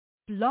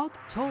Blog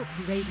Talk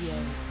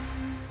Radio.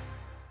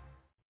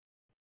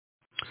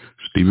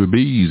 Stevie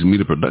B's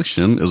Media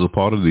Production is a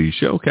part of the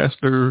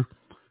Shellcaster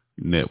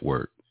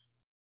Network.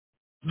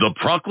 The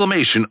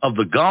proclamation of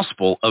the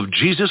gospel of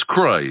Jesus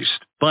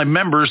Christ by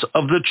members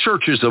of the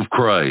Churches of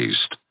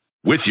Christ.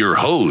 With your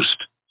host,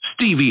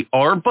 Stevie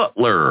R.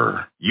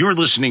 Butler. You're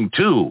listening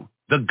to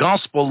the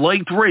Gospel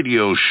Light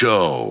Radio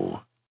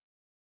Show.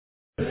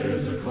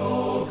 There's a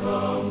call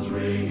comes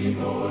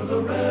ringing o'er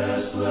the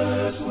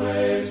restless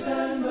waves.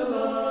 Send the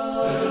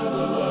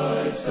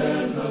light,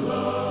 send the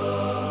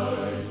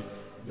light.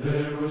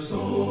 There are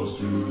souls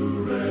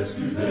to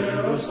rescue,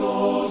 there are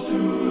souls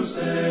to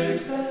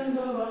save. Send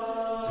the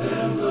light,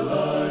 send the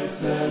light,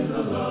 send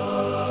the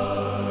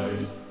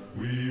light.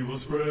 We will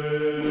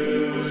spread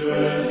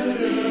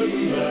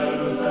the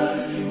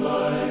everlasting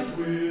light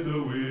with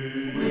the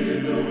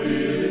wind,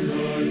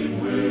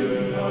 leading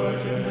with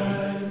heart and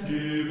hand,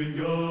 giving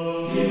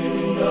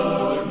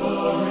God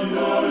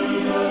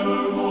glory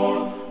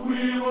evermore.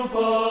 We will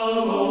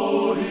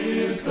follow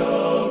His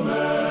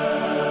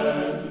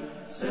command.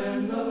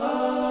 Send the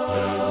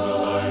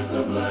light,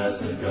 the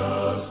blessed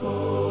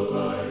gospel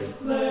light.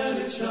 Let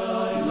it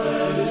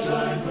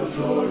shine from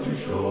shore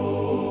to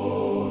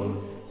shore.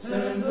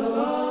 Send the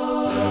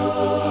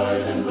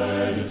light, and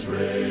let its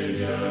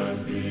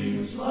radiant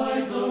beams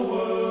light the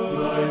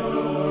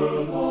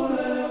world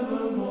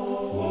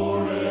forevermore.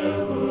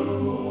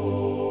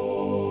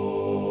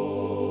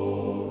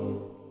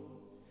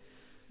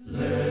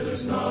 Let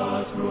us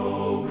not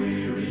grow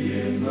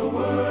weary in the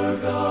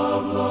work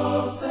of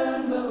love.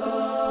 Send the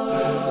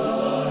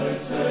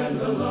light, send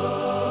the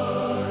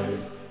light.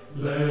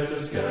 Let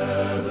us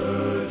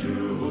gather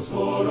jewels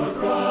for our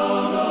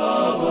crown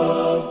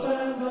above.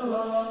 Send the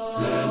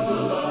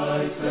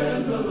light,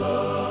 send the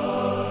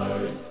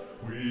light.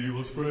 We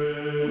will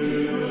spread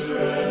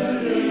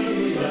the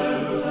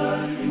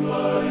everlasting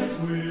light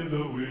with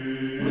the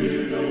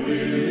wind,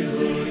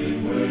 leading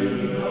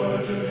with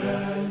heart and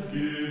hand,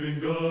 giving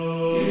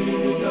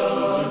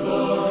God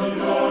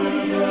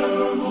glory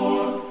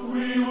evermore.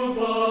 We will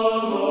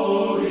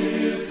follow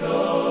His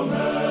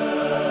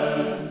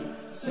command.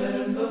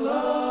 Send the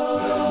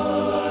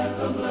light,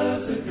 the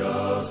blessed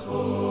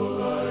gospel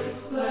light.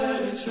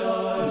 Let it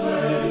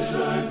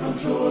shine from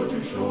shore to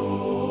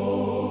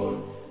shore.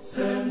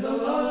 Send the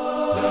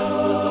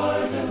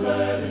light, and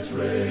let its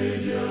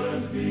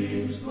radiant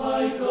beams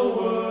light the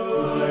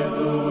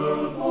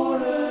world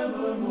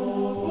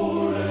forevermore.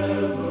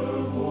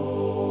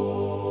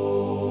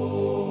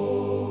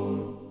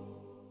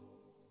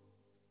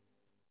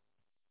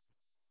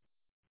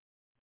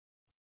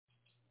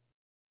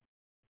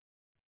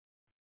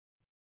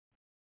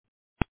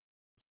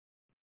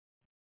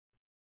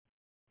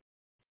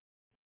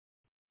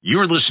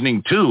 You're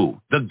listening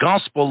to the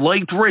Gospel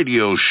Light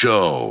Radio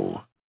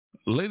Show.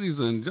 Ladies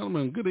and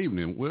gentlemen, good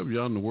evening. Wherever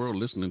you're in the world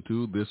listening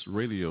to this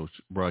radio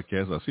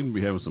broadcast, I seem to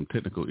be having some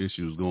technical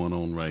issues going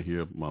on right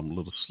here. I'm a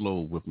little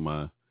slow with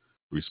my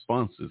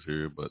responses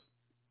here, but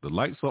the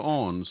lights are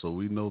on, so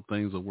we know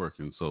things are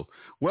working. So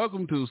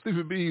welcome to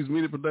Stevie B's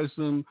Media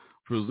Production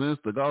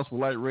presents the Gospel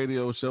Light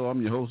Radio Show.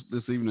 I'm your host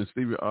this evening,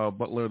 Stevie R.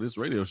 Butler. This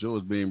radio show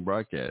is being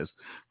broadcast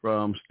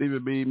from Stevie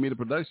B Media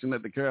Production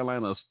at the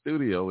Carolina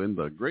studio in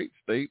the great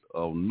state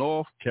of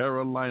North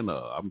Carolina.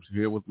 I'm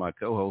here with my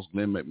co-host,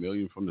 Glenn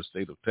McMillian from the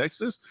state of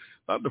Texas,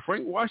 Dr.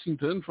 Frank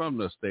Washington from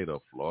the state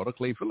of Florida,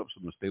 Clay Phillips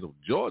from the state of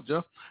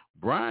Georgia,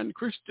 Brian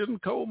Christian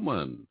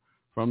Coleman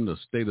from the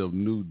state of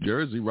New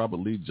Jersey,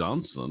 Robert Lee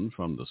Johnson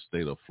from the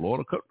state of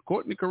Florida,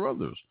 Courtney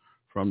Carruthers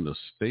from the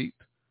state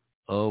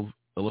of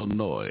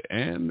Illinois,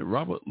 and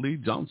Robert Lee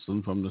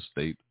Johnson from the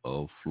state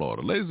of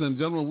Florida. Ladies and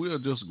gentlemen, we are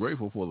just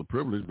grateful for the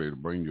privilege to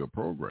bring you a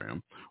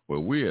program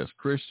where we as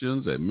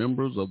Christians and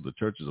members of the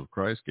Churches of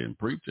Christ can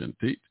preach and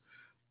teach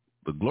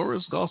the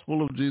glorious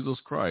gospel of Jesus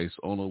Christ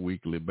on a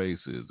weekly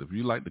basis. If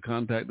you'd like to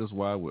contact us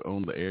while we're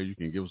on the air, you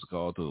can give us a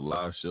call to the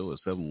live show at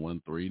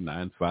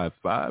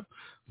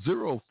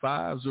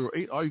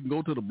 713-955-0508, or you can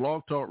go to the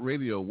Blog Talk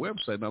Radio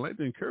website. And I'd like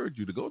to encourage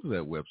you to go to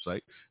that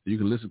website. You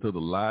can listen to the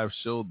live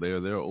show there.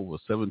 There are over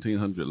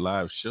 1,700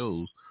 live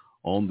shows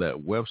on that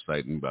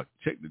website. And I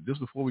checked it just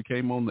before we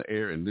came on the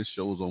air, and this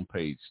show is on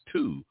page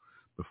 2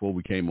 before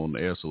we came on the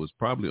air, so it's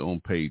probably on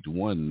page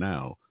 1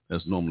 now.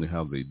 That's normally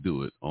how they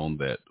do it on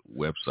that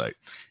website.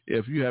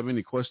 If you have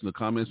any questions or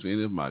comments for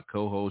any of my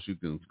co-hosts, you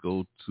can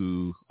go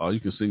to, or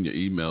you can send your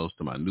emails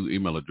to my new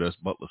email address,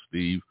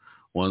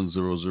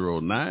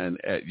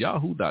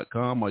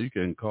 butlersteve1009@yahoo.com, or you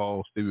can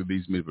call Stevie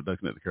B's Media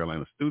Production at the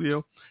Carolina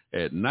studio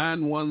at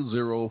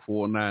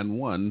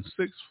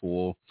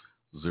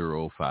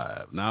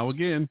 910-491-6405. Now,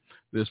 again,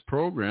 this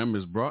program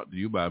is brought to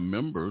you by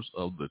members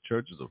of the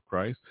Churches of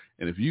Christ.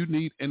 And if you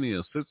need any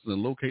assistance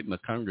in locating a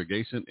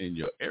congregation in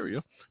your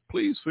area,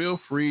 please feel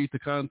free to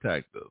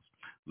contact us.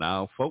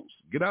 Now, folks,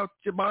 get out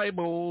your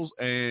Bibles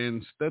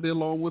and study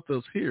along with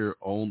us here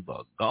on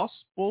the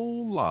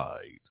Gospel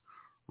Light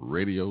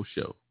Radio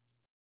Show.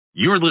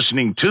 You're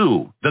listening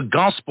to the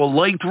Gospel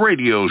Light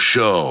Radio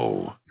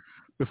Show.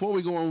 Before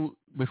we go on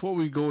before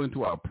we go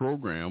into our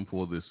program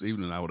for this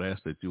evening, I would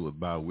ask that you would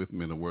bow with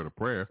me in a word of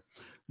prayer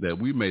that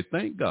we may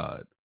thank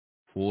God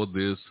for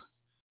this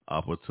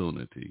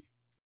opportunity.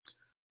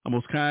 Our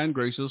most kind,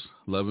 gracious,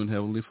 loving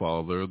Heavenly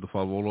Father, the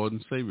Father of our Lord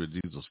and Savior,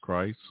 Jesus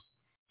Christ.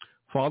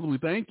 Father, we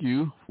thank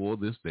you for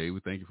this day. We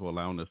thank you for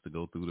allowing us to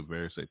go through the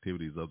various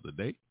activities of the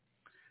day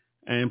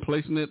and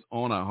placing it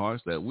on our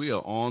hearts that we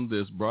are on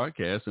this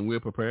broadcast and we're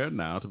prepared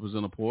now to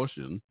present a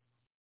portion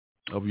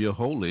of your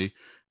holy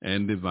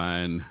and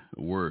divine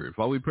word.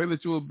 Father, we pray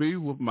that you will be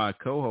with my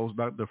co-host,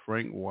 Dr.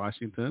 Frank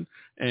Washington,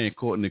 and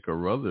Courtney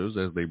Carruthers,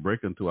 as they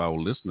break into our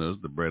listeners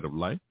the bread of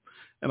life.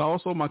 And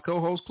also my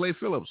co-host, Clay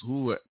Phillips,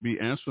 who will be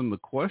answering the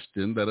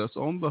question that is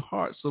on the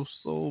hearts of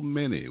so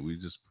many. We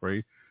just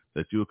pray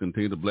that you will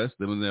continue to bless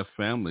them and their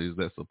families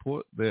that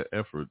support their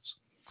efforts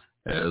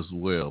as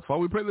well.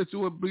 Father, we pray that you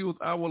will be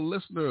with our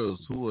listeners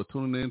who are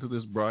tuning into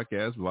this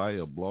broadcast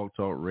via Blog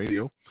Talk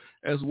Radio,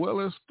 as well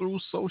as through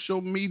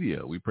social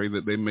media. We pray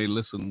that they may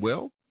listen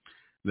well,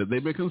 that they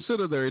may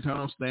consider their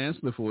eternal stance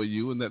before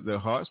you, and that their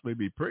hearts may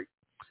be pricked,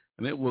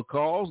 and it will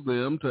cause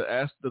them to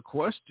ask the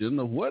question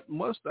of what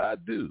must I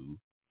do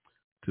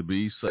to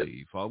be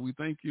saved. Father, we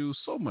thank you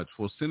so much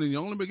for sending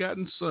your only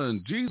begotten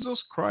Son,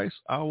 Jesus Christ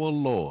our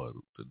Lord,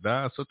 to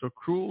die such a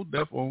cruel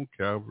death on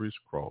Calvary's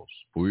cross.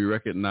 For we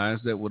recognize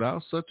that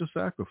without such a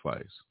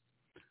sacrifice,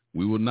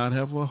 we will not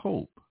have a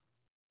hope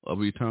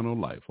of eternal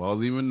life.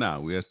 Father, even now,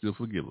 we ask you to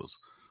forgive us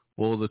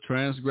for the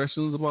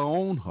transgressions of our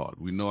own heart.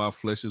 We know our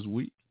flesh is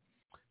weak,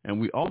 and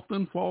we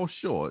often fall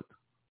short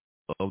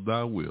of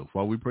thy will.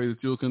 Father, we pray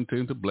that you'll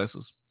continue to bless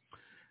us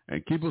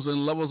and keep us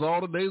and love us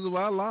all the days of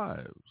our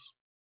lives.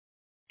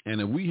 And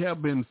if we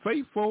have been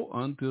faithful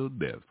until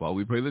death, Father,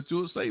 we pray that you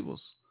will save us.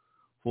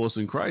 For us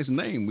in Christ's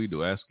name, we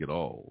do ask it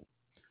all.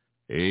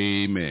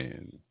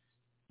 Amen.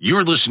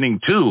 You're listening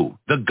to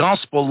the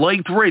Gospel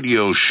Light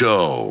Radio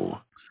Show.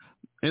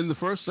 In the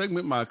first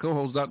segment, my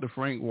co-host, Dr.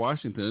 Frank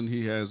Washington,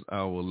 he has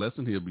our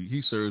lesson.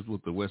 He serves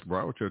with the West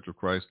Broward Church of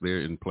Christ there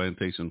in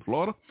Plantation,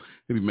 Florida.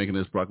 He'll be making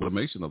his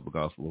proclamation of the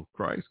gospel of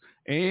Christ.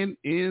 And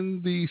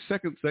in the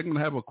second segment,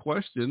 I have a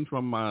question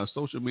from my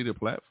social media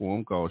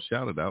platform called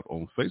Shout It Out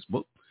on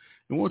Facebook.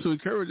 I want to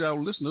encourage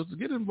our listeners to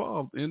get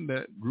involved in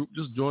that group.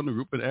 Just join the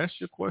group and ask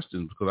your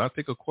questions, because I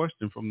take a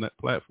question from that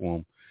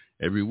platform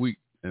every week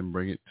and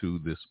bring it to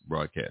this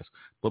broadcast.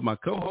 But my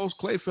co-host,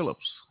 Clay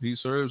Phillips, he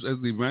serves as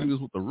the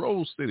evangelist with the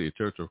Rose City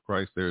Church of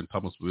Christ there in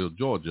Thomasville,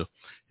 Georgia.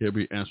 He'll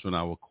be answering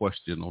our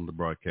question on the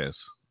broadcast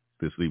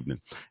this evening.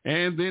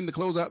 And then to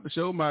close out the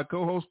show, my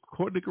co-host,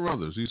 Courtney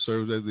Carruthers, he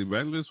serves as the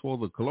evangelist for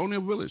the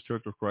Colonial Village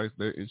Church of Christ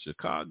there in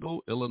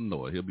Chicago,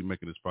 Illinois. He'll be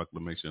making his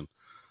proclamation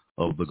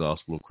of the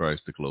gospel of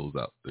Christ to close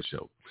out the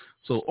show.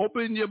 So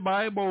open your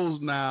Bibles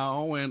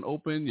now and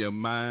open your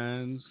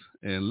minds,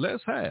 and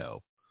let's have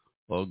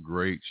a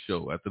great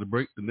show. After the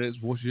break, the next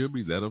voice will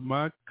be that of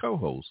my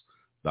co-host,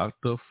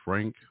 Dr.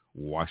 Frank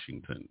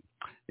Washington.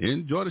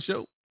 Enjoy the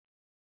show.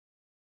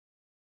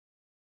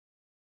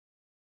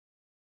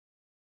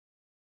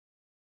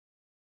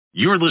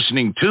 You're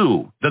listening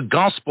to the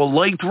Gospel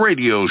Light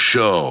Radio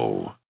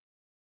Show.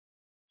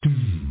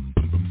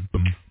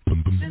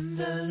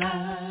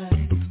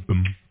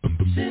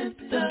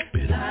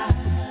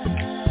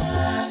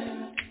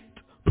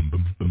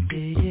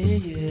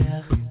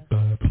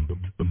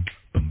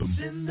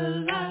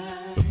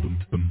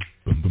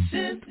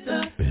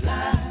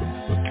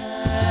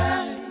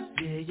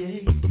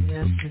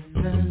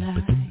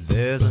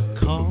 There's a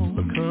call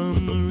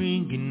come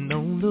ringing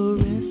on the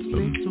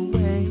restless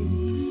way.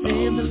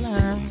 Send the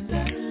line,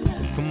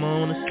 come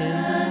on and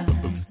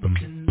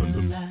send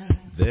the line.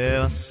 There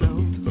are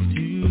souls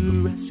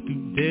to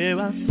rescue, there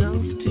are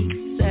souls to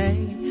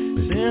save.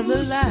 Send the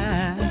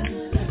line,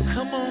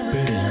 come on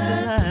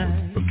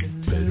and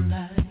send the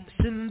line.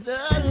 Send the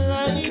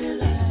line,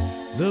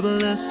 the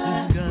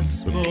blessed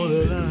gospel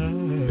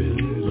light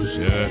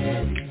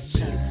shine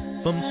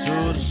from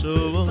shore to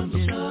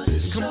shore.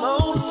 Come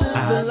on,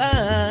 send the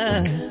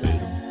line,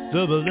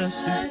 the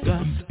blessed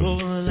gospel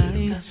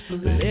light,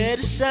 let it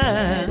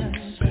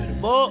shine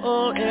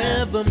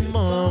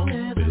forevermore.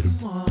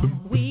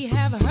 We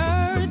have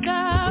heard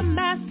the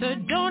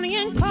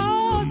Macedonian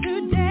call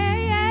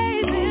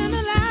today. Send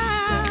the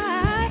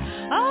light,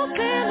 oh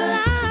send the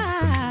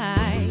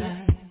light,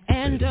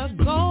 and a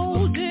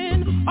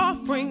golden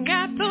offering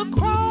at the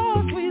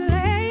cross we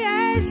lay.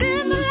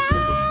 Send the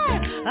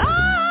light,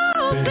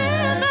 oh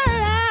send the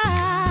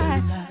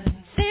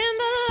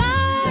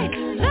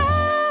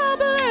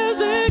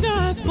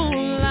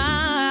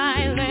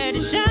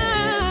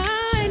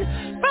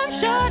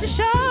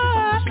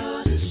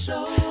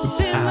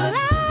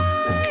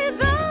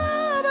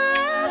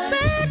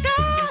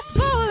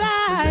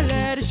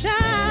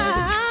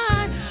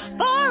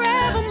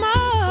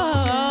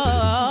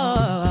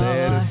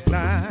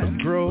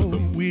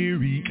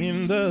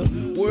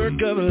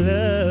of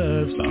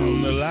love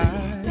on the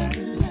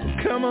line.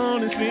 Come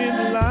on and spin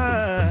the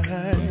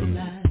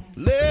line.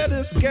 Let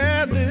us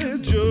gather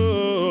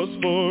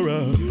just for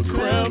a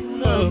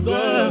crown of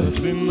love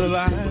in the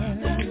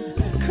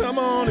line. Come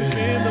on and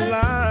spin the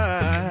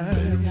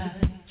line.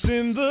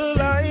 in the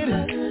light.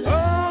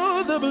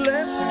 Oh, the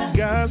blessed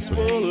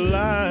gospel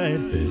light.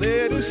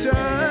 Let it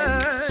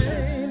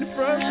shine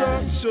from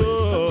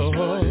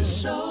shore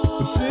to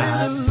shore. In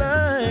the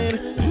light.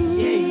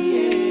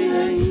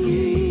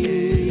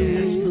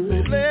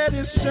 Let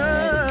it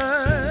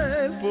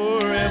shine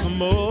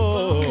forevermore.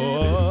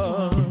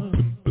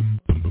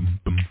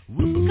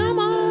 Come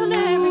on,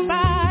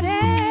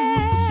 everybody.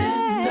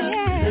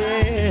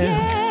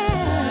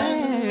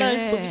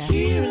 Lights are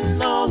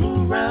cheering all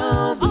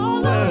around the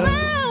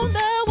world.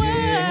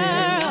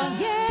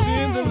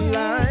 In the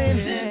light.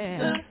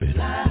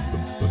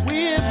 We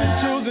have been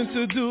chosen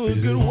to do a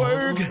good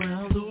work.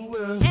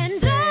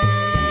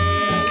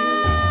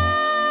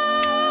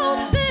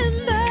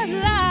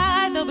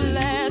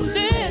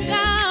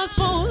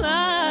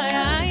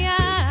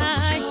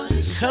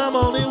 Come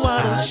on and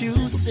why don't you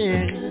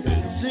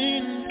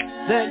sing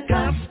that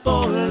gospel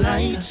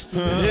light.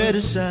 Let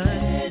it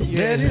shine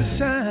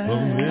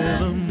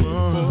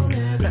forevermore.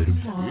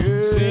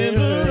 In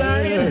the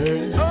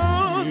light,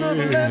 oh, the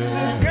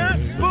blessed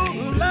gospel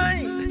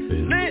light.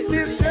 Let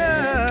it shine,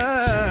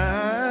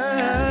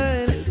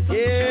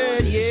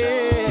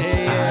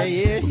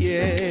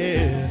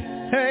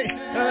 hey,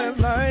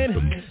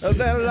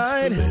 that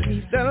light.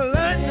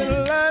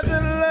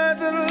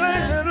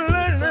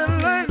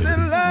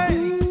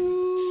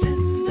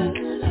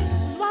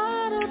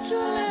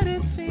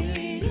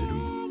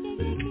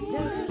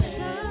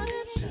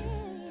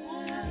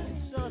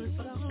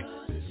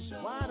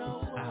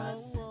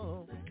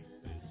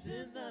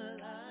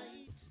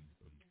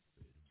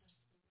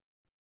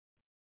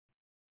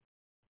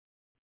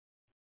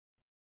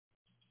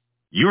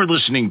 You're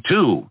listening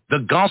to the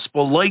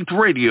Gospel Light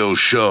Radio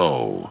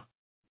Show.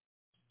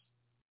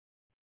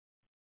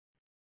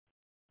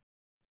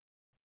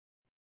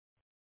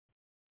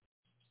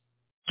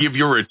 Give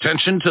your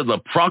attention to the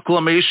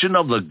proclamation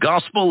of the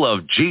gospel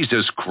of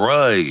Jesus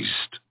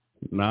Christ.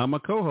 Now my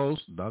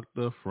co-host,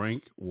 Dr.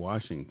 Frank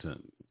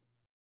Washington.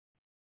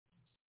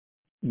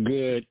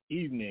 Good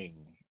evening,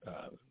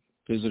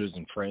 visitors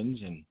and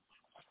friends, and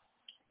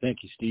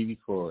thank you, Stevie,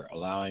 for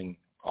allowing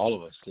all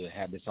of us to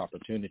have this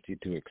opportunity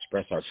to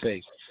express our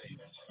faith.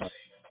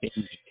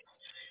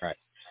 Right.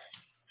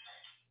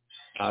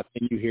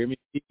 Can you hear me,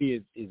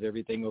 Stevie? Is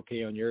everything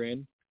okay on your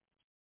end?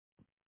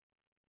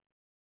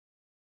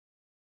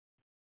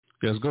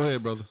 Yes, go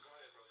ahead, brother.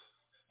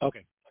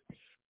 Okay.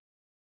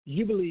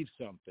 You believe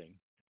something,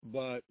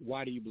 but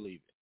why do you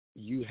believe it?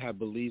 You have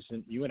beliefs,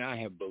 and you and I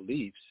have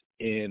beliefs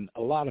in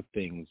a lot of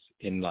things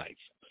in life.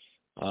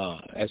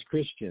 As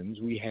Christians,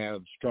 we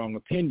have strong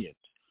opinions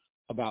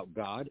about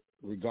God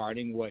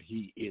regarding what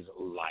he is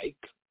like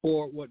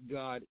or what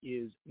God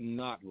is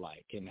not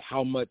like, and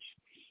how much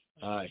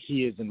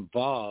he is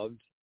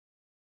involved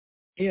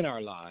in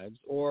our lives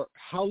or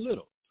how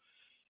little,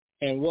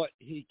 and what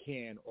he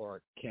can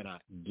or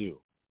cannot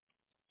do.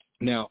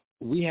 Now,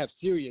 we have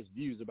serious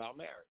views about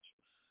marriage.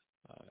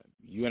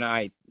 You and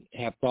I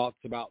have thoughts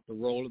about the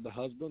role of the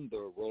husband,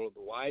 the role of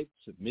the wife,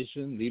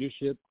 submission,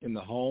 leadership in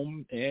the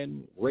home,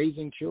 and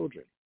raising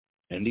children.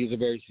 And these are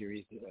very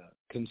serious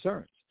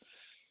concerns.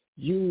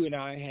 You and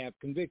I have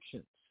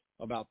convictions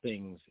about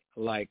things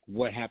like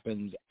what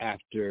happens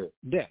after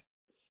death,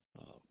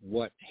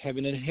 what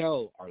heaven and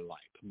hell are like,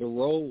 the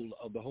role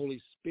of the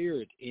Holy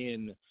Spirit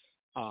in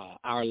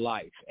our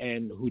life,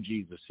 and who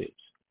Jesus is.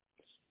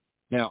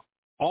 Now,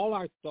 all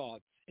our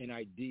thoughts and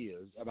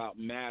ideas about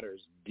matters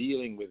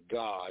dealing with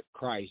God,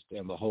 Christ,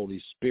 and the Holy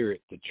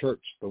Spirit, the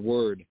church, the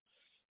Word,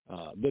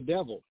 the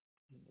devil,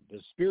 the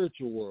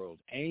spiritual world,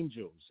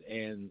 angels,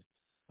 and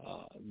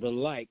the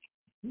like,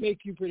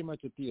 make you pretty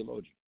much a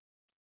theologian.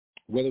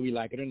 Whether we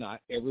like it or not,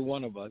 every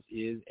one of us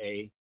is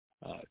a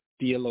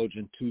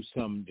theologian to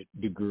some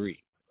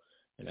degree.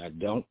 And I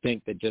don't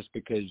think that just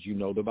because you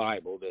know the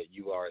Bible that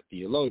you are a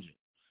theologian.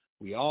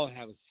 We all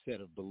have a set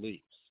of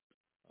beliefs.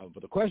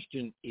 But the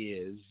question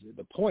is,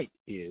 the point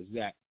is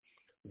that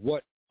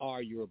what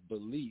are your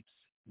beliefs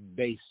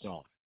based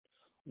on?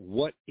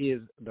 What is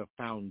the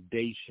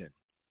foundation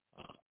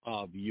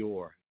of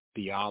your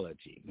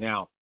theology?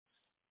 Now,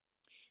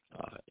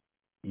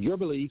 your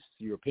beliefs,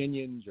 your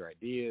opinions, your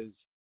ideas,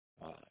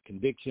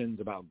 convictions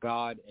about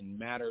God and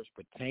matters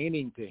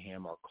pertaining to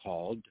him are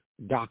called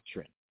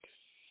doctrine.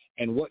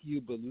 And what you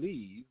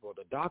believe, or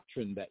the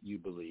doctrine that you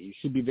believe,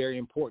 should be very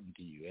important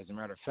to you. As a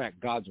matter of fact,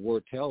 God's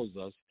word tells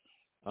us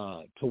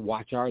to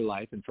watch our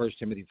life in 1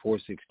 Timothy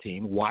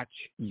 4:16.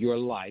 Watch your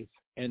life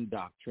and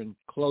doctrine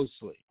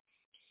closely.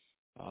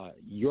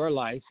 Your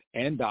life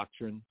and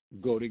doctrine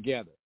go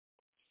together.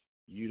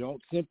 You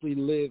don't simply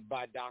live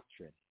by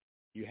doctrine.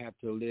 You have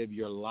to live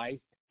your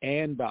life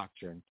and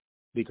doctrine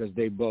because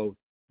they both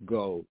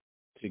go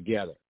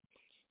together.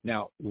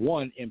 Now,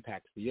 one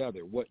impacts the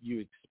other. What you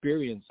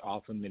experience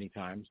often, many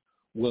times,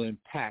 will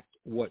impact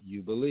what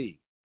you believe,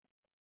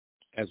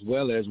 as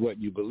well as what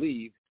you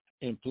believe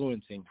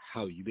influencing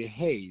how you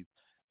behave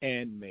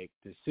and make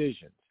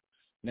decisions.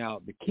 Now,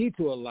 the key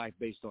to a life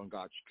based on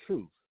God's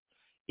truth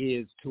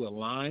is to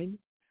align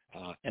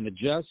and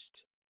adjust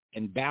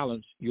and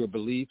balance your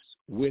beliefs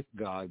with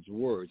God's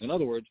words. In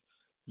other words,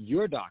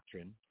 your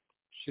doctrine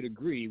should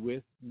agree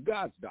with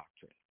God's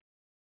doctrine.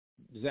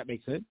 Does that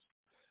make sense?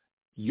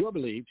 Your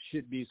beliefs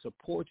should be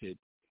supported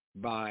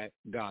by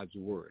God's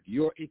word.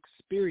 Your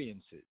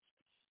experiences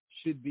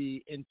should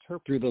be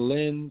interpreted through the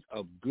lens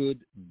of good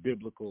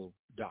biblical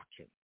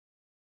doctrine.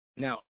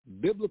 Now,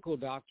 biblical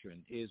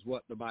doctrine is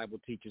what the Bible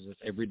teaches us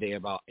every day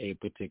about a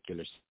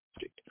particular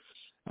subject.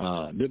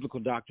 Biblical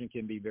doctrine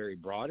can be very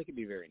broad. It can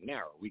be very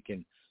narrow. We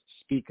can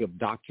speak of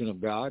doctrine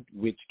of God,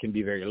 which can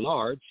be very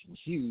large,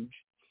 huge,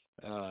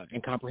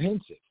 and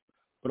comprehensive.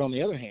 But on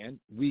the other hand,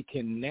 we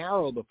can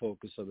narrow the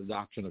focus of the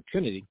doctrine of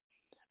Trinity,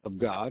 of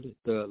God,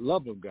 the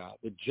love of God,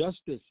 the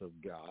justice of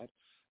God,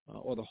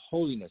 or the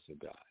holiness of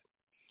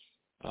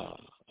God.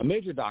 A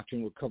major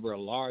doctrine would cover a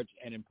large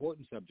and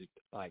important subject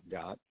like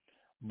God,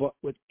 but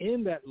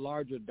within that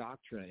larger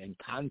doctrine and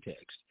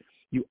context,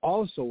 you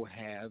also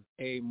have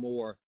a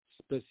more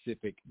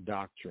specific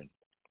doctrine.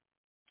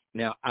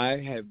 Now, I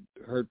have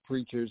heard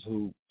preachers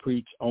who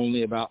preach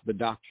only about the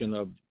doctrine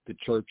of the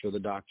church or the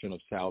doctrine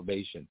of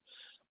salvation,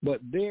 but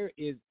there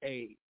is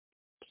a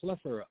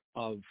plethora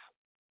of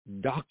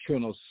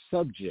doctrinal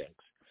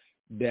subjects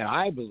that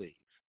I believe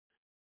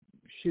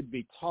should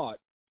be taught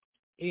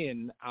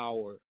in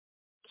our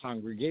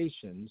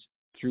congregations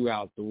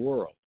throughout the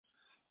world.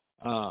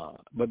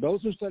 But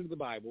those who study the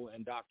Bible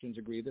and doctrines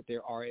agree that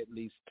there are at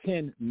least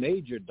 10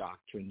 major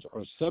doctrines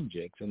or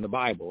subjects in the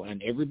Bible,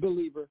 and every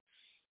believer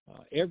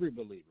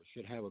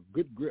should have a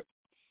good grip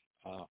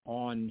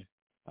on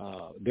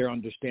their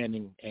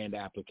understanding and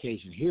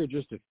application. Here are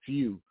just a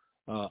few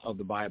of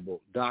the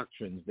Bible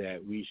doctrines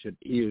that we should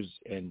ears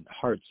and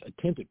hearts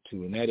attentive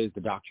to, and that is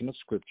the doctrine of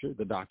Scripture,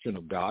 the doctrine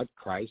of God,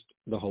 Christ,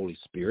 the Holy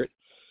Spirit,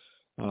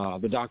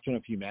 the doctrine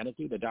of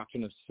humanity, the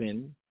doctrine of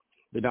sin,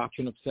 the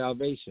doctrine of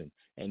salvation.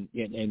 And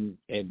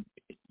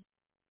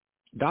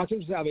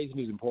doctrine of salvation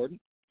is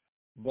important,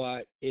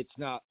 but it's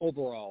not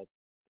overall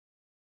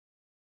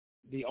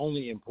the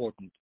only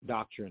important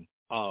doctrine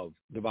of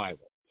the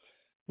Bible.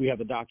 We have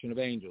the doctrine of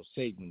angels,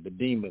 Satan, the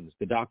demons,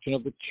 the doctrine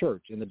of the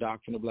church, and the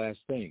doctrine of last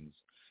things.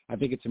 I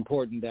think it's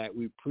important that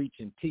we preach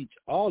and teach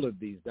all of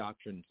these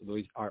doctrines,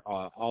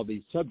 all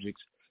these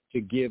subjects,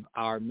 to give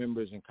our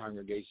members and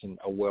congregation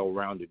a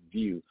well-rounded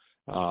view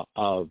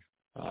of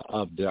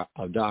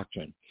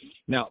doctrine.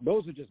 Now,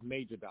 those are just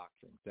major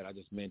doctrines that I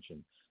just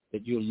mentioned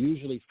that you'll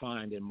usually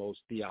find in most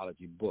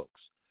theology books.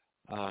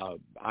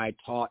 I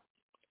taught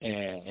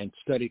and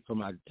studied for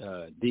my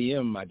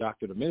DM, my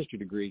Doctorate of Ministry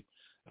degree,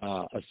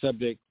 a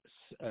subject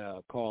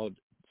called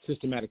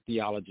Systematic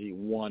Theology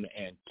 1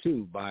 and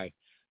 2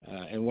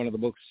 and one of the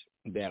books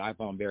that I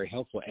found very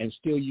helpful and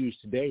still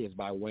used today is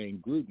by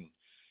Wayne Grudem.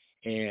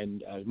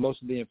 And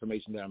most of the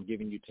information that I'm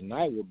giving you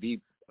tonight will be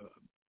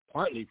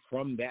partly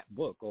from that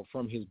book or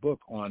from his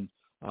book on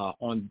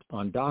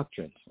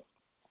doctrines.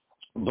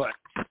 But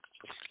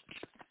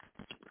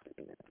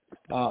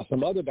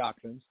some other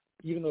doctrines,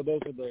 even though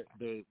those are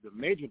the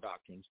major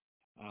doctrines,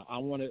 I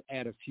want to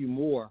add a few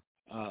more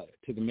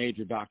to the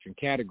major doctrine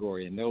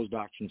category, and those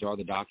doctrines are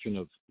the doctrine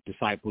of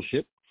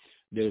discipleship.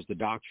 There's the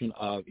doctrine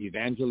of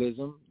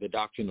evangelism, the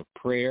doctrine of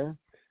prayer,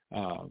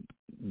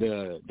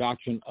 the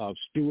doctrine of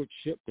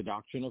stewardship, the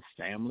doctrine of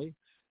family,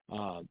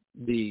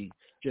 the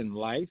Christian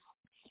life.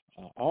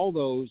 All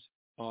those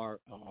are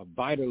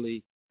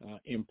vitally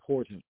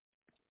important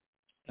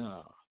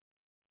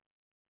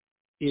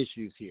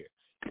issues here.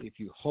 If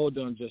you hold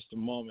on just a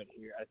moment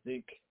here, I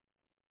think,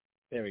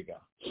 there we go.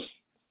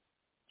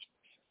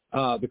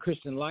 The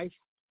Christian life.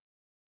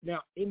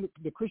 Now,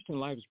 the Christian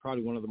life is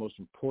probably one of the most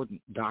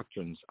important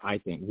doctrines, I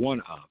think, one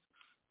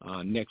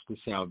of, next to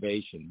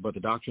salvation. But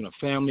the doctrine of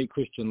family,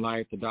 Christian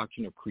life, the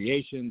doctrine of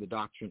creation, the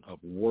doctrine of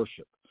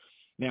worship.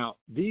 Now,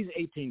 these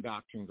 18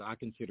 doctrines I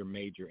consider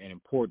major and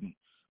important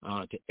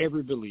to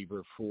every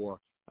believer for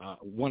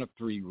one of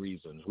three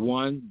reasons.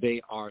 One,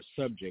 they are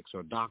subjects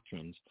or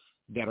doctrines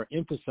that are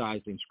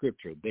emphasized in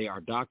Scripture. They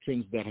are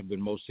doctrines that have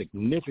been most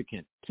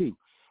significant, too.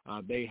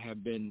 They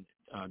have been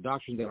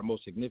doctrines that are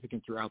most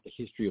significant throughout the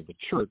history of the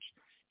church,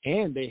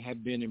 and they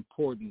have been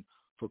important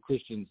for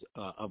Christians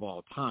of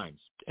all times.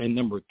 And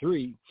number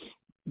three,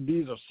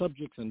 these are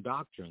subjects and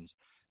doctrines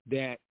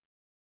that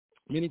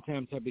many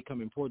times have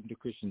become important to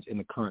Christians in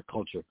the current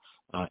culture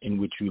in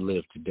which we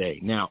live today.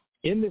 Now,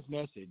 in this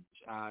message,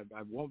 I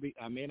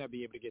may not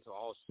be able to get to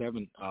all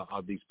 7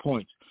 of these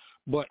points,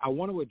 but I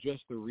want to address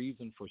the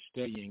reason for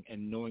studying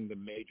and knowing the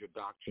major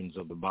doctrines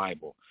of the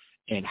Bible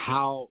and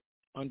how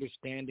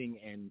understanding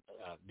and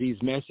these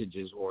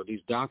messages or these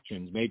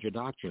doctrines, major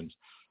doctrines,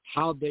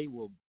 how they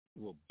will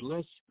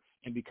bless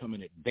and become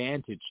an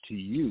advantage to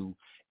you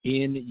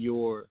in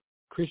your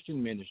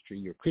Christian ministry,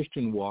 your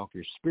Christian walk,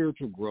 your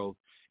spiritual growth,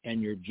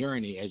 and your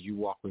journey as you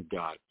walk with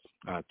God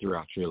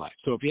throughout your life.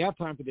 So if you have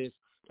time for this,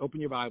 open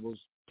your Bibles,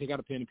 take out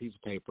a pen and piece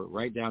of paper,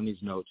 write down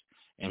these notes,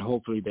 and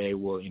hopefully they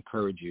will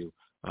encourage you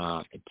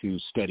to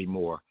study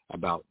more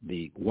about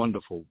the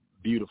wonderful,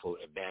 beautiful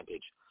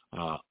advantage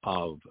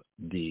of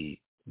the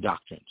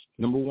doctrines.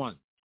 Number one,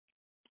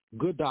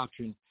 good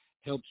doctrine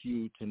helps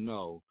you to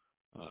know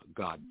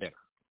God better.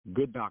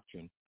 Good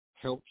doctrine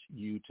helps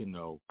you to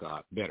know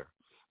God better.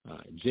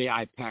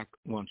 J.I. Pack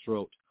once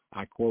wrote,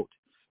 I quote,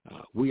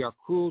 "We are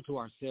cruel to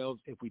ourselves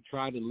if we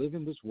try to live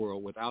in this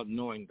world without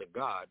knowing the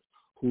God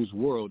whose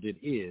world it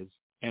is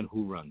and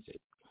who runs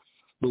it.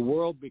 The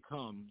world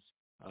becomes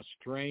a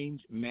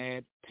strange,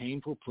 mad,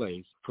 painful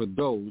place for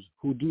those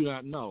who do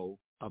not know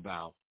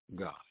about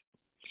God."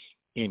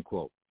 End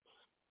quote.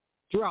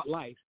 Throughout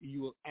life,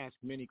 you will ask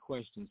many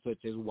questions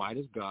such as, why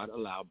does God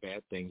allow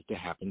bad things to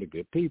happen to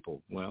good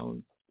people?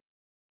 Well,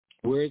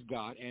 where is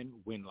God and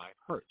when life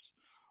hurts?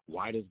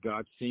 Why does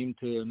God seem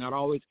to not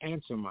always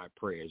answer my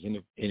prayers?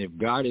 And if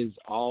God is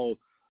all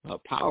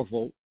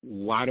powerful,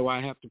 why do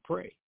I have to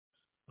pray?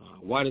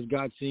 Why does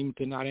God seem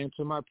to not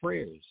answer my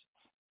prayers?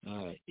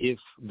 If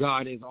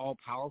God is all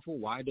powerful,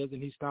 why doesn't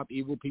he stop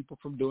evil people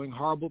from doing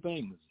horrible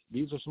things?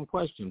 These are some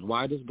questions.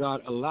 Why does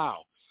God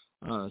allow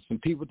some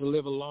people to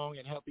live a long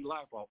and healthy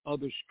life while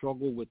others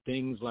struggle with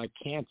things like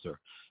cancer?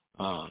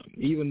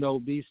 Even though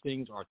these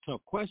things are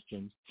tough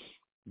questions,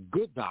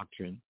 good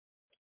doctrine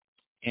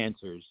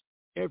answers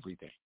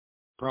everything.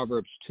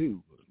 Proverbs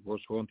 2,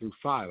 verse 1 through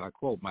 5, I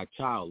quote, "My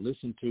child,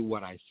 listen to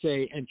what I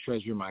say and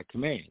treasure my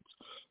commands.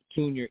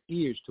 Tune your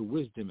ears to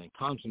wisdom and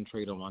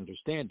concentrate on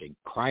understanding.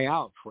 Cry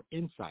out for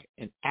insight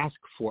and ask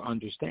for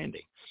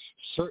understanding.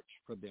 Search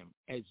for them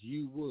as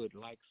you would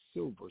like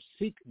silver.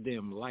 Seek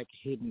them like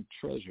hidden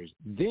treasures.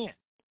 Then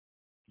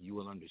you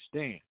will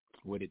understand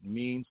what it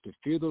means to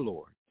fear the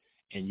Lord,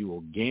 and you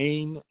will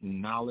gain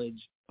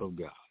knowledge of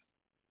God."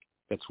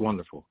 That's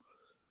wonderful.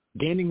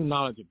 Gaining the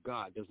knowledge of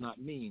God does not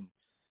mean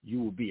you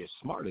will be as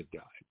smart as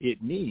God.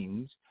 It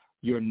means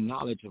your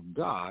knowledge of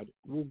God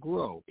will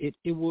grow. It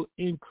will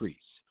increase.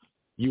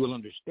 You will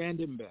understand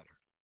him better.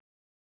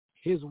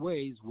 His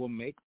ways will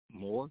make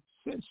more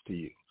sense to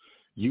you.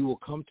 You will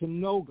come to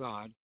know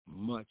God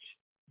much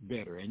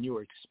better, and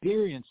your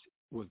experience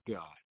with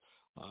God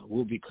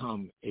will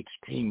become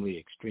extremely,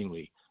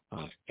 extremely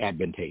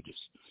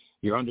advantageous.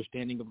 Your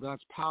understanding of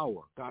God's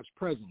power, God's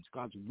presence,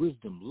 God's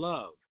wisdom,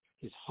 love,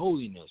 his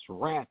holiness,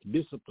 wrath,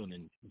 discipline,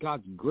 and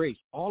God's grace,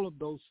 all of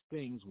those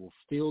things will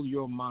fill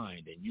your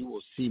mind, and you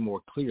will see more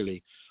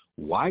clearly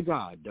why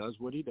God does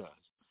what he does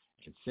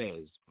and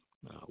says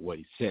what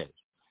he says.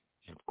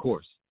 And, of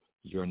course,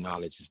 your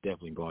knowledge is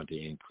definitely going to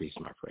increase,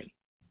 my friend.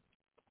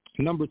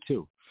 Number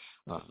 2,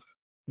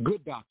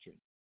 good doctrine.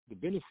 The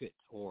benefit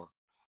or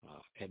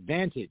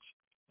advantage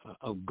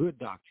of good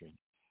doctrine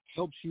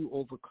helps you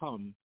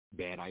overcome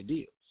bad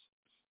ideas.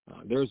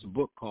 There's a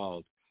book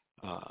called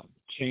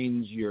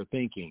Change Your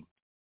Thinking,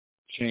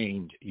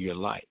 Change Your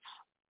Life.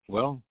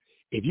 Well,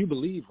 if you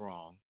believe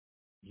wrong,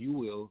 you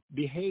will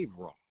behave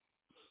wrong.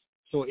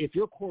 So if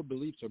your core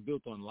beliefs are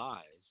built on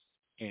lies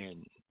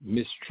and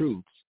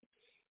mistruths,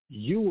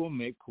 you will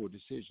make poor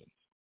decisions.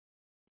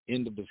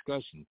 End of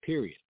discussion,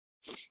 period.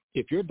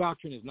 If your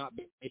doctrine is not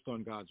based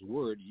on God's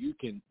word, you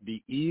can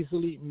be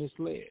easily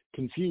misled,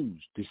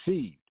 confused,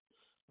 deceived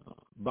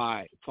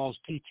by false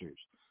teachers,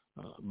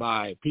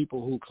 by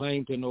people who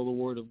claim to know the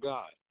word of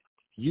God.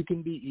 You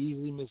can be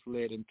easily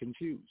misled and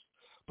confused.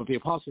 But the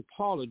Apostle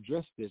Paul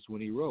addressed this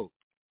when he wrote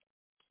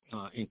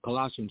in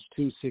Colossians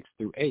 2, 6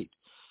 through 8.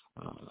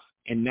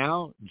 And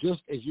now,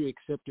 just as you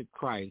accepted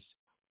Christ,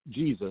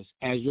 Jesus,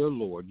 as your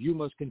Lord, you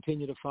must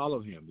continue to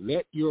follow him.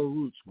 Let your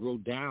roots grow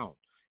down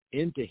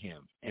into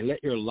him, and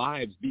let your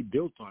lives be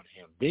built on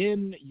him.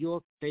 Then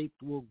your faith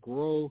will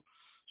grow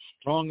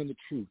strong in the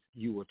truth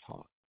you were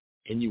taught,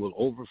 and you will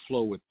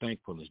overflow with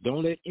thankfulness.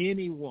 Don't let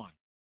anyone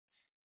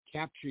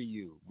capture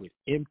you with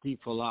empty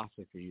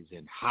philosophies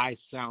and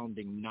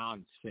high-sounding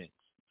nonsense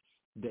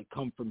that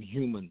come from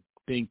human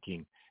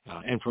thinking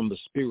and from the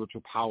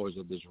spiritual powers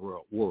of this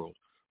world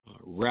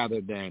rather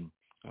than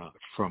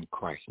from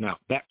Christ. Now,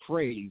 that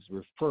phrase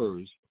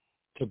refers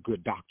to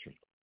good doctrine.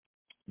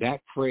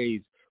 That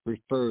phrase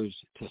refers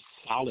to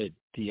solid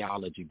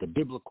theology, the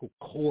biblical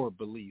core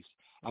beliefs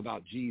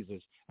about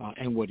Jesus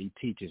and what he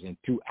teaches. And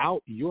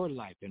throughout your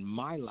life and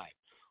my life,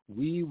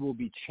 we will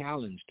be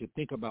challenged to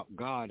think about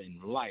God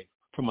and life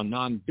from a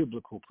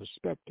non-biblical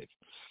perspective.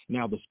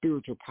 Now, the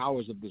spiritual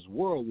powers of this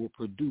world will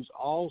produce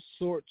all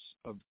sorts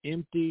of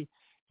empty,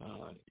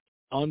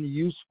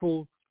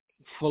 unuseful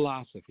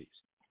philosophies,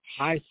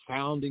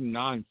 high-sounding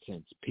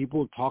nonsense,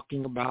 people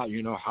talking about,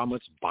 how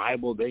much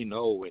Bible they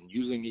know and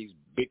using these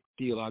big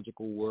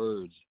theological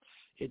words.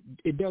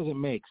 It doesn't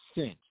make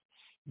sense.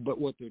 But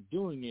what they're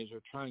doing is they're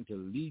trying to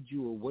lead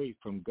you away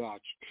from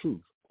God's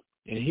truth.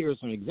 And here are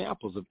some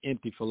examples of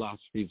empty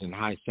philosophies and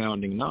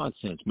high-sounding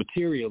nonsense.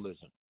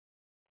 Materialism.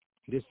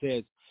 This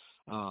says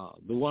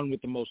the one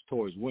with the most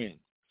toys wins.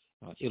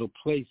 It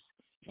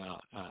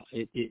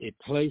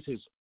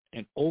places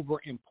an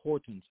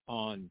overimportance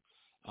on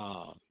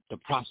the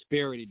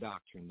prosperity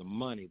doctrine, the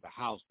money, the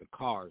house, the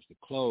cars, the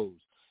clothes,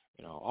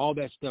 all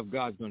that stuff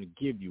God's going to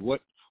give you.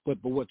 But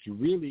what's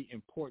really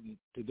important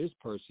to this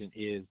person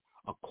is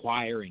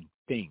acquiring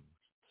things.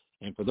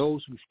 And for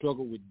those who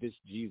struggle with this,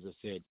 Jesus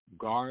said,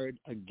 guard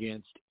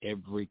against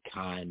every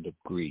kind of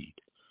greed,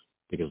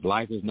 because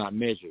life is not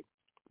measured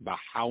by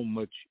how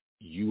much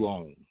you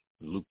own.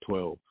 Luke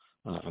 12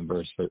 and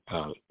verse,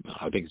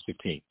 I think it's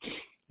 15.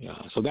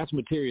 So that's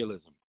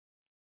materialism.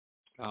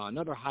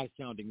 Another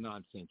high-sounding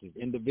nonsense is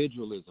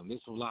individualism.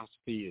 This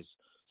philosophy is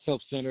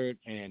self-centered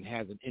and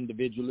has an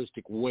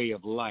individualistic way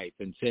of life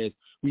and says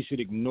we should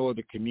ignore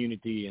the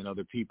community and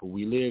other people.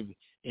 We live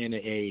in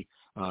a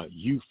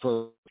you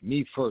first,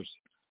 me first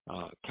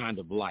kind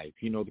of life.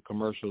 You know the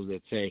commercials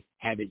that say,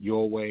 have it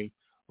your way,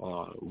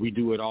 we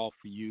do it all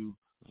for you,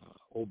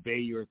 obey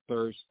your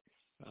thirst.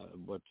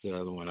 What's the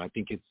other one? I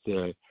think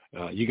it's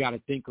you got to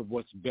think of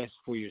what's best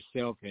for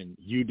yourself and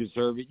you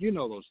deserve it. You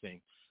know those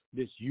things.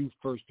 This you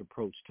first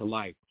approach to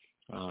life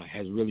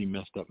has really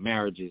messed up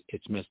marriages.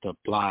 It's messed up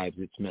lives.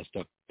 It's messed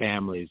up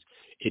families.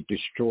 It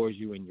destroys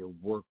you in your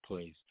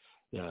workplace.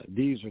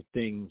 These are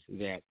things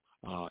that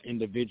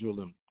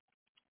individualism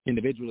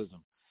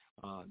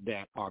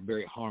that are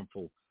very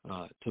harmful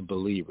to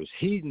believers.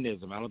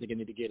 Hedonism, I don't think I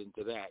need to get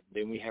into that.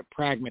 Then we have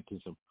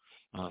pragmatism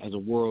as a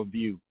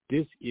worldview.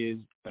 This is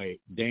a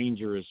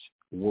dangerous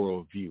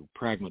worldview,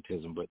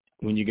 pragmatism. But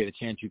when you get a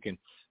chance, you can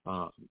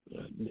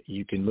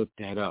look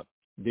that up.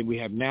 Then we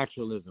have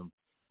naturalism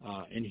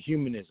and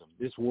humanism.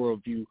 This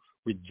worldview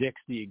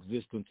rejects the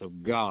existence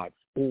of God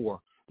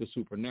or the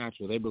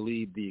supernatural. They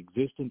believe the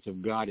existence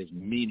of God is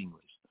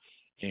meaningless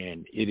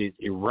and it is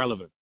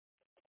irrelevant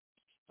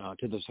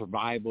to the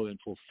survival and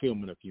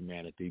fulfillment of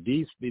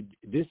humanity.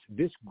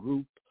 This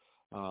group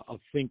of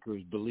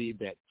thinkers believe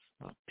that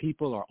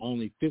people are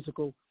only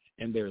physical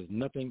and there is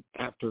nothing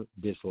after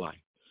this life.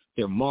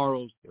 Their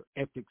morals, their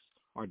ethics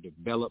are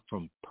developed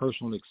from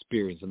personal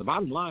experience. And the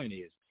bottom line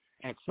is,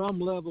 at some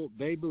level,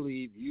 they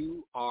believe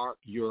you are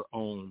your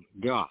own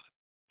God.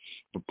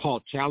 But Paul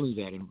challenged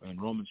that in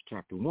Romans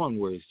chapter 1,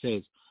 where he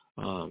says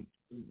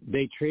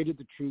they traded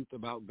the truth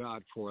about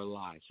God for a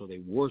lie. So they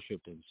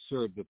worshiped and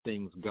served the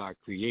things God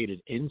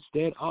created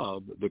instead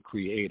of the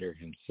Creator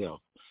himself,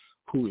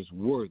 who is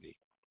worthy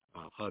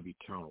of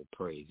eternal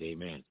praise.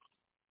 Amen.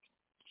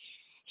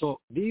 So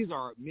these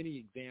are many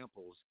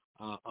examples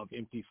of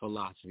empty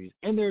philosophies,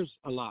 and there's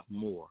a lot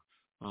more.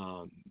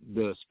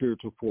 The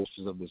spiritual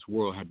forces of this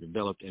world have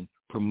developed and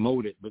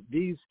promoted, but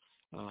these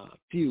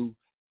few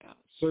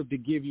serve to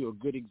give you a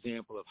good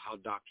example of how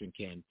doctrine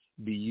can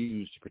be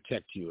used to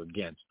protect you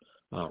against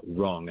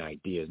wrong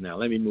ideas. Now,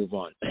 let me move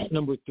on.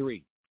 Number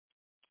 3,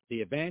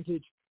 the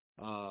advantage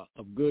of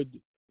good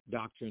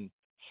doctrine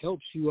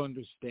helps you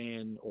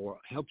understand or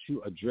helps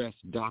you address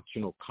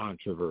doctrinal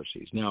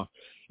controversies. Now,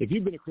 if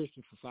you've been a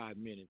Christian for 5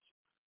 minutes,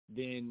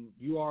 then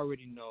you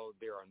already know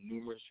there are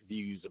numerous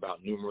views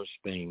about numerous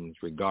things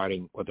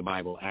regarding what the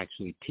Bible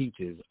actually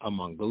teaches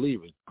among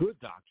believers. Good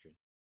doctrine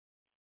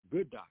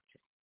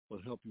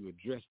will help you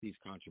address these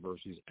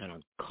controversies and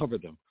uncover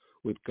them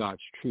with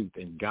God's truth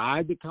and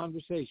guide the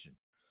conversation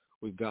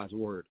with God's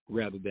word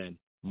rather than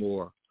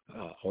more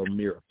or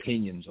mere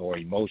opinions or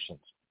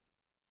emotions.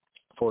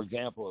 For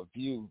example, a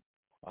view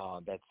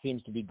that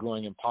seems to be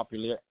growing in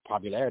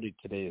popularity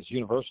today is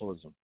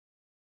universalism.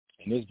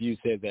 And this view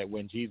says that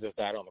when Jesus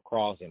died on the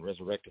cross and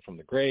resurrected from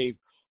the grave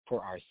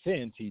for our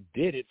sins, he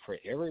did it for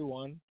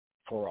everyone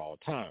for all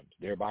times.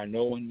 Thereby,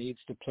 no one needs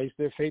to place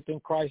their faith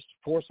in Christ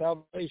for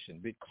salvation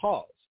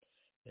because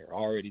they're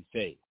already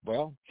saved.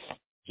 Well,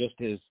 just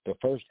as the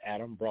first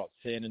Adam brought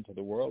sin into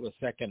the world, the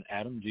second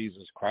Adam,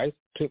 Jesus Christ,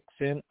 took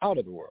sin out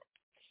of the world.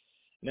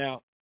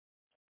 Now,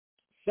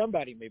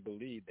 somebody may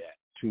believe that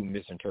to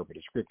misinterpret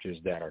the scriptures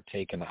that are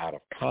taken out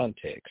of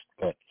context,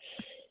 but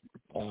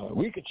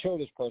we could show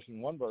this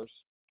person one verse,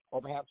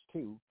 or perhaps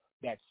two,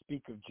 that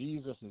speak of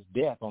Jesus'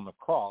 death on the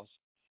cross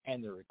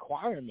and the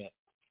requirement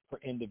for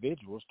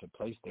individuals to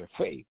place their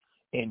faith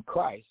in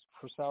Christ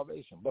for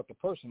salvation. But the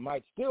person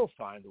might still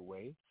find a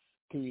way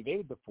to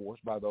evade the force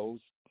by those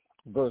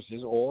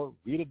verses or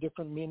read a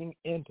different meaning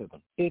into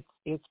them.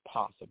 It's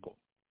possible.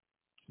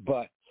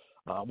 But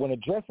when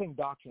addressing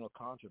doctrinal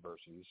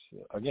controversies,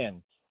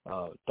 again,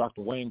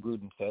 Dr. Wayne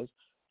Grudem says,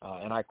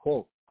 and I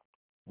quote,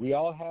 "We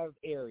all have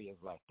areas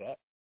like that,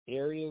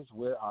 areas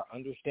where our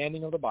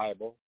understanding of the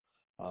Bible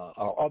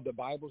or of the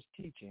Bible's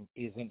teaching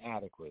is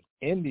inadequate.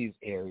 In these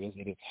areas,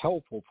 it is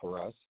helpful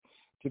for us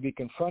to be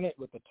confronted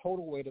with the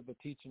total weight of the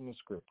teaching of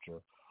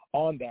Scripture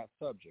on that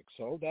subject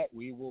so that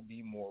we will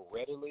be more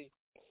readily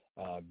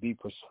be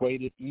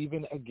persuaded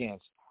even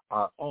against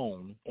our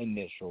own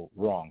initial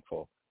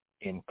wrongful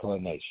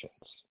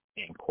inclinations,"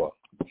 end quote.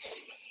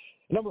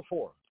 Number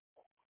 4,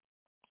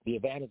 the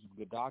advantage of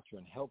good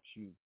doctrine helps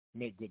you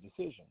make good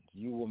decisions.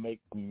 You will make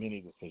many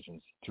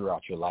decisions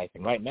throughout your life.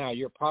 And right now,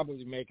 you're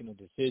probably making a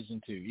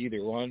decision to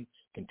either, one,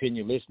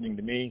 continue listening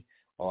to me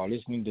or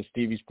listening to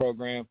Stevie's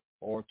program,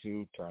 or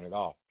to turn it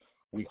off.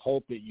 We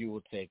hope that you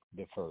will take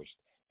the first,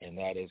 and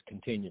that is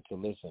continue to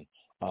listen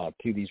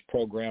to these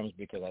programs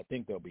because I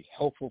think they'll be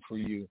helpful for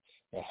you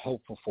and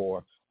helpful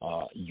for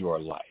your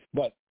life.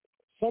 But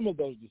some of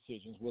those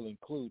decisions will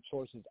include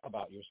choices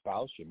about your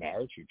spouse, your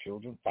marriage, your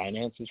children,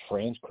 finances,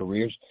 friends,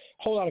 careers,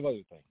 a whole lot of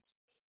other things.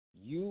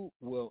 You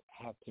will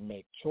have to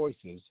make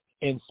choices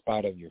in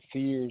spite of your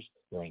fears,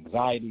 your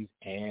anxieties,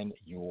 and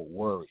your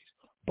worries.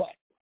 But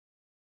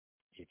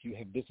if you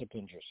have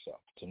disciplined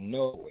yourself to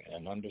know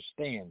and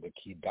understand the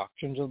key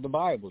doctrines of the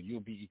Bible,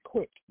 you'll be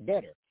equipped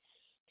better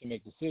to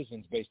make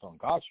decisions based on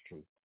God's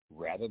truth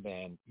rather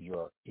than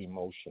your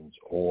emotions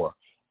or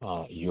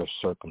your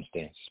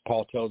circumstances.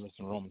 Paul tells us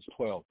in Romans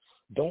 12,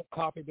 don't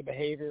copy the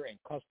behavior and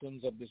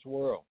customs of this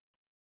world,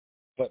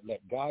 but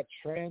let God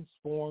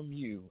transform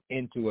you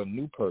into a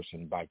new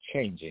person by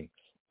changing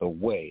the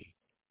way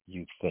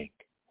you think.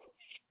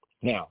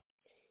 Now,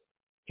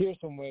 here's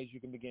some ways you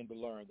can begin to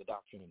learn the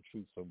doctrine and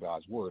truths of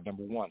God's word.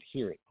 Number one,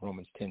 hear it,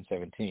 Romans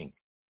 10:17.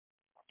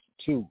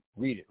 2,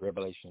 read it,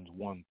 Revelations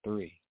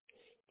 1:3.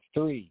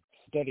 3,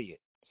 study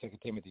it, 2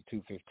 Timothy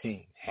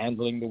 2:15.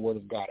 Handling the word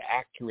of God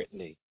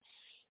accurately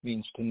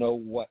means to know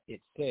what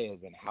it says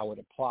and how it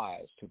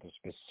applies to the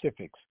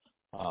specifics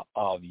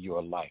of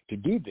your life. To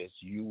do this,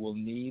 you will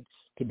need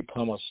to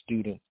become a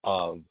student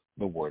of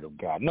the word of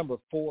God. Number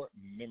 4,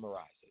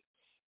 memorize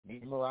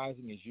it.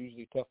 Memorizing is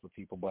usually tough for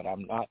people, but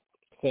I'm not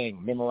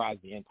saying memorize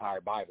the entire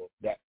Bible.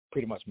 That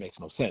pretty much makes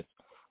no sense.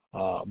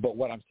 But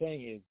what I'm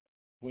saying is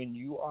when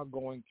you are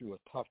going through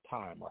a tough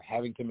time or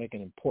having to make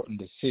an important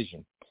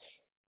decision,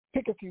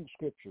 pick a few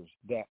scriptures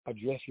that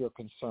address your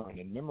concern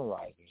and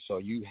memorize them so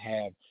you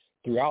have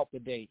throughout the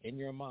day in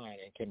your mind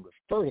and can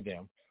refer to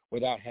them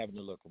without having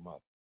to look them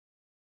up.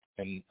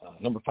 And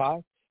number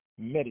 5,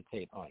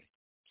 meditate on it.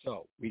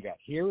 So we got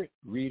hear it,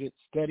 read it,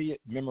 study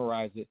it,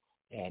 memorize it,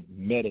 and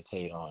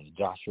meditate on it.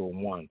 Joshua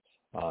 1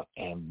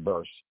 and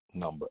verse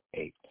number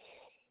 8.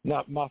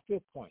 Now, my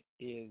 5th point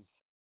is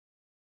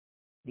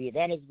the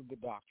advantage of the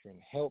doctrine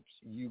helps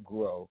you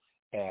grow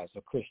as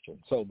a Christian.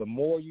 So the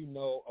more you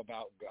know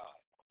about God,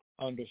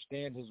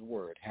 understand his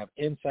word, have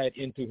insight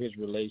into his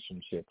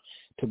relationship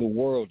to the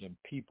world and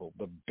people,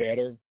 the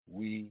better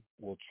we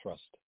will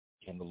trust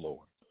in the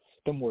Lord.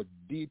 The more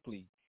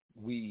deeply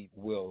we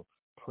will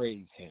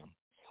praise him.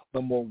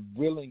 The more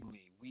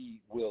willingly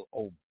we will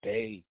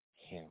obey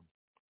him.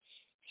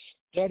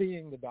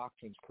 Studying the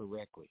doctrines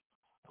correctly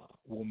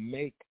will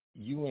make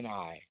you and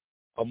I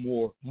a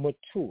more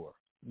mature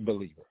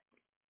believer.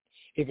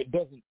 If it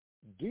doesn't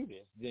do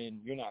this, then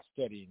you're not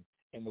studying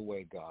in the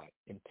way God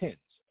intends.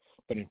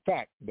 But in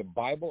fact, the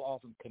Bible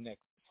often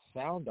connects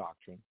sound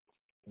doctrine,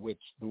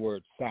 which the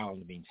word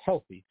sound means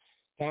healthy,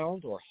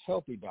 sound or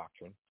healthy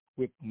doctrine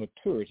with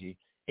maturity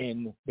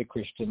in the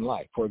Christian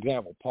life. For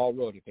example, Paul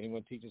wrote, if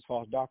anyone teaches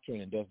false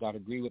doctrine and does not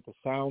agree with the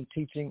sound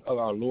teaching of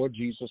our Lord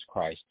Jesus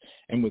Christ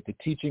and with the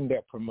teaching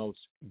that promotes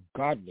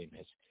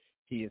godliness,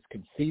 he is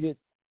conceited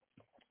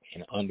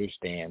and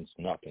understands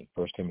nothing.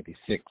 1 Timothy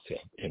 6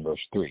 in verse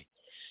 3.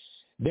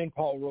 Then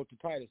Paul wrote to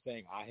Titus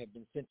saying, I have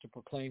been sent to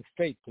proclaim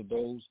faith to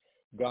those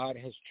God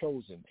has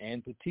chosen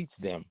and to teach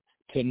them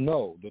to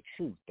know the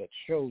truth that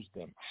shows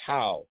them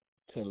how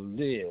to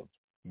live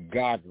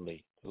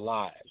godly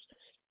lives.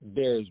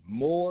 There's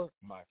more,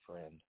 my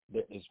friend.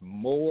 There is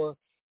more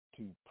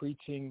to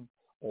preaching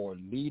or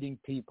leading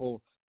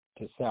people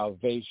to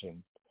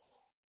salvation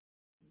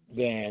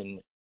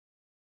than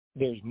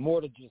there's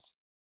more to just,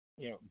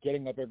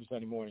 getting up every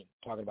Sunday morning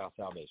talking about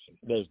salvation.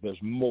 There's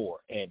more,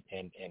 and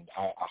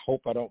I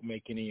hope I don't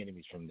make any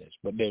enemies from this,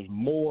 but there's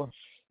more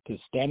to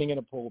standing in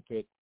a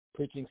pulpit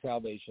preaching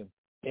salvation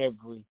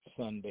every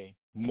Sunday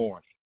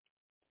morning.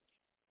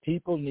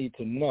 People need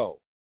to know,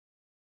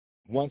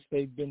 once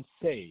they've been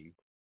saved,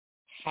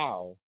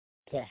 how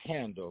to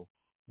handle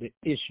the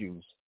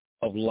issues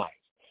of life,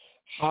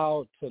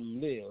 how to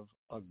live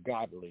a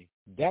godly.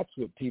 That's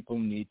what people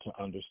need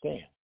to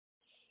understand,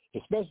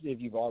 especially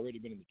if you've already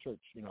been in the church,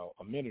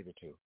 a minute or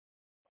two.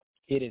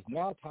 It is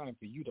now time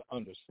for you to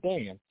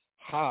understand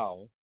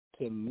how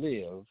to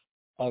live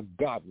a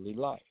godly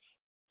life.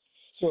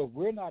 So if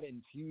we're not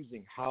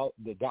infusing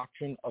the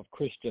doctrine of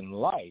Christian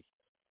life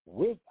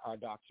with our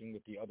doctrine,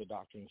 with the other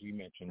doctrines we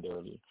mentioned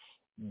earlier,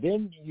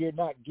 then you're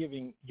not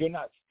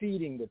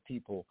feeding the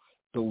people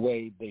the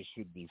way they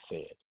should be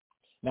fed.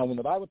 Now, when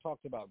the Bible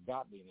talks about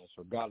godliness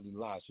or godly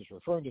lives, it's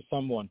referring to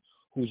someone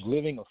who's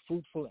living a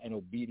fruitful and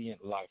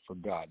obedient life for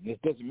God. And this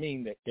doesn't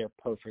mean that they're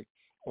perfect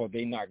or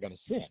they're not going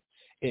to sin.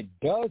 It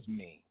does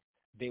mean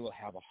they will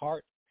have a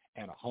heart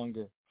and a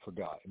hunger for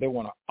God. They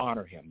want to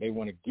honor him. They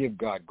want to give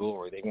God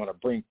glory. They want to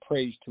bring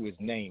praise to his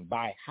name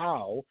by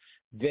how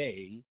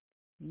they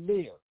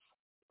live.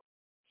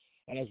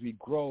 And as we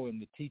grow in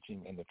the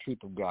teaching and the truth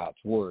of God's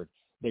word,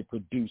 they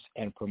produce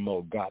and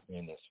promote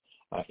godliness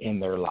in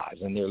their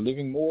lives. And they're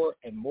living more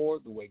and more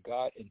the way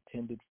God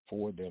intended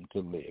for them to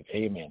live.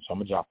 Amen. So I'm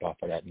going to drop off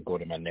of that and go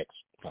to my next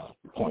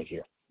point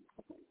here.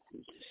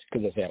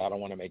 Because I said I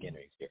don't want to make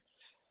enemies here.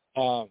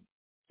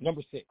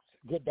 Number 6,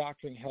 good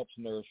doctrine helps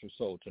nourish your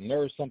soul. To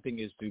nourish something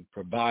is to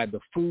provide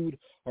the food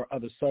or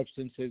other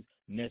substances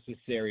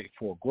necessary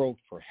for growth,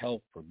 for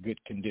health, for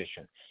good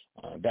condition.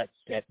 That's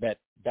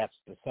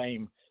the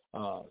same.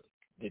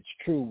 It's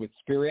true with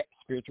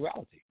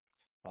spirituality.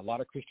 A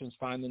lot of Christians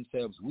find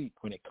themselves weak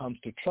when it comes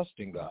to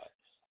trusting God,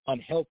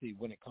 unhealthy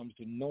when it comes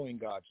to knowing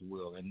God's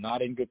will, and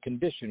not in good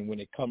condition when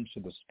it comes to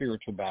the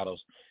spiritual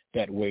battles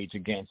that wage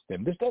against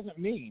them. This doesn't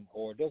mean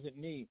or doesn't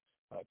need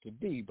to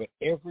be, but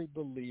every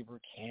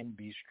believer can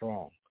be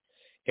strong.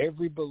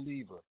 Every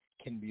believer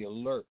can be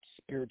alert,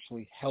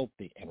 spiritually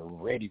healthy, and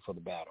ready for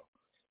the battle.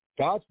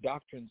 God's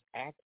doctrines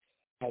act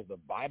as the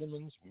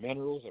vitamins,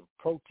 minerals, and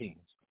proteins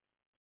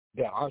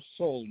that our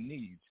soul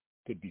needs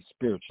to be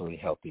spiritually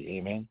healthy.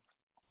 Amen.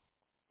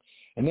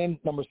 And then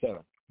number 7,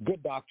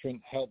 good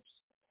doctrine helps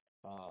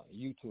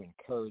you to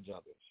encourage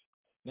others.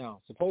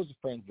 Now, suppose a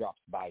friend drops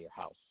by your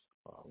house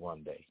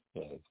one day,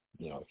 if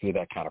you're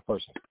that kind of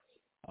person,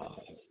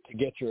 to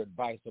get your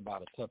advice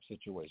about a tough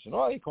situation,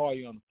 or they call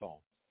you on the phone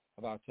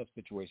about a tough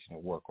situation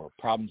at work or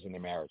problems in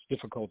their marriage,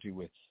 difficulty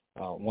with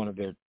one of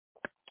their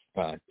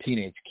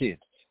teenage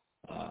kids,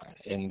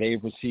 and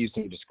they've received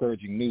some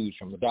discouraging news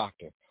from the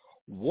doctor.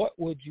 What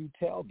would you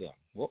tell them?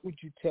 What would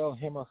you tell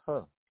him or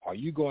her? Are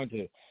you going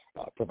to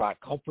provide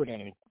comfort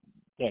and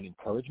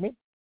encouragement?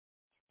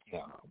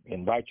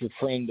 Invite your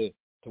friend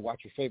to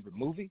watch your favorite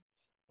movie,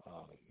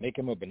 make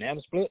him a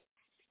banana split,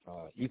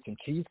 eat some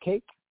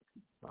cheesecake,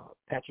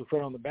 pat your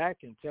friend on the back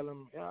and tell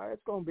him,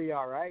 it's going to be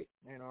all right.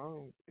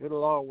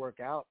 It'll all work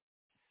out.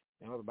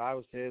 The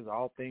Bible says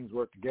all things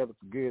work together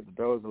for good to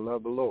those who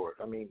love the Lord.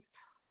 I mean,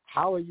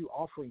 how are you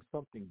offering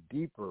something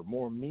deeper,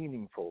 more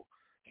meaningful,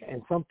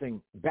 and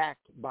something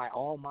backed by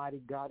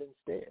Almighty God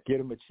instead? Get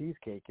him a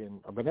cheesecake and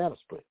a banana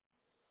split.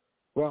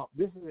 Well,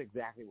 this is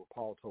exactly what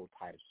Paul told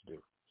Titus to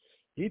do.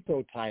 He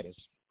told Titus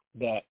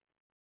that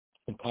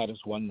in Titus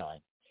 1:9,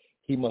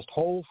 he must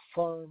hold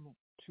firm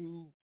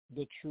to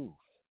the truth.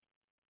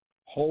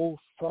 Hold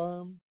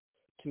firm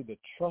to the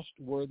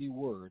trustworthy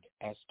word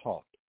as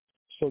taught,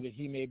 so that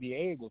he may be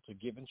able to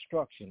give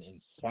instruction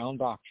in sound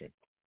doctrine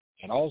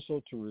and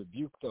also to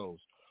rebuke those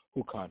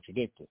who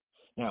contradict it.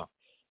 Now,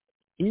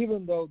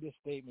 even though this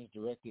statement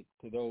is directed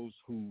to those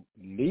who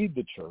lead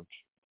the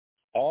church,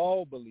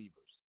 all believers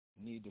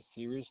need to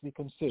seriously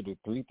consider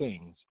 3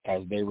 things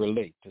as they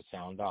relate to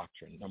sound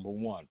doctrine. Number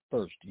 1,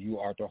 first, you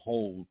are to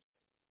hold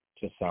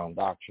to sound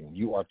doctrine.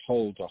 You are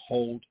told to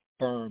hold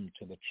firm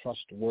to the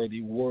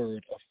trustworthy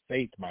word of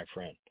faith, my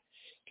friend.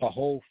 To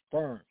hold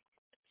firm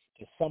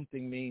to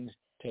something means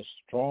to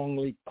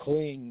strongly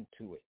cling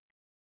to it.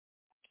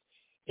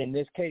 In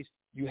this case,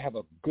 you have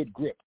a good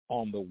grip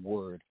on the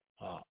word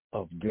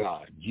of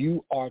God.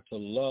 You are to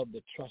love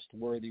the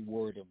trustworthy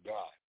word of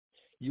God.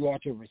 You are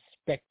to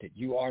respect it.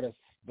 You are to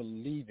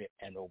believe it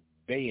and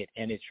obey it,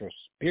 and it's your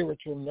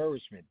spiritual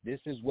nourishment. This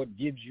is what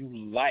gives you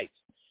life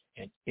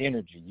and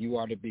energy. You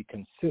are to be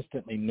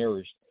consistently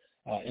nourished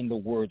in the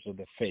words of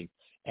the faith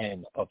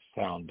and of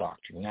sound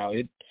doctrine. Now,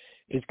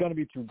 it's going to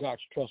be through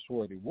God's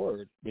trustworthy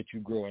word that you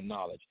grow in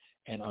knowledge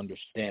and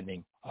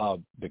understanding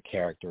of the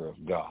character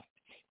of God.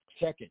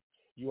 Second,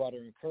 you are to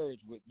encourage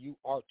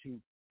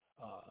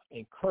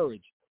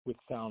with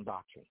sound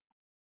doctrine.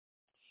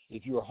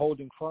 If you are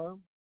holding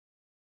firm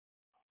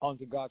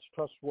onto God's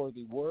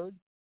trustworthy word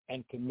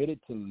and committed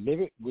to live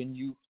it when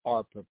you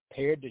are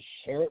prepared to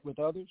share it with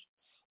others,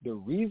 the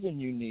reason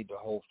you need to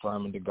hold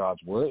firm into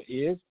God's word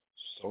is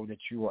so that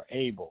you are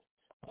able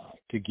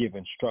to give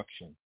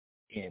instruction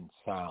in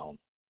sound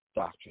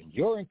doctrine.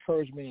 Your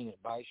encouragement and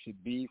advice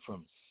should be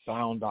from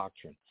sound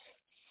doctrine.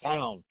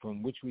 Sound,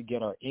 from which we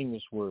get our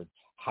English word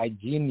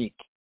hygienic,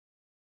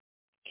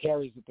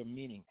 carries with the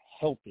meaning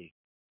healthy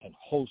and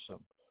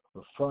wholesome,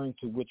 referring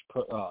to which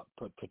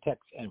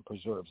protects and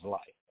preserves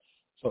life.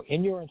 So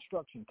in your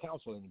instruction,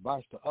 counsel, and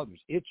advice to others,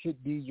 it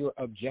should be your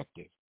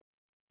objective,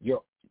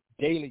 your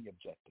daily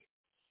objective,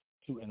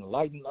 to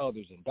enlighten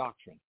others in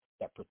doctrine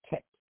that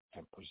protect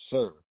and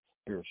preserve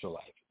spiritual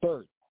life.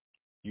 Third,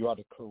 you are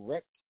to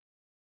correct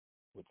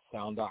with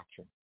sound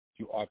doctrine.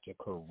 You are to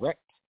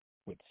correct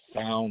with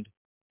sound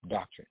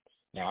doctrine.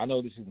 Now, I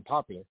know this isn't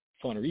popular,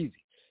 fun, or easy.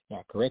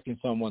 Now, correcting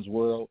someone's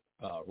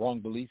wrong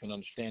belief and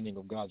understanding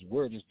of God's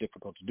word is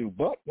difficult to do.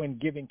 But when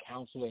giving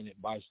counsel and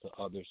advice to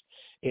others,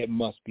 it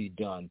must be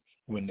done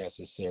when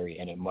necessary,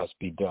 and it must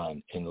be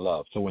done in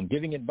love. So when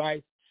giving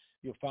advice,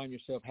 you'll find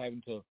yourself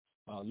having to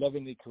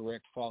lovingly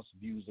correct false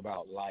views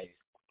about life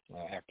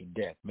after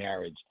death,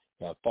 marriage,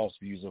 false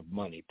views of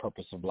money,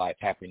 purpose of life,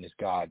 happiness,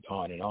 God,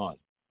 on and on.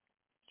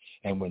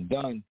 And when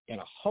done in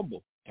a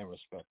humble and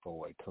respectful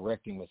way,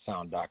 correcting with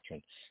sound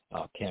doctrine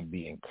can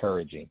be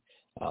encouraging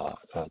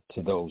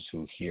to those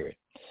who hear it.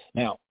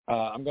 Now,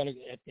 I'm going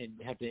to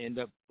have to end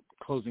up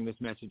closing this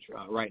message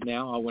right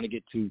now. I want to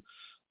get to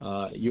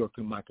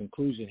my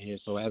conclusion here.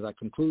 So as I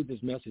conclude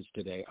this message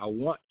today, I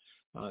want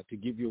to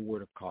give you a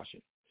word of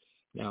caution.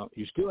 Now,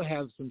 you still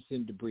have some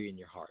sin debris in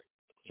your heart,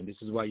 and this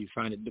is why you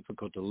find it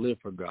difficult to live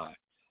for God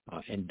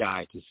and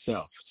die to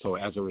self. So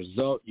as a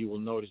result, you will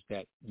notice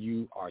that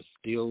you are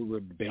still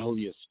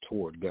rebellious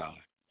toward God.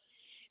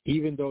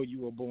 Even though you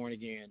were born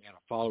again and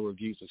a follower of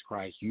Jesus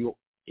Christ,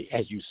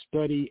 as you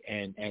study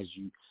and as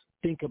you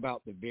think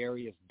about the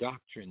various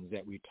doctrines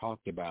that we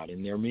talked about,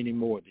 and there are many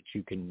more that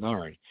you can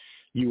learn,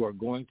 you are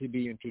going to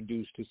be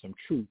introduced to some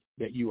truth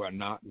that you are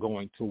not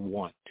going to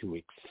want to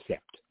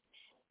accept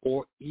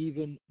or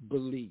even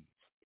believe.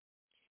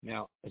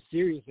 Now, a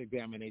serious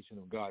examination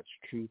of God's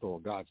truth or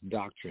God's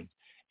doctrine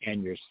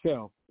and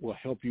yourself will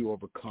help you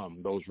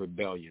overcome those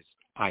rebellious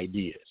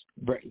ideas.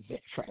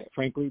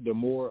 Frankly, the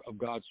more of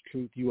God's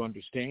truth you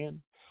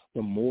understand,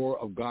 the more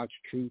of God's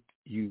truth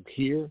you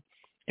hear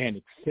and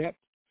accept,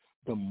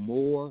 the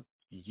more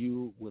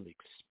you will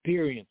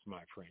experience,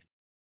 my friend,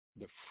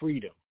 the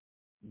freedom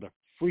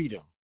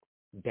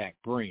that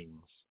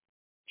brings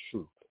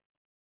truth.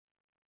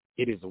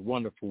 It is a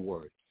wonderful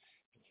word.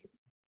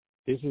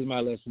 This is my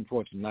lesson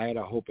for tonight.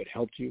 I hope it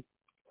helped you.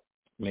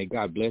 May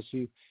God bless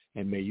you,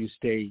 and may you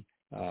stay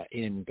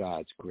in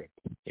God's grip.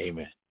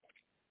 Amen.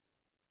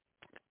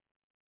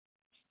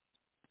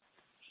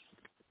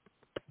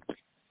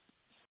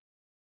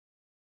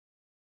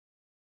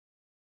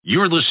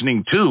 You're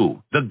listening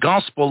to the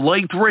Gospel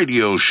Light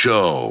Radio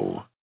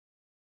Show.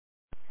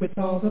 With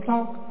all the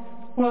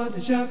talk, what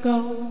is your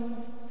goal?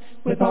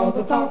 With all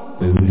the talk,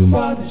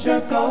 what is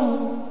your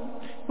goal?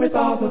 With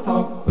all the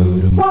talk,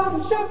 what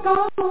is your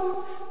goal?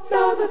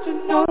 Know that you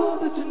know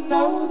that you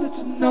know that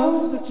you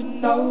know that you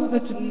know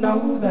that you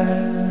know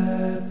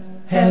that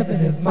heaven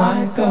is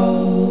my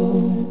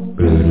goal.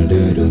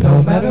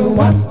 No matter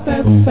what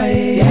they're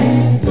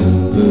saying,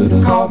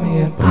 call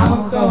me and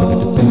I'll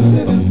go.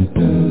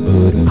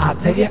 I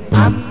tell you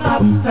I'm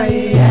not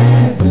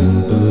saying,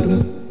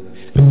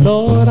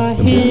 Lord, I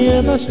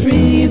hear the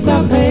streets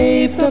are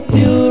paved of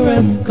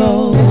purest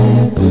gold.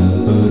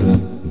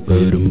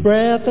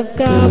 Breath of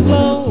God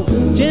blows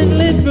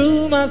gently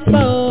through my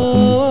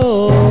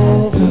soul.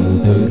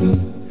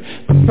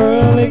 The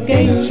pearly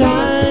gate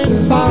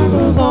shines,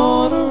 sparkles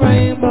on a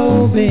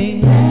rainbow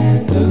beam.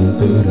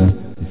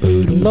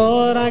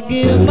 Lord, I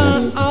give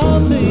my all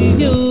to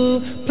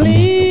you.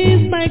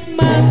 Please make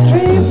my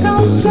dreams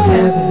come true.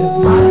 Heaven is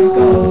my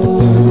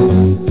goal.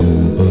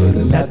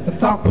 Let the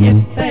talk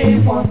if they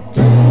want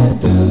to.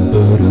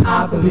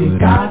 I believe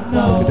God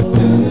knows.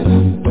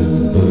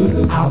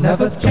 I'll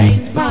never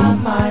change my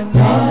mind.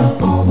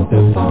 All of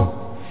the talk.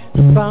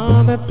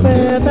 Some have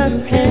said that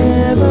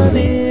heaven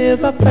is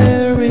a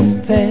fairy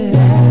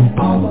tale.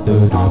 All of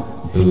the talk.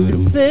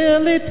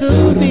 Silly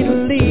to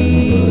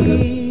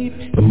believe,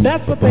 but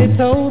that's what they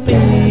told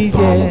me,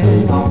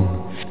 yeah.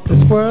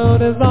 This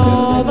world is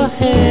all the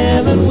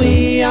heaven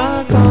we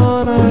are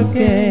gonna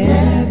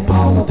get.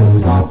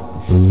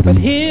 But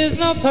here's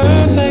no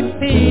perfect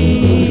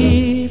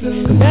peace,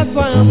 that's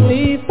why I'm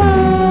leaving.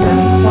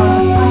 That's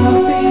why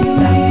I'll be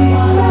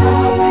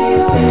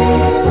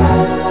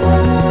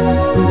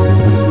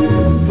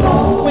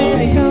when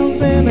he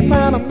comes in the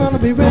crowd, I'm gonna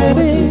be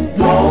ready.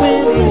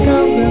 When he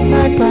comes in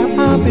that crowd,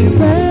 I'll be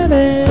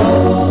ready. Go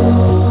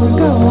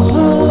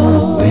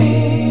home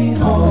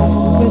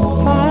with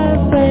my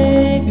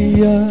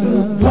Savior.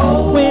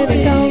 When he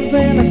comes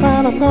in the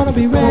crowd, I'm gonna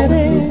be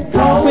ready.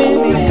 When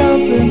he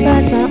comes in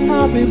that crowd,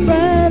 I'll be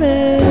ready.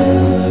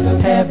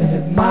 Heaven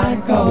is my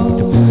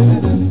goal.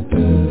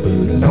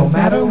 No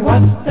matter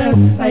what they're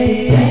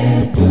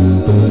saying,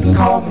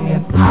 call me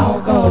and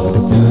I'll go.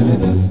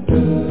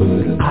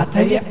 I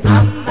tell you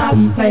I'm not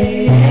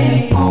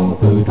saying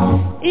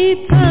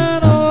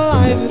eternal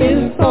life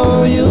is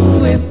for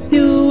you if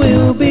you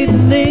will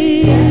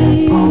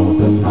believe.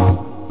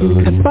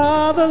 And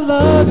Father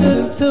loves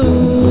you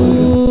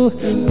too,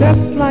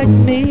 just like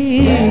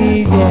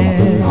me,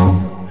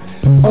 yeah.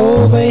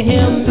 Obey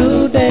him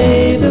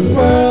today, this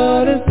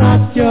world is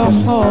not your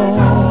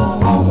home.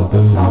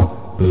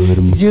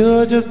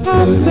 You're just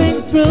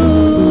passing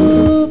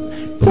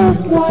through,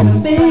 just like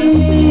me.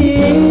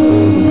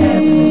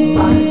 Heaven is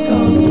my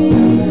goal.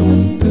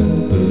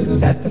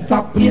 Let them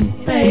talk if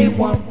they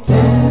want to.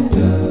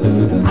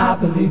 I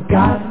believe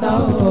God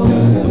knows.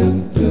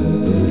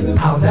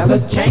 I'll never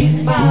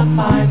change my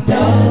mind,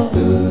 no.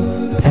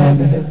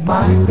 Heaven is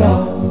my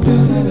goal.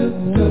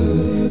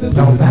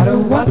 No matter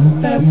what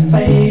they're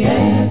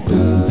saying,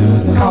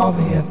 call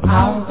me and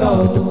I'll go.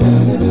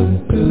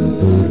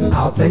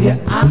 I'll tell you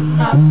I'm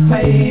not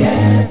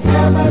saying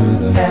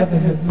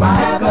heaven is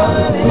my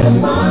goal.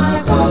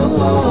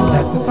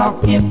 Let them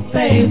talk if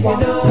they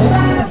want to.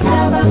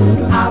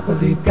 I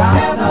believe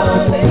God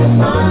knows.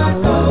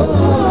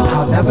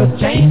 I'll never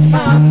change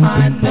my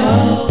mind,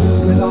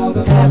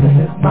 no. Heaven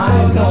is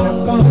my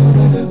goal.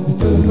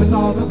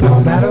 No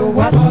matter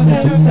what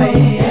they're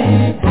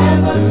saying,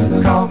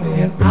 call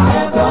me and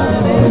I'll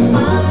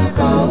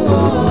go.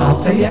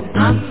 I'll tell you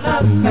I'm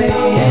not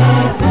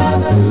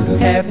saying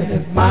heaven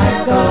is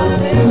my goal.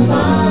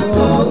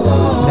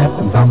 Let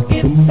them talk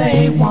if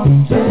they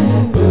want to.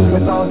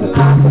 With all the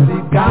time,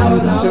 believe God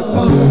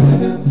knows.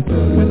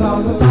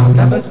 I'll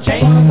never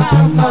change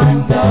my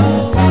mind, no.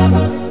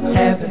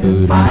 Heaven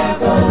is my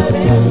goal.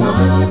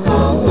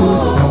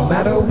 No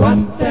matter what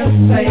they're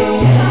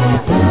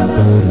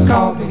saying,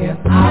 call me and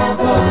I'll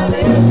go.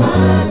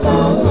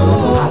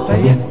 I'll tell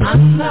you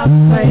I'm not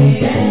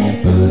saying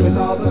with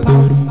all the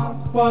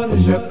talk, what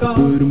is your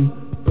goal?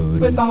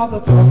 With all the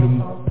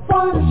talk,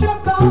 what is your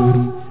goal?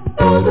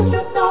 Know that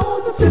you know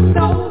that you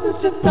know that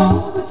you know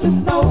that you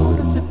know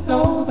that you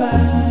know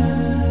that.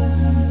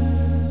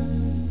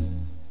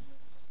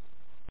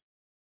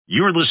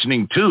 You're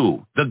listening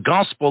to the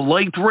Gospel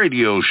Light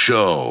Radio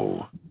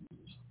Show.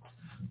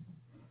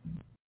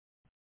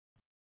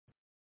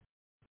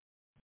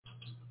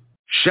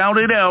 Shout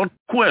It Out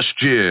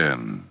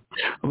question.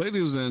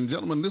 Ladies and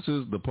gentlemen, this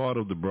is the part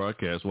of the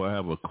broadcast where I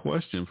have a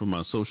question from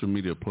my social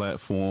media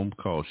platform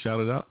called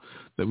Shout It Out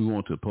that we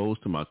want to pose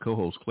to my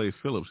co-host, Clay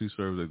Phillips. He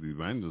serves as the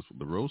evangelist for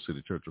the Rose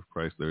City Church of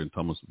Christ there in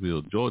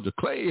Thomasville, Georgia.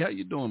 Clay, how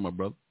you doing, my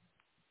brother?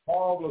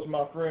 Marvelous,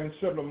 my friend.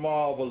 Simply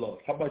marvelous.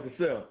 How about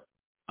yourself?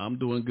 I'm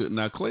doing good.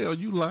 Now, Clay, are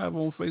you live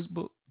on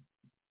Facebook?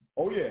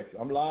 Oh, yes.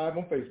 I'm live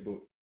on Facebook.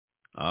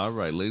 All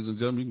right, ladies and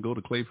gentlemen, you can go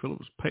to Clay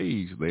Phillips'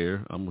 page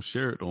there. I'm going to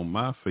share it on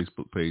my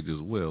Facebook page as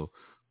well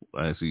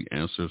as he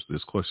answers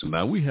this question.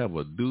 Now, we have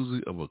a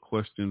doozy of a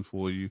question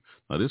for you.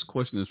 Now, this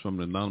question is from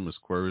an anonymous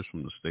query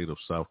from the state of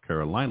South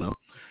Carolina.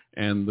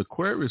 And the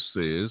query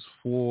says,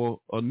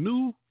 for a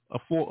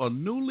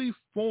newly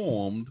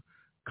formed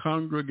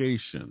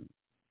congregation,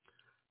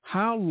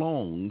 how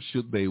long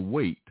should they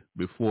wait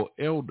before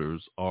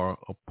elders are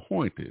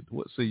appointed?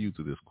 What say you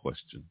to this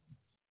question?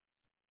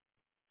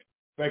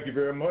 Thank you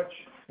very much.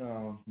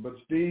 But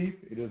Steve,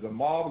 it is a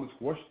marvelous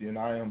question.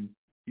 I am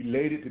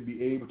elated to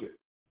be able to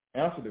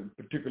answer the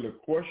particular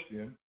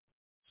question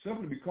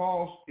simply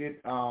because it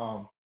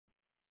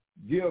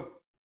gives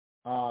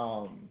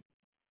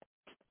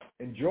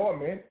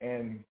enjoyment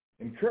and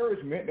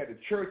encouragement that the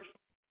church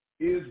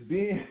is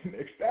being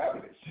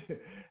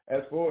established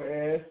as far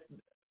as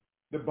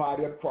the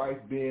body of Christ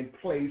being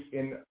placed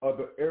in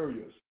other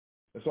areas.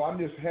 And so I'm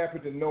just happy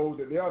to know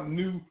that there are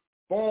new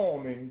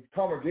forming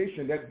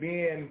congregation that's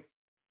being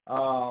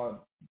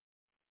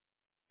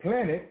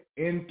planted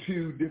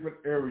into different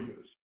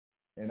areas.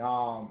 And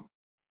I'm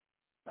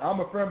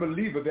a firm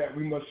believer that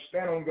we must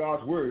stand on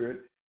God's word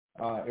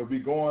if we're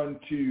going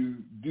to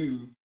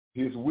do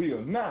his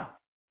will. Now,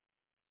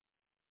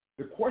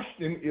 the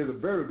question is a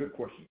very good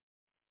question.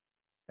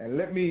 And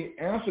let me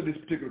answer this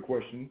particular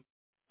question.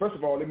 First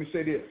of all, let me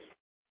say this.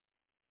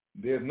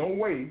 There's no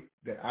way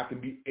that I can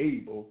be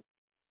able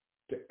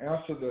to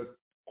answer the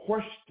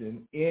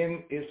question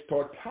in its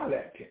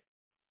totality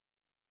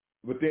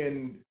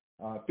within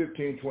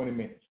 15, 20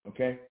 minutes,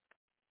 okay?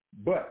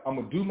 But I'm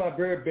going to do my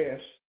very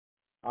best.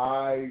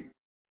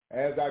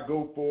 As I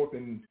go forth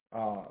and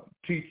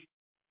teach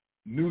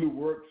newly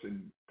works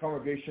and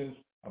congregations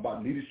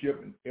about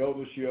leadership and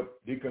eldership,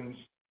 deacons,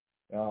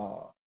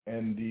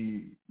 and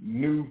the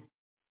new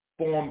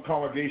formed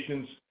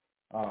congregations,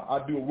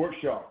 I do a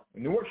workshop.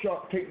 And the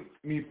workshop takes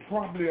me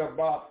probably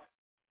about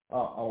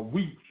a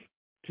week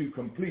to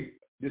complete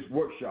this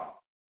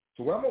workshop.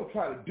 So what I'm going to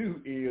try to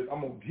do is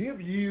I'm going to give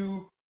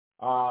you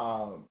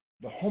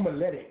the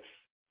homiletics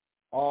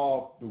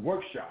of the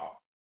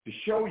workshop to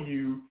show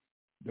you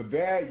the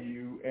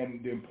value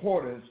and the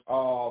importance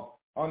of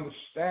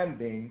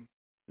understanding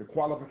the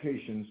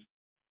qualifications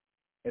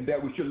and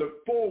that we should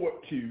look forward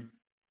to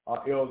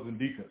elders and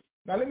deacons.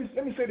 Now let me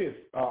say this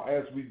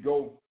as we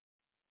go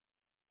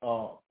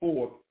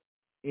forward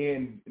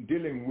in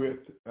dealing with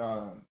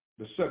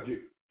the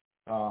subject,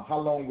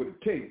 how long would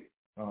it take?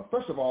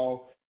 First of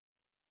all,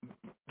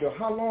 the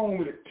how long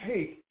would it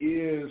take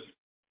is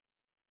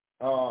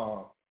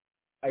a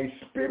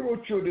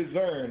spiritual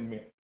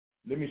discernment.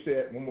 Let me say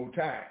it one more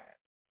time.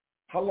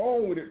 How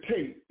long would it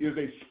take is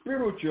a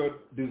spiritual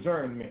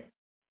discernment.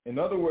 In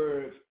other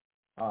words,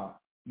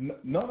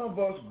 none of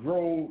us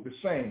grow the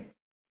same.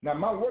 Now,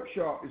 my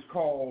workshop is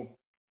called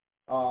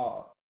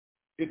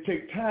It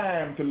Takes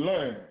Time to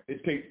Learn.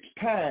 It takes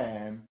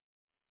time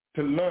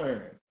to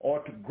learn or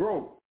to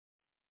grow.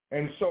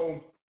 And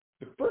so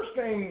the first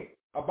thing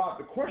about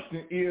the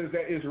question is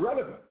that it's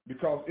relevant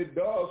because it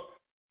does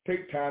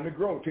take time to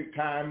grow, take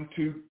time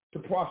to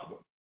prosper.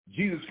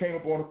 Jesus came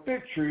up on a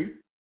fig tree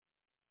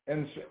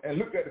and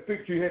looked at the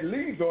fig tree, had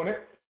leaves on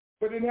it,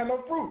 but didn't have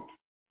no fruit.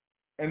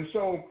 And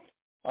so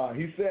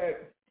he said,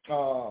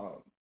 we're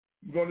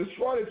going to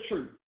destroy this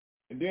tree.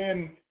 And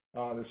then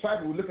the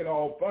disciples were looking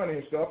all funny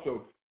and stuff,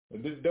 so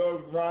this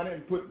dove around it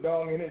and put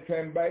dung in it,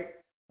 came back.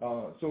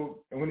 And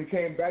when he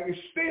came back, it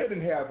still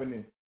didn't have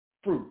any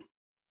fruit.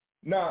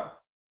 Now,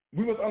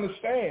 we must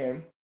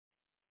understand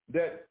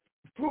that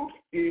fruit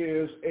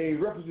is a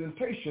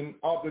representation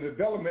of the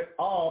development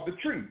of the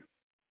tree.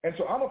 And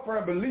so I'm a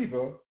firm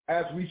believer,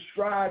 as we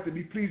strive to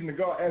be pleasing to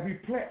God, as we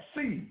plant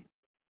seed,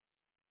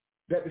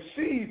 that the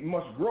seed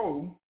must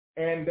grow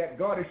and that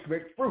God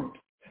expects fruit.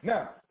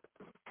 Now,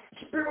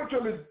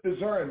 spiritual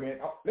discernment,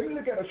 let me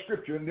look at a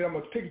scripture, and then I'm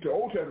going to take you to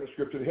Old Testament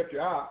scripture to help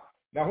you out.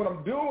 Now, what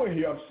I'm doing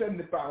here, I'm setting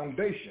the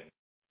foundation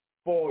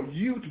for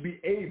you to be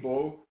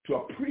able to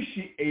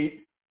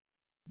appreciate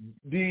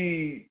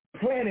the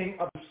planting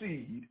of the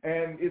seed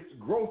and its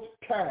growth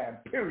time,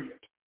 period.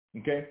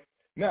 Okay?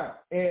 Now,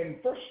 in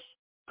 1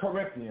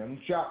 Corinthians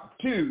chapter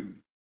 2,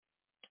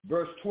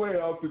 verse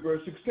 12 to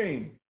verse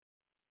 16,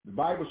 the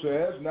Bible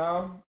says,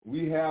 now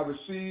we have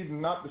received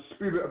not the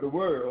spirit of the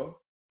world,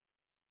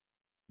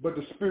 but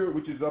the spirit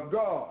which is of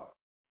God,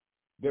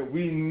 that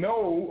we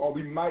know, or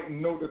we might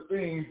know the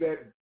things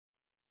that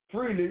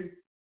freely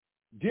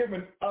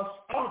given us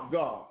of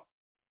God,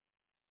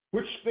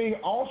 which thing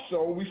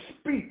also we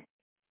speak,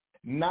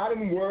 not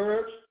in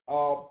words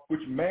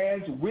which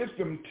man's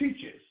wisdom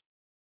teaches,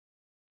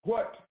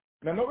 what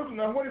Now notice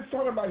now what it's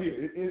talking about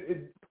here.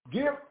 It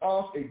gives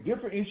us a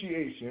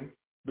differentiation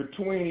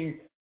between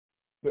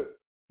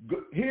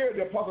here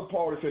the Apostle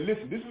Paul said,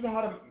 listen, this is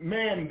how the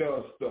man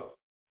does stuff,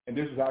 and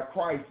this is how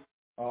Christ,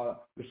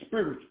 the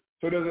spiritual.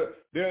 So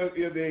there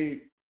is a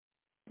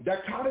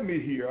dichotomy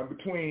here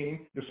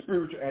between the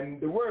spiritual and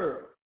the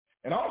world.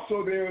 And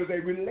also there is a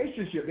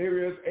relationship.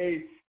 There is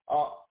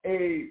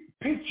a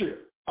picture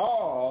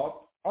of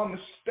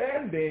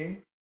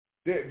understanding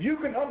that you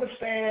can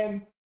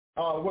understand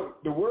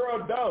what the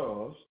world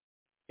does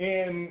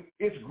in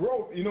its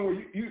growth. You know,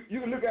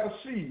 you can look at a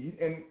seed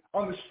and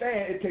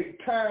understand it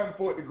takes time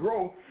for it to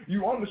grow.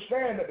 You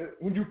understand that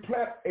when you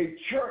plant a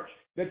church,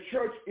 the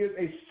church is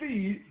a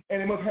seed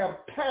and it must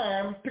have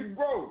time to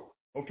grow.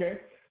 Okay?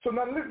 So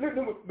now listen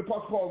to what the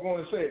Apostle Paul is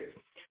going to say.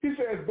 He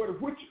says,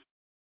 but which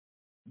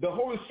the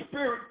Holy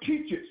Spirit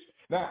teaches.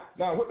 Now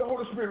what the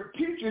Holy Spirit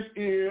teaches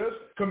is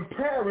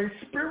comparing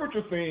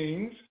spiritual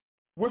things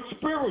with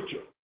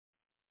spiritual.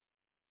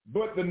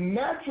 But the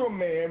natural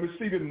man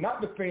receiveth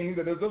not the things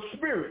that is of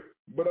spirit,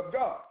 but of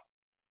God.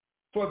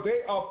 For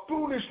they are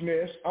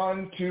foolishness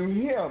unto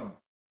him.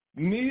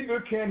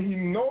 Neither can he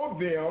know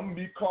them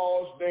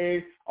because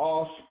they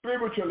are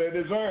spiritually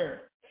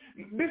discerned.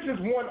 This is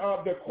one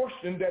of the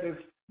questions that is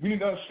we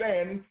need to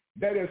understand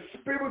that is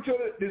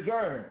spiritually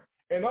discerned.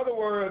 In other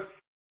words,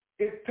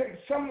 it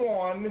takes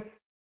time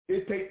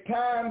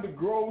to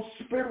grow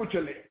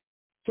spiritually.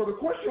 So the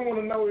question I want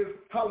to know is,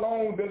 how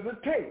long does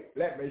it take?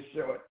 Let me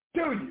show it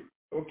to you.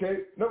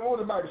 Okay? Look what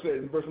the Bible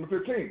says in verse number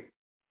 15.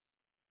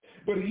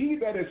 But he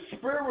that is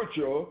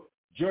spiritual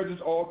judges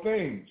all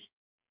things,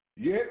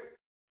 yet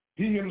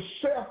he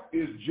himself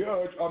is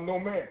judge of no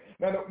man.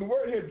 Now the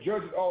word here,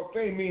 judges all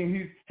things, means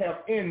he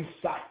have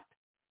insight.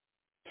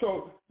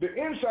 So the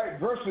insight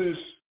versus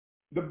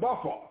the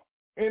buffer.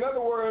 In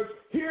other words,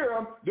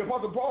 here the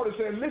Apostle Paul is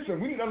saying, listen,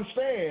 we need to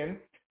understand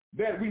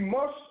that we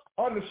must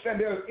understand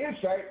there's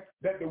insight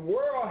that the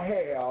world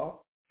has,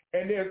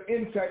 and there's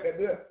insight that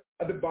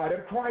the body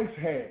of Christ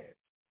has.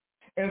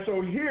 And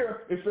so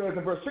here it says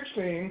in verse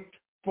 16,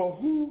 for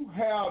who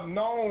have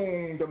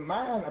known the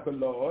mind of the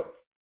Lord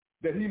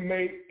that he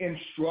may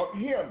instruct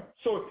him.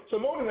 So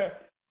notice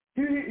that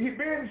he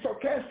being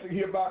sarcastic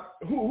here about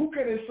who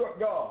can instruct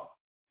God.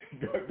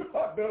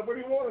 God does what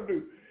he wants to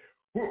do.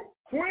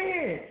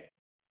 When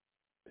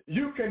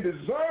you can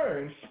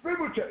discern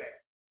spiritually,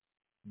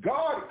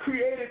 God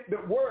created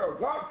the world.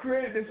 God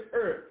created this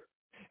earth.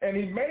 And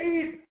he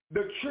made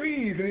the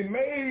trees and he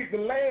made the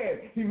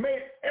land. He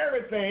made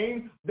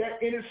everything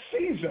that in its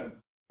season.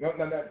 Now,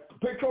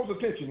 pay close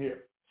attention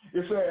here.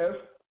 It says,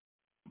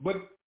 but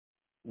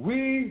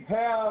we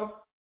have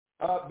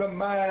the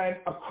mind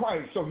of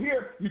Christ. So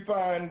here you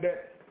find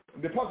that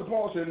the Apostle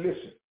Paul said,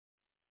 listen,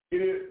 it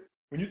is,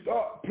 when you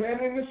start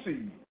planting the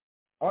seed,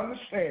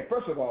 understand,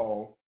 first of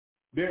all,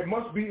 there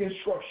must be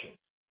instruction.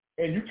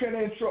 And you can't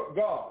instruct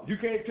God. You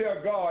can't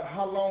tell God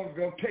how long it's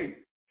going to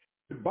take.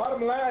 The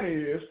bottom line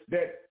is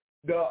that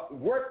the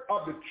work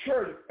of the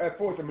church as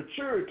far as the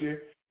maturity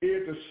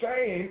is the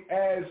same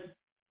as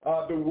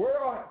the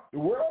world. The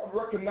world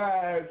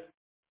recognizes,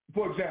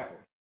 for example,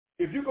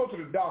 if you go to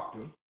the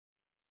doctor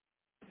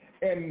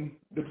and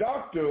the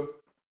doctor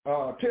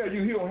tell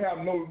you he don't have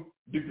no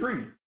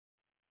degree,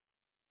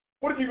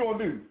 what are you going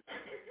to do?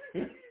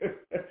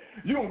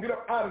 You're going to get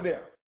up out of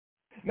there.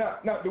 Now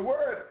the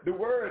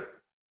word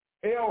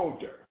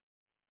elder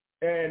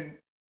and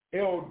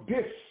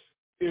eldis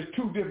is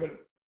two different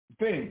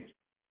things.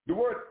 The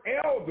word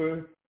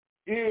elder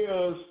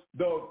is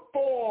the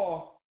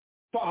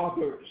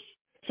forefathers.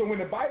 So when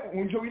the Bible,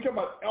 when we talk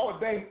about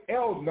ordained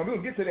elders, now we're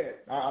going to get to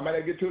that. I might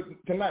not get to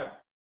it tonight.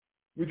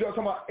 We're just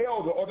talking about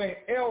ordained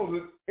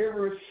elders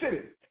every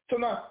city. So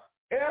now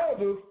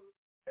elders,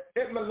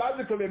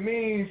 etymologically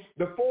means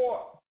the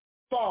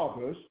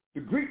forefathers.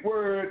 The Greek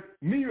word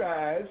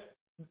mirais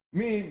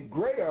means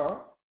greater.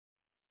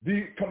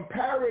 The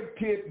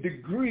comparative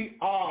degree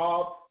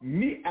of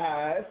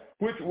mi'as,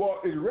 which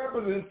was a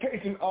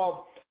representation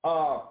of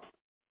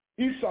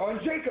Esau and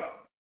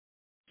Jacob.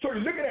 So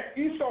you're looking at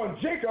Esau and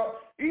Jacob.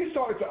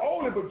 Esau is the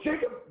older, but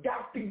Jacob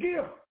got the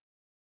gift.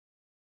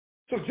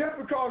 So just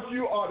because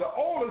you are the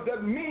older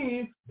doesn't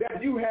mean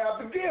that you have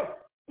the gift.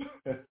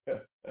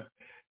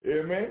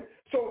 Amen.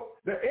 So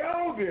the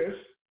eldest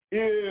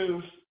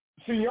is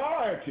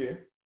seniority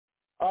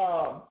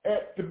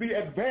to be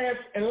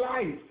advanced in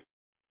life.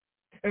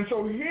 And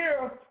so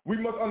here we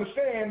must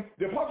understand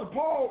the Apostle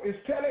Paul is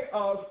telling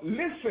us,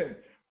 listen,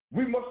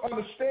 we must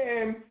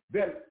understand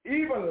that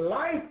even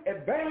life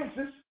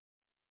advances.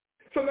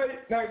 So now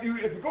if you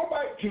go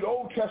back to the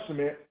Old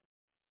Testament,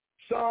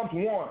 Psalms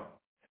 1,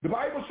 the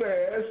Bible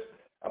says,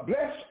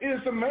 blessed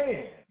is the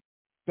man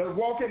that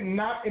walketh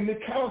not in the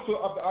counsel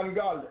of the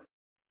ungodly,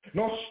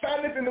 nor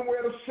standeth in the way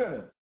of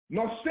sinners,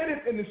 nor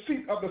sitteth in the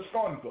seat of the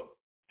scornful.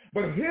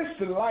 But his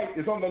delight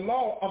is on the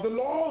law of the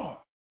Lord.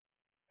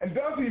 And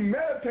thus he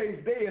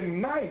meditates day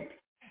and night.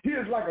 He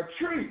is like a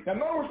tree. Now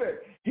notice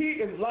that he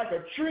is like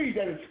a tree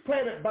that is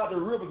planted by the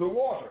rivers of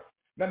water.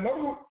 Now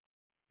notice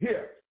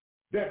here,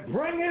 that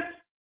bringeth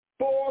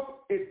forth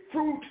its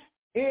fruit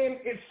in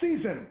its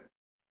season.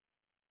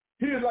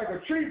 He is like a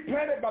tree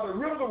planted by the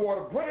rivers of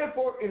water, bringing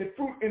forth in its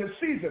fruit in its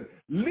season.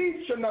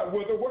 Leaf shall not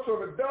wither,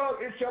 whatsoever it does,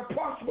 it shall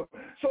prosper.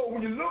 So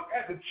when you look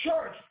at the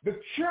church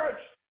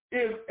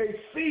is a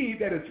seed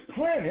that is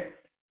planted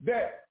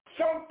that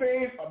some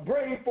things are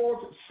bringing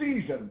forth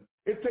season.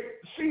 It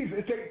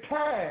takes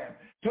time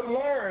to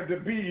learn to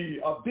be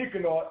a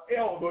deacon or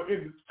elder in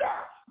the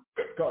church.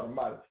 Good God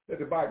Almighty, let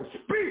the Bible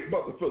speak,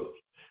 Brother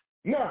Phillips.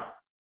 Now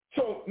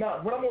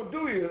what I'm going to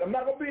do is I'm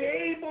not going to be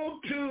able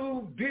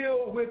to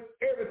deal with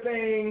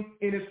everything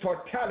in its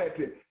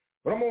totality.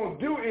 What I'm going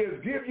to do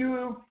is give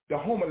you the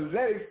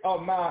homiletics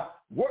of my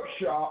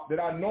workshop that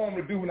I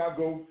normally do when I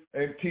go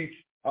and teach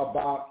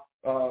about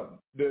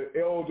the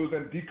elders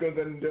and deacons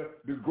and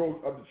the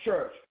growth of the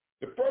church.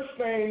 The first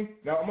thing,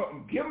 now I'm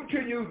going to give them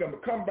to you, then I'm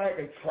going to come back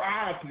and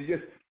try to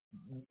just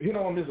hit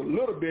on this a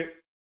little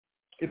bit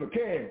if I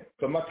can,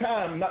 because my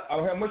time, I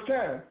don't have much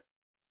time.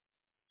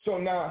 So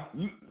now,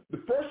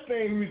 the first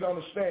thing we need to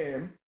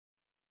understand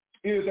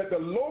is that the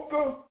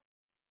local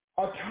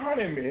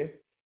autonomy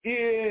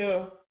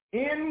is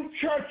in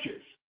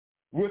churches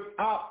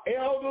without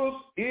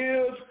elders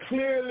is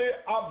clearly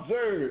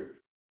observed.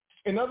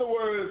 In other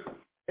words,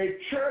 a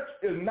church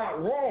is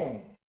not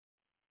wrong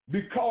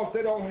because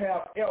they don't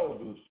have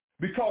elders,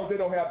 because they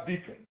don't have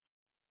deacons.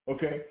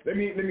 Okay? Let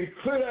me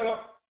clear that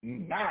up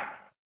now.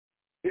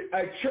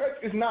 A church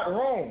is not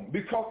wrong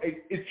because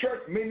a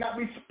church may not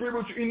be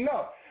spiritual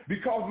enough.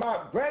 Because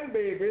my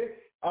grandbaby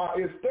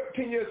is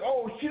 13 years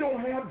old, she don't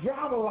have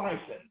driver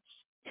license.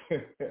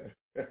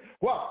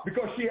 Why?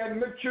 Because she hasn't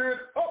matured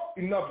up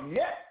enough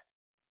yet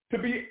to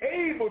be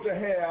able to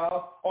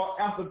have or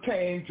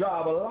ascertain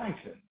driver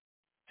license.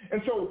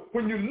 And so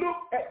when you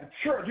look at the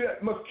church, you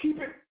must keep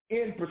it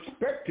in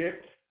perspective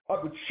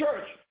of the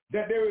church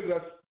that there is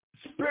a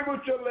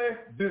spiritually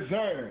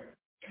discerned.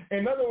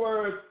 In other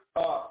words,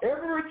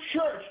 every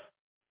church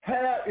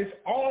has its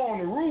own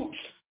roots.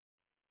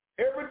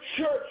 Every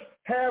church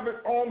has its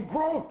own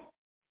growth.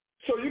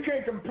 So you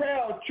can't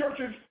compare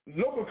churches,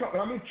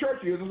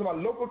 churches, those are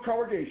local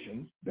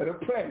congregations that are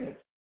planted.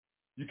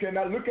 You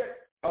cannot look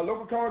at a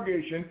local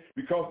congregation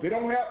because they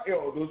don't have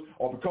elders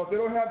or because they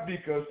don't have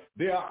deacons,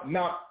 they are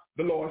not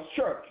the Lord's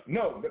church.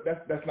 No,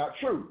 that's not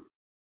true.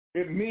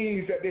 It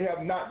means that they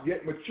have not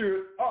yet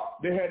matured up.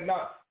 They have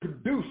not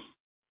produced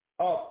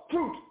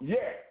fruit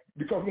yet.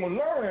 Because we're going to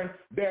learn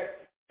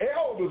that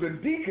elders and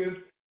deacons,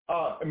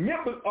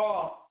 members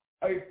are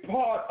a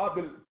part of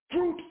the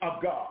fruit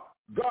of God.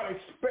 God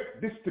expects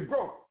this to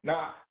grow.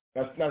 Now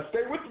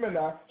stay with me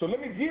now. So let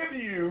me give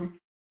you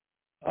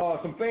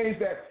some things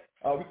that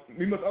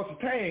we must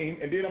ascertain,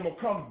 and then I'm going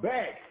to come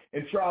back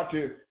and try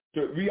to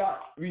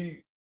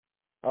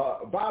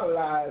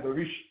vitalize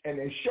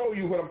and show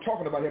you what I'm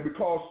talking about here,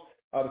 because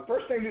the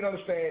first thing you need to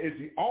understand is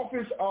the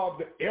office of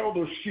the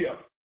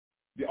eldership.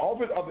 The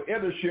office of the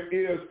eldership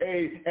is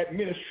a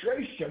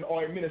administration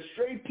or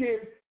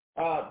administrative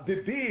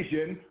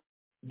division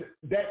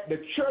that the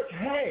church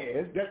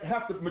has that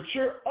have to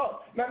mature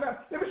up. Now,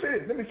 let me say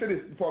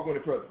this before I go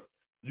any further.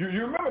 You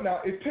remember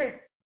now, it takes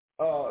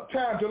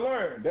time to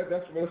learn.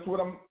 That's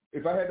what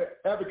if I had to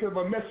advocate of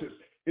a message,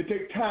 it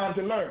takes time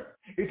to learn.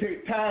 It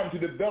takes time to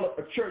develop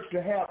a church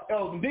to have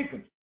elders and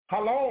deacons.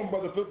 How long,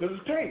 Brother Philip, does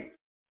it take?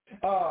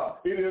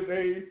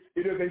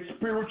 It is a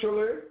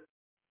spiritually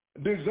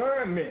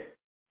discernment.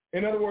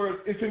 In other words,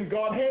 it's in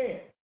God's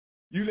hand.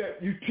 You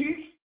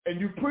teach and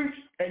you preach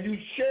and you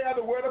share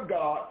the word of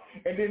God,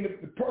 and then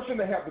the person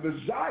that has the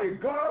desire,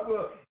 God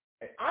will.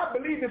 I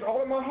believe this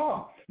all in my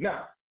heart.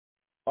 Now,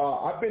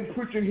 I've been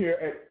preaching here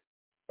at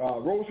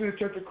Rose City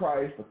Church of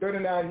Christ for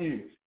 39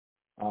 years.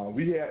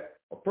 We had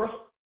a first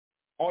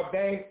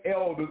ordained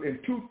elders in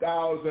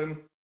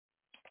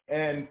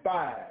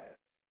 2005.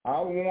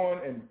 One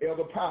and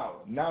Elder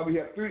Powell. Now we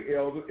have 3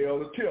 elders,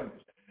 Elder Tillman.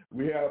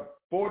 We have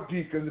 4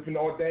 deacons have been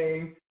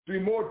ordained, 3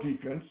 more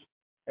deacons,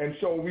 and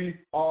so we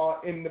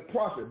are in the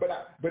process. But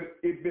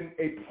it's been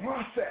a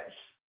process.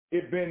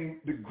 It's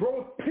been the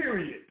growth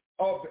period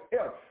of the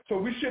elder. So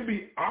we shouldn't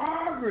be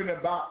arguing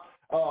about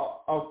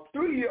a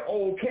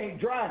 3-year-old can't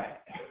drive.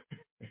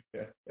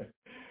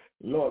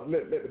 Lord,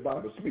 let the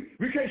Bible speak.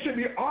 We shouldn't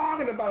be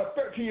arguing about a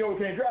 13-year-old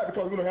can't drive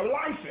because we don't have a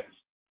license.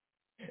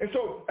 And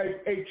so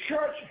a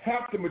church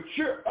has to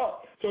mature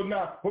up. So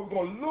now we're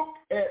going to look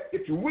at,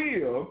 if you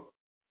will,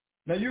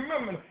 now you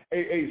remember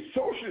a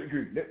social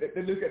degree.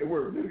 Let's look at the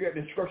word. Let's look at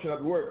the instruction of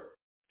the word.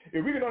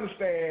 If we can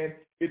understand,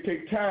 it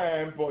takes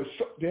time to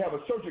have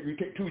a social degree, it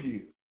takes 2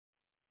 years.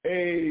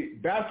 A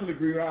bachelor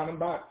degree around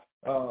about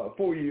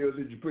 4 years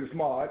if you're pretty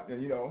smart,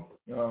 and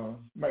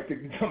might take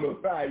some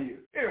of 5 years.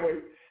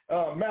 Anyway,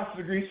 master's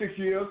degree 6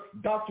 years,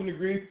 doctorate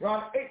degree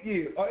around 8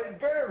 years. It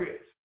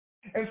varies.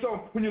 And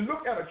so when you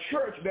look at a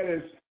church that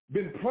has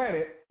been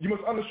planted, you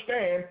must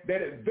understand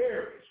that it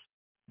varies.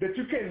 That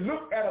you can't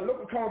look at a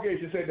local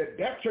congregation and say that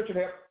church should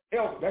have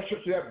elders, that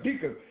church should have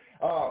deacons.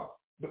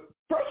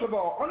 First of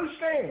all,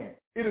 understand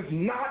it is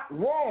not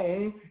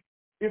wrong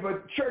if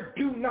a church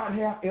do not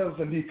have elders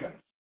and deacons.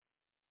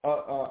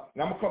 now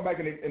I'm gonna come back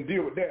and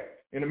deal with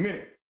that in a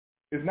minute.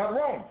 It's not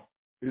wrong.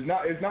 It's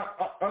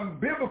not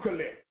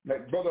unbiblically,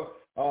 like Brother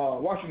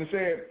Washington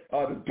said.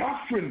 The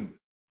doctrine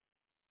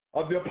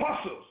of the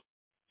apostles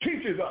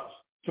teaches us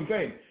some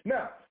things.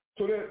 Now,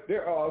 so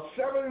there are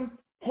 7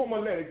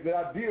 homiletics that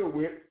I deal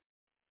with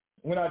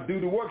when I do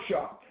the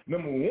workshop.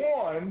 Number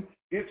 1,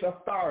 it's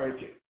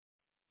authority.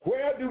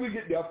 Where do we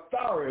get the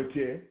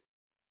authority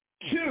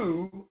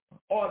to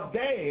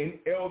ordain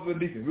elders and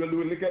deacons? We'll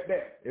look at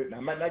that. I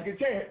might not get a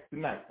chance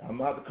tonight. I'm going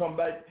to have to come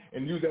back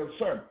and use that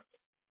sermon.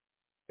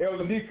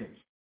 Elders and deacons.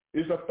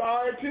 It's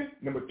authority.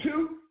 Number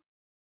 2,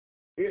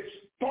 it's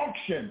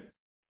function.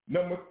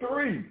 Number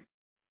 3,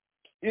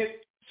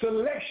 it's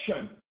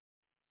selection.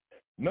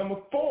 Number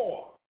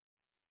 4,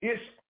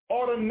 it's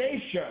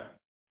ordination.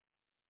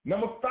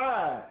 Number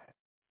 5,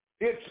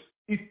 it's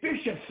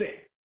efficiency.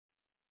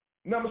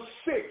 Number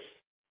 6,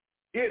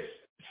 it's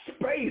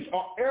space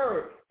or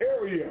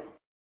area.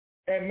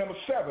 And number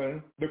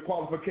 7, the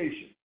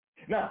qualification.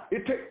 Now,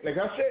 like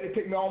I said, it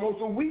takes me almost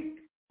a week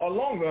or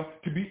longer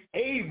to be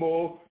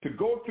able to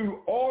go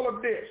through all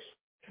of this.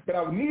 But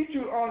I need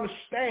you to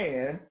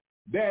understand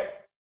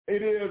that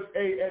it is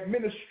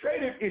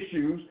administrative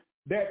issues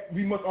that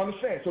we must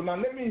understand. So now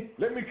let me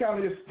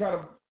kind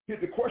of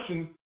hit the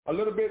question a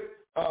little bit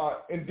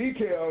in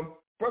detail.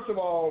 First of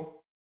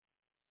all,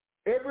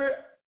 every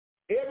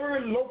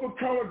local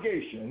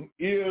congregation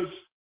is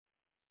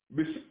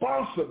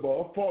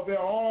responsible for their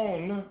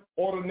own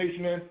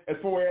ordination as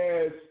far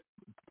as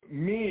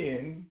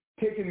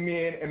taking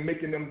men and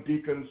making them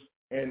deacons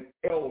and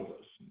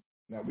elders.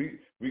 Now we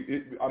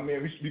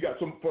got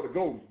something for the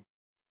go.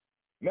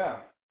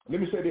 Now let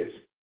me say this.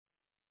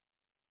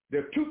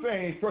 There are 2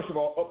 things. First of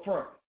all, up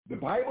front, the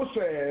Bible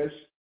says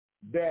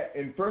that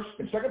in 2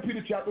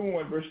 Peter chapter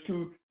 1, verse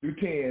 2 through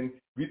 10,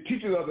 it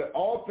teaches us that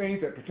all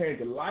things that pertain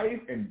to life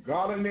and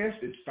godliness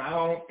is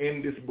found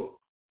in this book.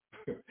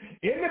 In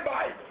the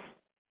Bible,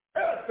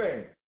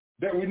 everything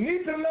that we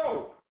need to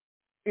know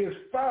is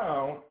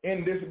found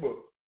in this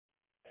book.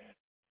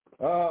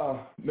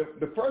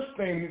 The first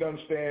thing we need to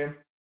understand,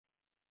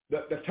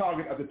 the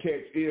target of the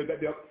text is that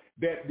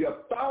the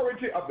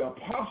authority of the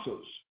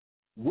apostles'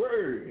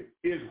 word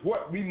is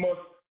what we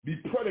must be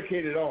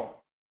predicated on.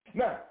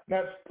 Now,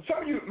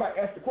 some of you might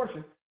ask the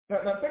question.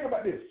 Now think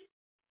about this.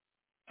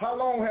 How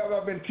long have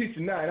I been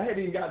teaching now? And I haven't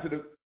even got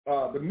to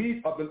the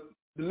meat of the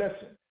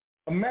lesson.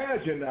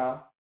 Imagine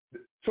now.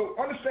 So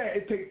understand,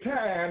 it takes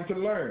time to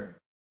learn.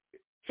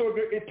 So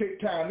it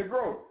takes time to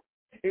grow.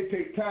 It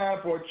takes time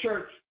for a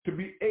church to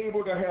be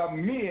able to have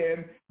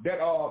men that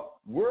are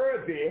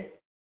worthy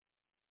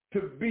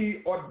to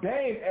be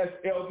ordained as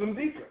elders and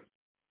deacons.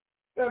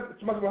 Now,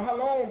 somebody said, how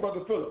long,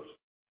 Brother Phillips?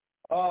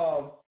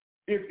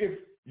 If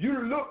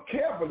you look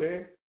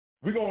carefully,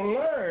 we're going to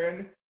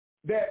learn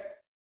that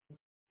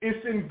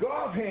it's in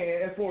God's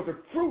hand as for the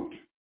fruit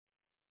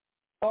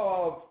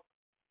of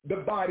the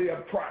body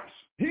of Christ.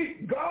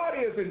 God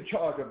is in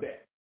charge of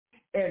that.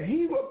 And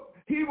he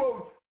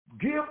will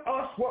give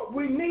us what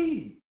we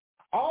need.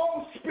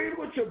 All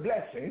spiritual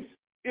blessings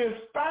is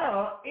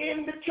found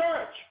in the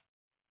church.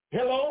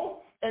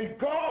 Hello? And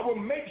God will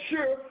make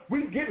sure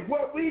we get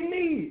what we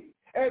need.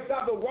 As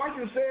Dr.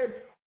 Washington said,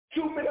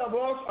 too many of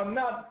us are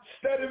not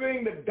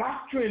studying the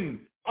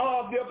doctrine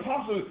of the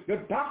apostles, the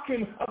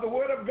doctrine of the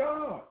Word of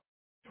God.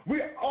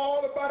 We're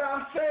all about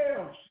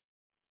ourselves.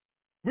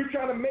 We're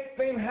trying to make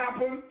things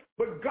happen,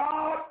 but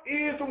God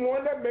is the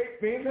one that makes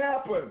things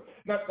happen.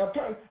 Now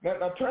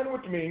turn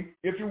with me,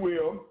 if you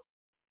will.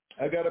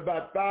 I got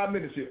about 5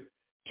 minutes here.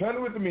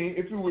 Turn with me,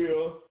 if you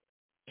will,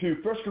 to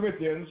 1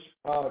 Corinthians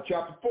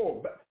chapter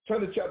 4.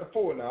 Turn to chapter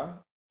 4 now,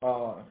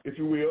 if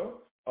you will,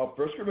 of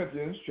 1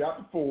 Corinthians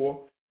chapter 4,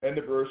 and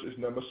the verse is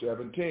number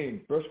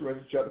 17. 1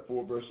 Corinthians chapter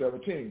 4, verse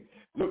 17.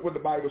 Look what the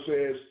Bible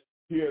says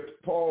here.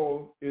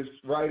 Paul is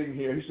writing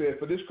here. He says,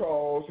 for this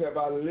cause have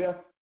I left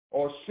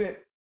or sent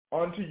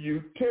unto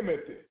you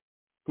Timothy,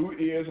 who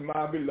is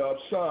my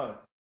beloved son,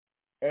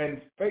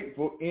 and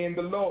faithful in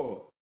the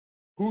Lord,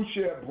 who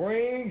shall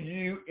bring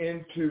you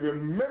into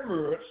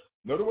remembrance.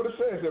 Notice what it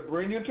says, that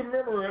bring you into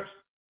remembrance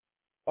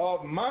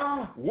of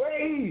my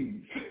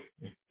ways,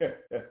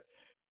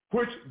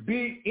 which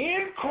be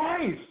in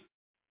Christ,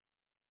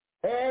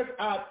 as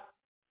I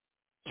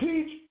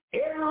teach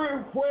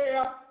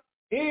everywhere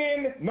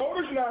in,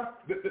 notice now,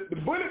 the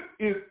bullet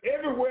is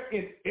everywhere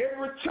in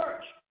every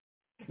church.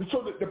 And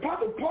so the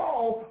Apostle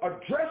Paul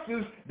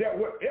addresses that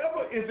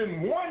whatever is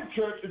in one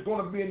church is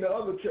going to be in the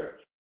other church.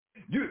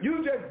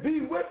 You just be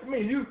with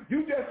me. You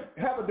just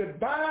have a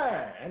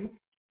divine,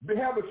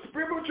 have a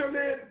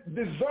spiritually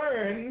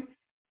discern,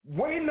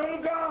 waiting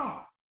on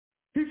God.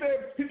 He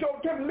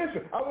told Timothy,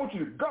 listen, I want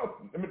you to go.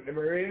 Let me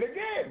read it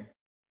again.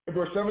 In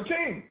verse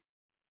 17.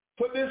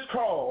 For this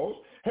cause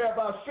have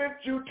I sent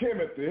you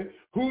Timothy,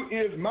 who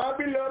is my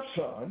beloved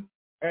son,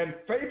 and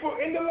faithful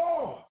in the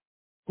Lord,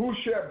 who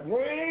shall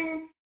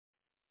bring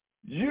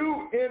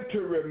you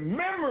into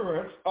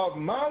remembrance of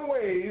my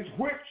ways,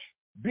 which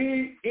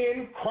be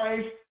in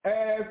Christ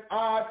as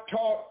I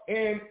taught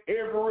in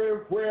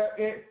everywhere.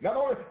 Not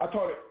only I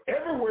taught it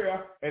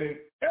everywhere and in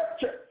every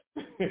church.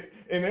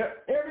 In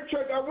every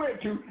church I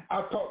went to,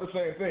 I taught the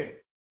same thing.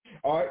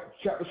 All right,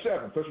 chapter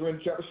 7, 1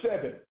 Corinthians chapter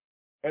 7,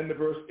 and the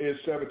verse is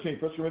 17.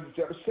 1 Corinthians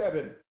chapter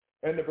 7,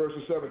 and the verse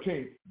is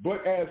 17.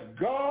 But as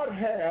God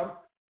hath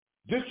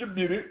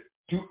distributed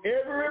to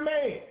every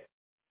man,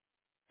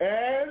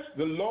 as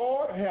the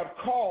Lord hath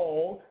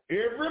called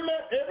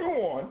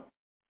everyone,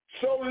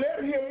 so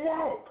let him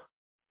walk.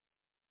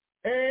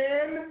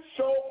 And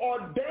so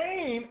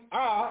ordain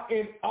I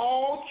in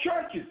all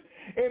churches.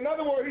 In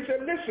other words, he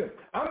said, listen,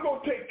 I'm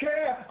going to take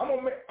care.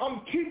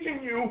 I'm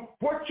teaching you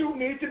what you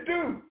need to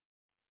do.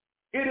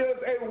 It is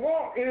a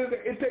walk.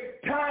 It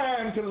takes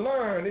time to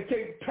learn. It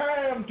takes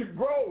time to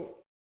grow.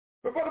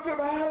 But Brother Philip,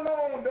 how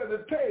long does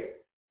it take?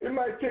 It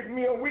might take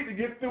me a week to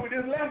get through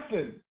this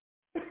lesson.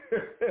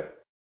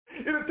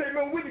 It'll take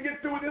me a week to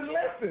get through this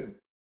lesson.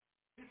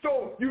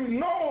 So you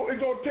know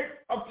it's going to take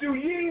a few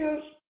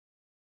years.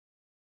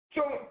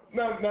 So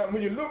now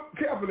when you look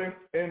carefully,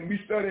 and we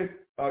study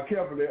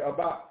carefully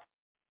about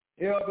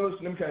elders,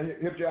 let me kind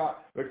of help you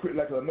out real quick,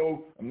 like I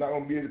know I'm not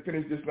going to be able to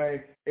finish this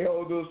thing.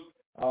 Elders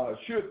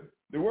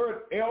the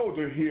word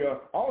elder here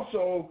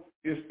also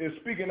is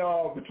speaking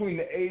of between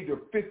the age of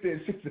 50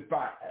 and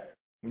 65.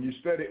 When you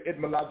study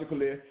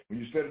etymologically, when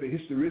you study the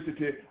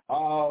historicity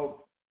of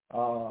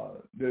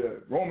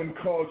the Roman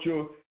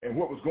culture and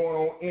what was going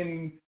on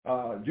in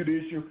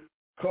judicial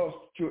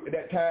culture at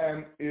that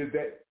time, is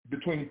that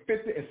between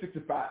 50 and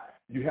 65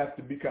 you have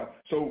to become.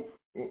 So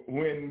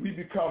when we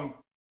become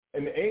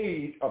in the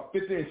age of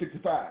 50 and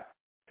 65,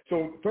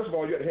 so first of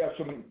all you have to have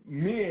some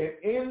men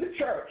in the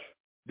church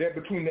that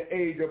between the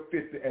age of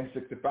 50 and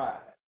 65.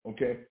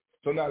 Okay,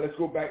 so now let's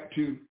go back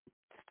to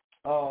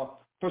 1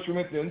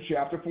 Corinthians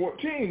chapter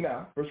 14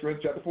 now. 1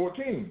 Corinthians chapter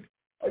 14.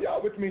 Are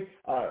y'all with me?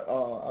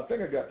 I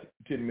think I got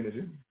 10 minutes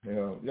in.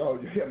 Y'all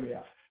help me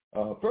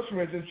out. 1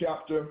 Corinthians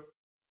chapter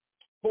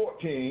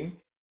 14,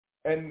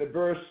 and the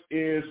verse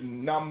is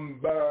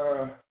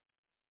number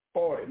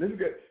 40. Let's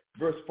get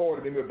verse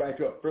 40, then we'll back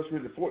up. 1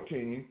 Corinthians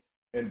 14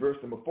 and verse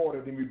number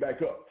 40, then we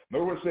back up.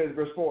 Notice what it says,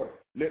 verse 40.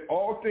 Let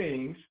all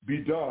things be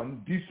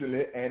done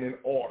decently and in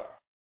order.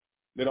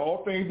 Let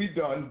all things be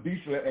done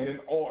decently and in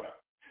order.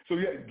 So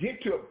you have to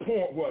get to a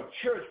point where a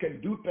church can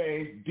do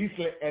things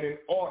decently and in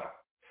order.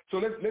 So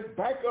let's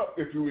back up,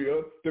 if you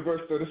will, to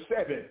verse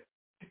 37.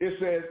 It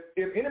says,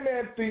 if any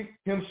man think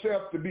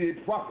himself to be a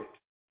prophet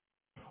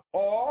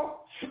or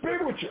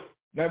spiritual.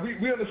 Now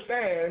we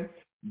understand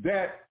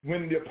that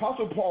when the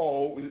Apostle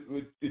Paul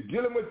is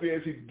dealing with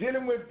this, he's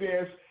dealing with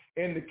this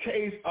in the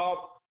case of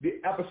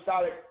the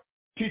apostolic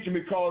teaching,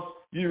 because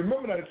you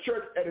remember that the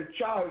church at a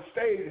childhood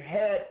stage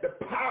had the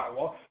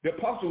power. The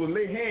apostles would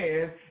lay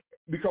hands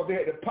because they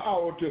had the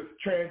power to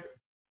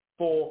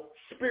transfer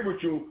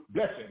spiritual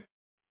blessing.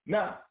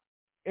 Now,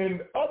 in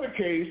the other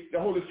case, the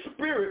Holy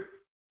Spirit,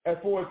 as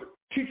far as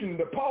teaching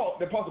the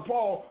Apostle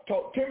Paul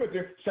taught Timothy,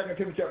 2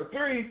 Timothy chapter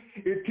 3,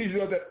 it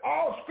teaches us that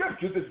all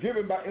scriptures is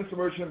given by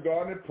inspiration of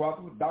God and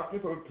prophets,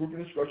 doctrine for proof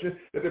and instruction,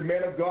 that the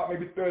man of God may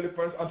be thoroughly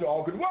furnished unto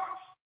all good works.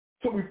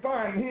 So we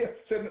find here,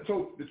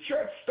 so the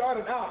church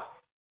started out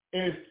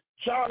in its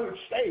childhood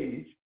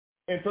stage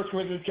in 1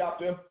 Corinthians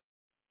chapter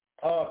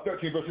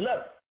 13, verse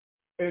 11.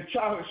 In its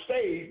childhood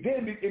stage,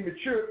 then it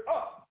matured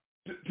up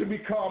to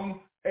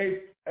become a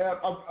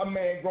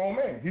man, grown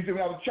man. He said,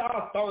 when I was a child,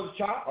 I thought I was a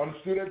child,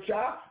 understood as a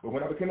child, but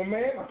when I became a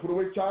man, I put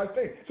away child's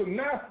things. So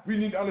now we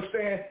need to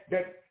understand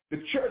that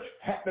the church,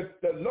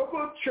 the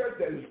local church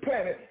that is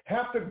planted,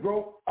 has to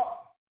grow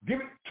up. Give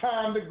it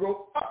time to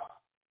grow up.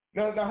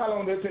 Now how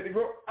long does it take to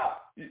grow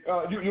up? You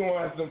want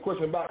to ask some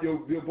question about your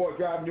boy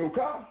driving your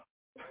car?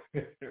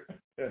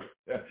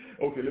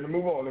 Okay, let me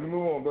move on.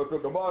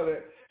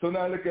 So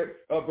now look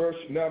at verse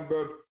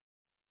number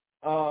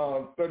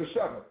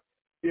 37.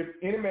 If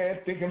any man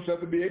think himself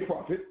to be a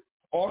prophet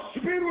or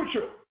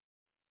spiritual,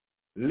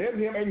 let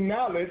him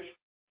acknowledge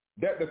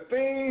that the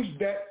things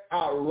that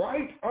I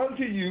write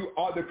unto you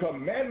are the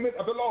commandment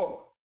of the Lord.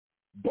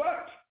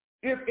 But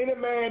if any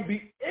man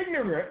be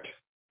ignorant,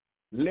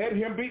 let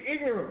him be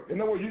ignorant.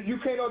 In other words, you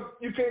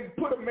can't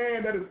put a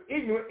man that is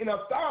ignorant in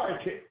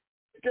authority.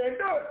 You can't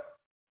do it.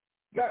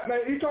 Now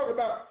he's talking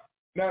about,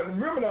 now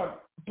remember now,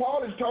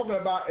 Paul is talking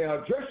about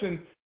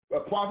addressing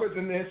prophets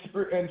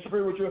and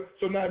spiritual.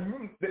 So now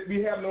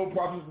we have no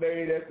prophets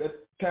today that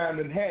time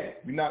and had.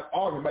 We're not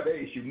arguing about that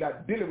issue. We're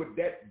not dealing with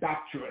that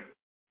doctrine.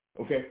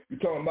 Okay, we're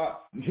talking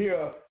about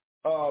here.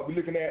 We're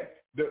looking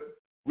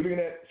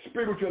at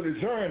spiritual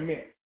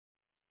discernment.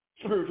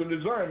 Spiritual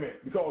discernment,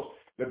 because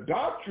the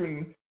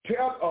doctrine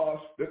tells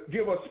us that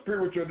give us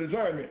spiritual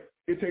discernment.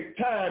 It takes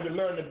time to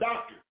learn the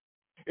doctrine.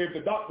 If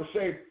the doctor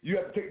says you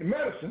have to take the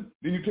medicine,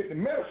 then you take the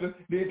medicine.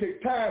 Then it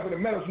takes time for the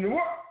medicine to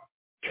work.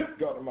 Good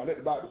God Almighty, let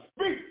the Bible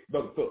speak,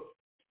 Brother Philip.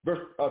 Verse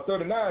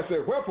 39 says,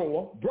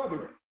 wherefore,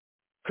 brethren,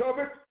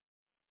 covet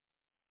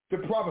to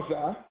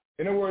prophesy.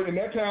 In other words, in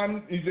that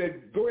time, he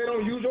said, go ahead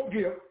and use your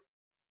gift.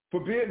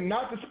 Forbid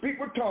not to speak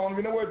with tongues.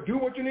 In other words, do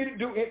what you need to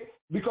do.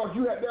 because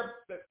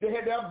they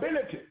had their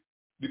ability,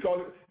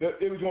 because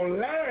it was going to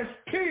last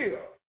till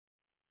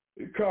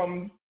it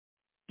comes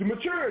to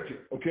maturity.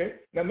 Okay.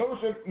 Now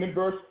notice in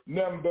verse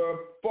number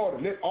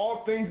 40, let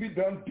all things be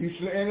done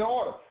decently and in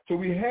order. So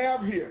we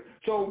have here.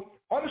 So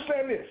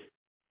understand this: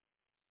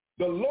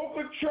 the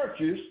local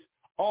churches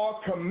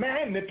are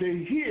commanded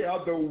to hear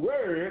the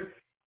word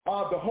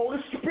of the Holy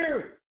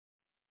Spirit.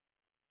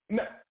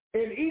 Now,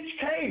 in each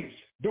case,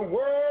 the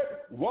word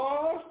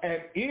was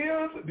and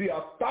is the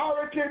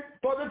authority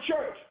for the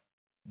church.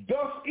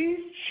 Thus, each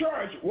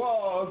church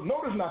was,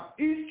 notice now,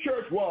 each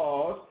church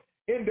was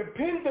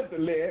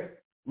independently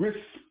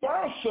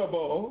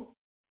responsible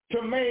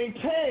to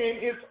maintain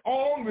its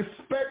own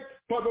respect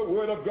for the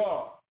word of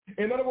God.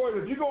 In other words,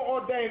 if you're going to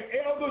ordain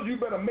elders, you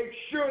better make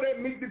sure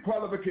they meet the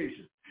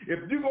qualifications.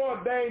 If you're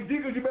going to ordain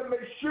deacons, you better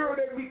make sure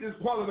they meet this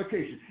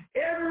qualification.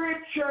 Every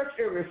church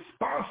is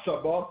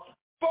responsible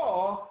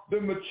for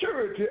the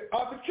maturity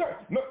of the church.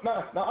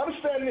 Now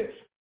understand this.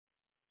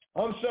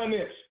 Understand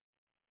this.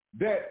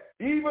 That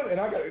even, and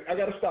I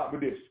got to stop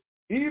with this,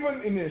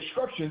 even in the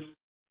instructions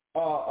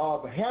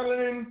of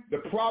handling the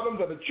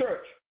problems of the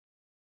church,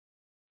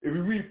 if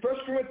you read 1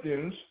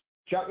 Corinthians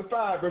chapter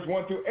 5, verse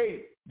 1 through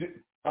 8,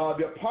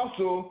 the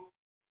apostle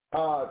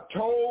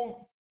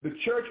told the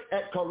church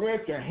at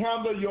Corinth to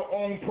handle your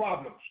own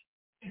problems.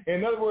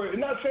 In other words, it's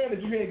not saying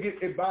that you can't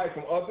get advice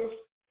from others,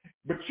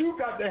 but you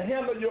got to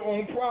handle your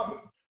own problem.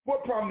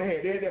 What problem they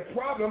had? They had that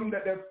problem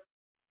that their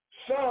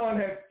son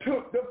had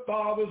took the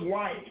father's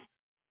wife.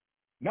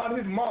 Not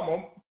his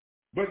mama,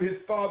 but his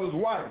father's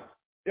wife.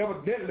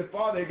 Evidently, the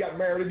father had got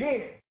married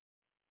again.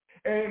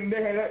 And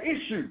they had an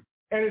issue.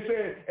 And it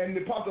said, and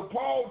the Apostle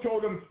Paul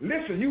told them,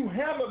 listen, you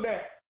handle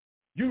that.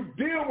 You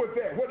deal with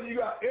that. Whether you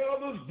got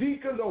elders,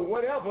 deacons, or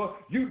whatever,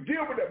 you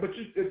deal with that. But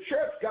the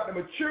church got to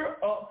mature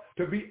up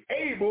to be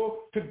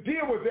able to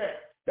deal with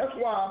that. That's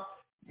why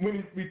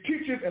when we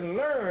teach it and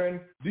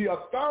learn the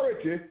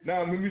authority,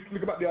 now when we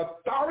look about the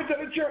authority of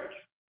the church,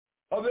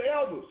 of the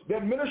elders, the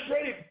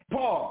administrative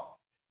part,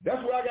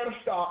 that's where I got to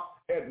stop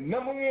at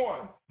number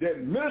one, the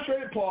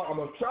administrative part. I'm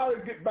going to try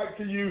to get back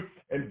to you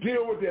and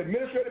deal with the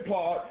administrative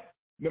part.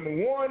 Number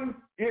one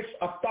is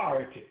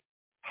authority.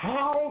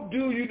 How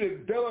do you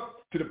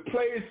develop to the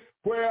place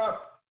where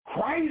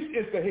Christ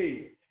is the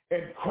head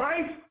and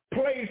Christ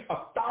placed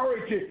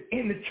authority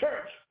in the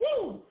church?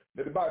 Woo!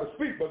 Let the Bible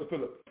speak, Brother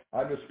Philip.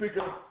 I'm the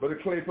speaker, Brother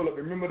Clay Philip.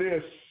 Remember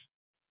this.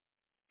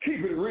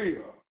 Keep it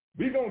real.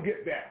 We're going to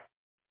get that.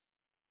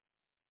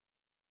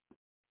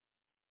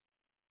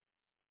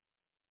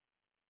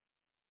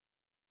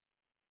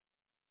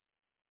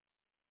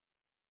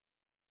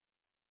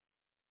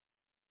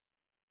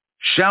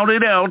 Shout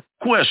it out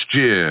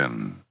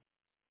question.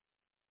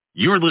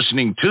 You're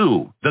listening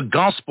to the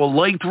Gospel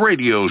Light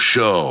Radio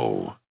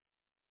Show.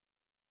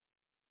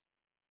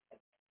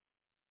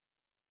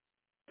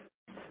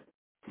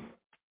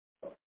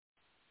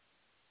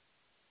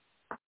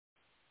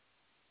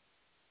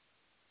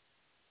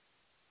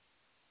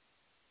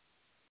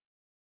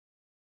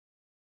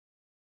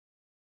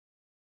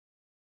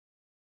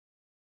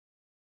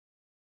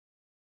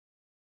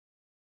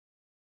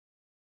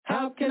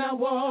 How can I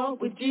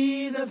walk with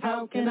Jesus?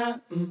 How can I,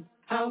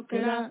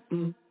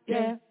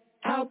 yeah.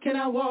 How can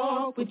I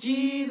walk with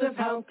Jesus?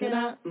 How can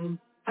I,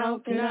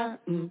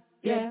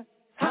 yeah.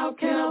 How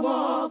can I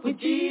walk with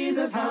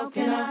Jesus? How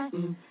can I,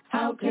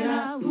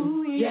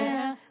 ooh,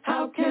 yeah.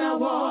 How can I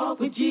walk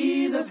with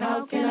Jesus?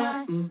 How can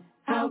I,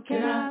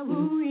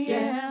 ooh,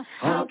 yeah.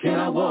 How can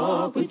I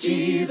walk with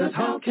Jesus?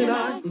 How can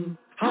I,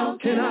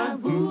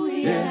 ooh,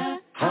 yeah.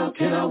 How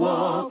can I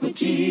walk with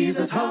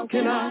Jesus? How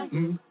can I,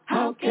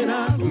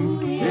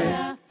 ooh,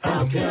 yeah.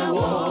 How can I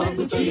walk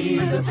with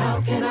Jesus?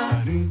 How can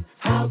I,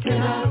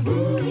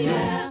 ooh,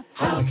 yeah.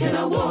 How can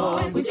I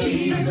walk with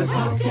Jesus?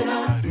 How can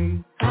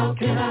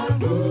I,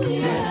 ooh,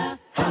 yeah.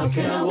 How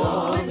can I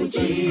walk with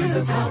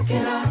Jesus? How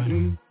can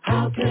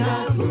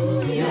I,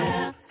 ooh,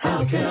 yeah.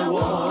 How can I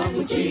walk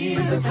with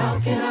Jesus? How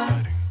can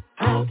I,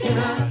 I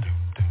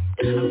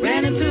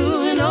ran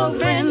into an old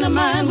friend of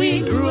mine. We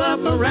grew up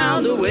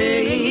around the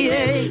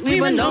way. We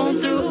were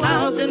known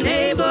throughout the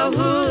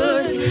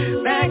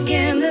neighborhood back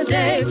in the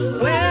day.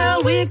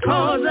 Well, we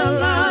caused a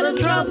lot of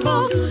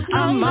trouble.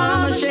 Our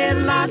mama shed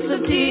lots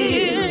of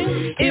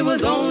tears. It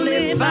was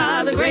only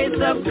by the grace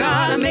of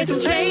God I made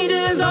some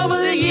changes over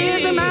the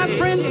years. And my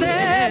friend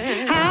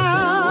said,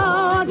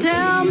 how?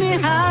 Tell me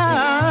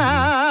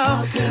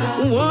how.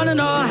 Wanna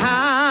know how?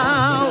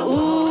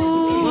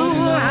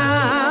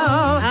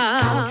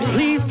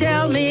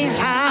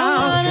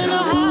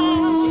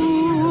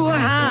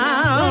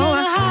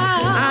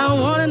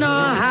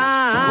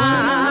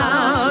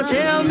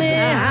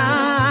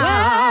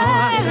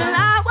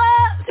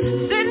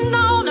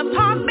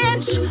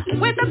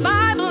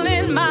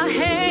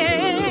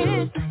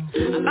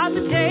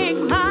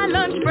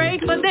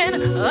 But then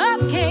up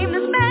came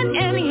this man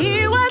and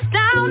he was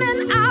down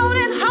and out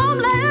and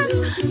homeless.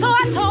 So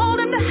I told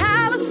him to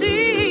have a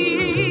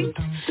seat.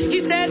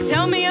 He said,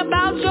 tell me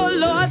about your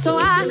Lord. So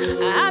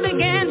I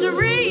began to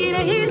read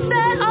and he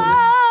said,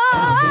 oh,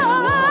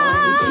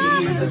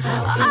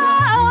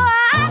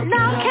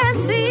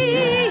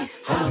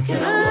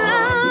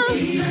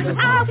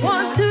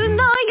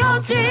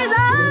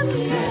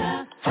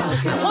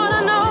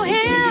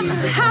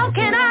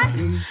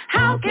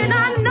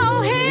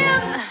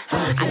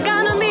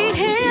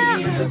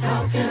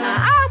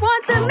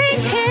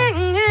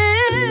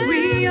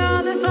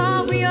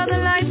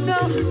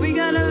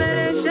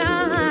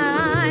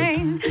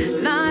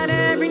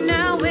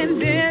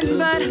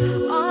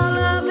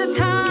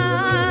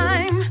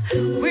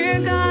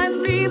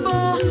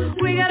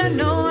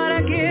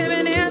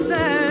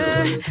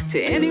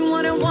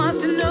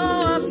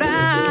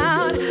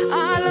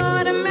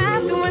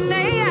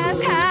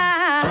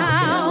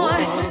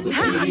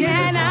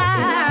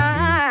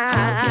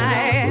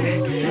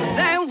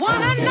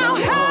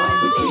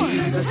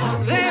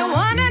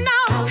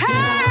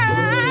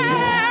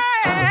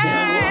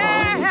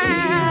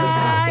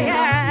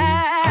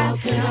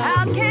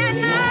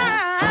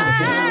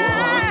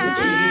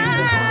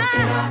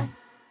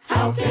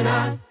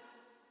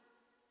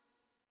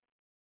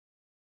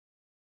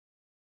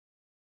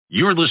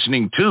 You're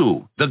listening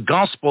to the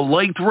Gospel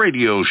Light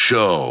Radio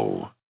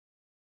Show.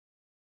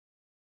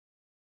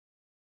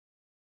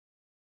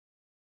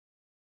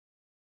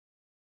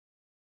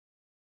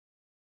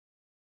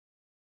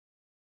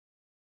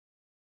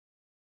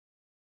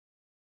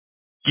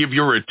 Give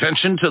your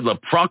attention to the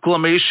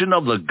proclamation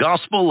of the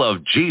gospel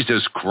of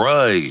Jesus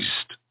Christ.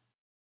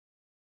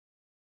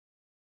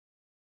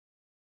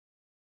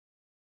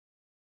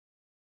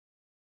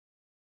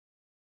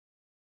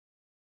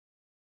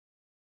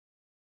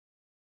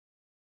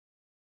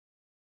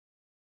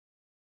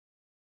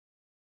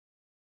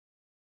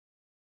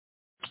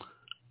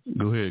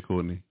 Go ahead,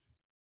 Courtney.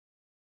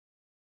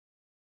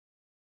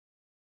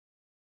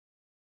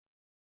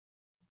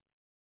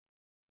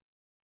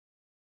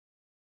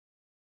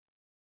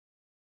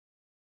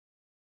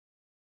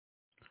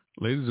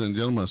 Ladies and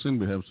gentlemen, I seem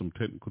to have some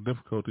technical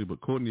difficulty, but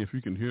Courtney, if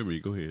you can hear me,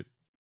 go ahead.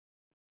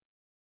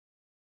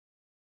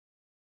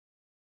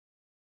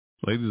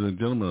 Ladies and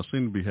gentlemen, I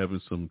seem to be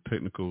having some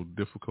technical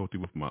difficulty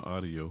with my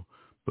audio,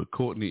 but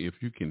Courtney, if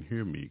you can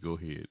hear me, go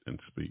ahead and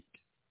speak.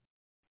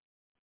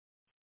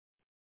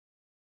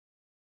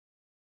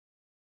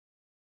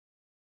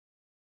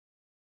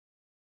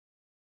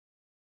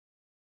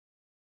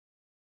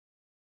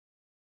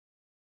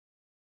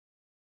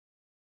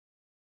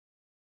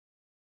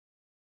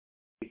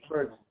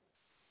 First,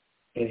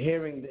 in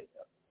hearing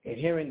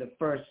the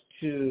first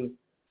two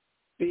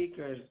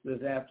speakers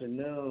this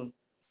afternoon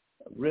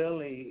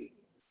really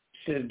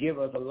should give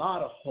us a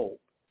lot of hope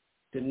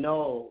to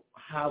know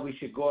how we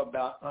should go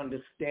about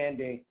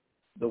understanding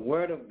the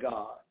Word of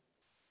God,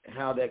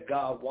 how that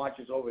God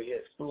watches over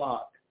his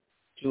flock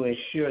to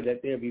ensure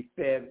that they'll be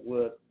fed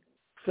with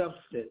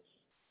substance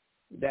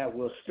that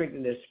will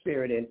strengthen their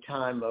spirit in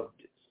time of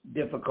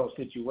difficult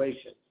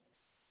situations.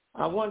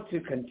 I want to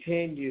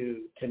continue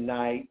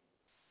tonight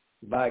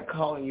by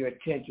calling your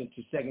attention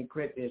to 2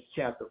 Corinthians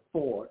chapter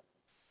 4.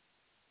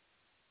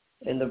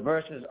 And the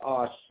verses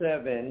are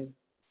 7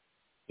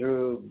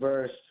 through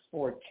verse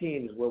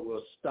 14 is where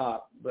we'll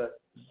stop, but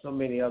so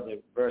many other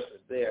verses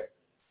there.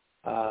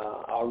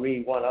 I'll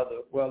read one other.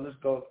 Well,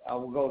 I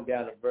will go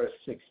down to verse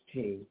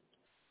 16.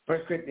 2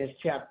 Corinthians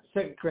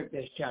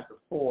chapter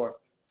 4,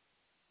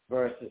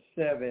 verses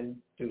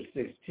 7 through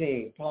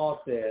 16.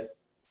 Paul says,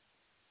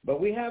 "But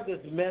we have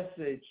this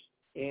message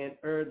in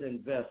earthen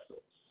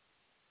vessels,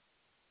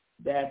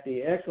 that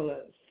the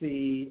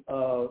excellency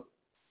of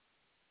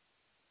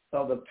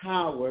the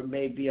power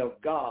may be of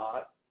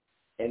God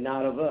and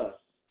not of us.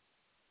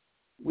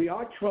 We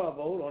are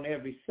troubled on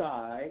every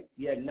side,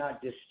 yet not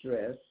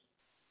distressed.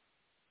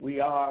 We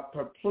are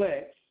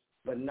perplexed,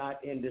 but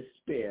not in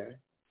despair.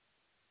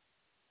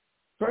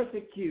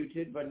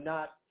 Persecuted, but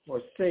not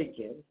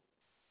forsaken.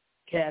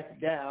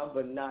 Cast down,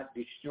 but not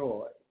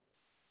destroyed.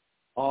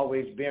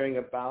 Always bearing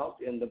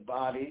about in the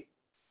body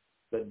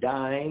the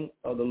dying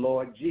of the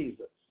Lord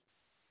Jesus,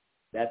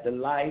 that the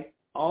life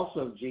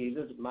also of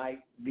Jesus might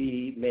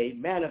be made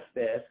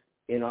manifest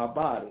in our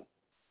body.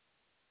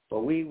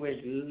 For we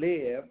which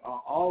live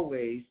are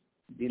always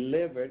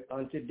delivered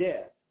unto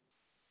death,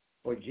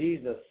 for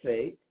Jesus'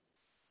 sake,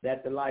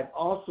 that the life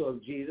also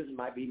of Jesus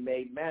might be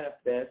made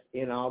manifest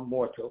in our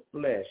mortal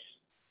flesh.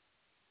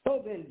 So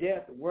then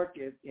death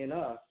worketh in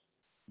us,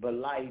 but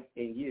life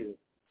in you.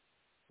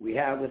 We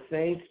have the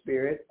same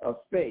spirit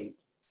of faith,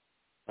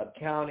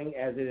 according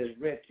as it is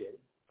written,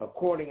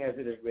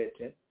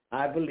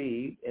 I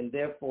believe, and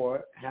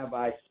therefore have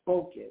I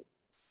spoken.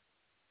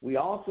 We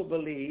also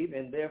believe,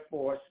 and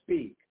therefore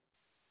speak,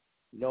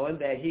 knowing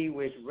that he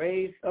which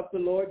raised up the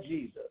Lord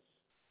Jesus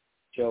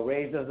shall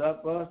raise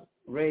up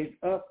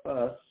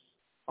us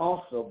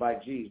also by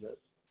Jesus,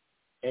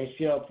 and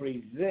shall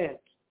present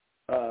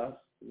us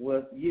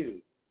with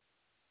you.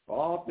 For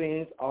all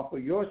things are for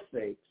your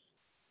sakes,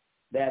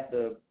 that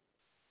the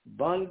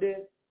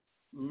abundant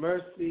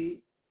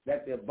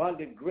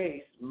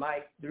grace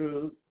might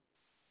through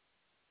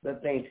the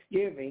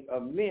thanksgiving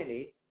of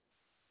many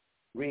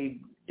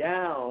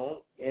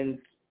redound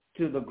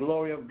into the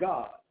glory of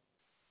God,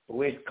 for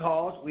which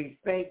cause we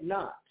faint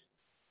not.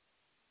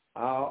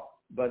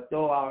 But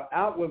though our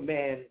outward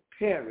man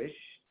perish,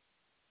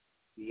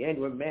 the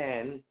inward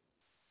man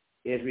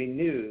is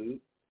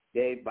renewed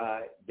day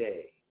by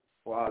day.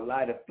 For our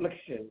light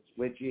afflictions,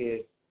 which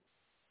is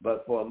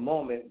but for a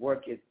moment,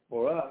 worketh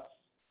for us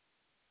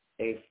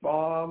a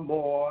far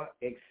more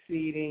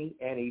exceeding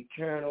and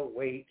eternal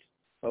weight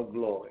of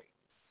glory.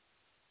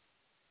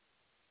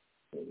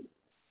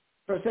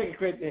 First 2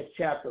 Corinthians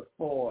chapter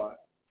 4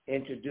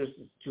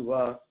 introduces to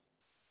us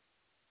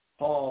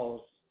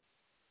Paul's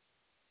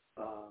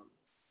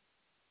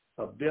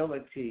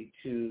ability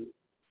to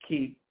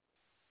keep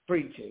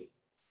preaching,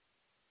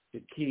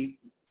 to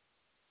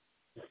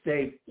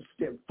stay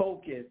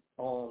focused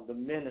on the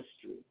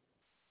ministry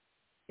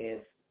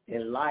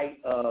in light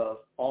of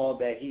all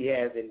that he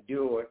has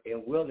endured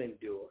and will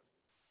endure.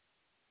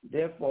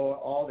 Therefore,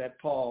 all that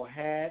Paul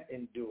had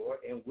endured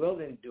and will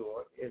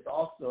endure is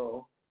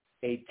also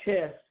a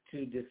test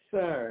to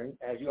discern,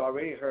 as you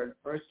already heard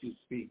first two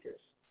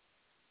speakers.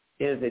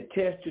 It is a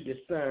test to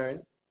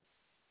discern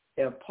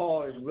if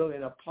Paul is really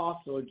an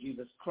apostle of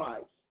Jesus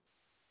Christ,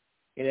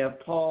 and if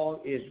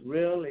Paul is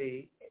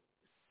really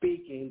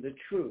speaking the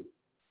truth.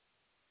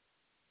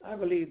 I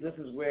believe this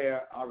is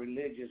where our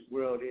religious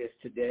world is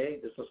today,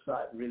 the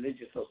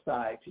religious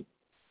society.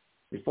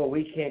 Before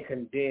we can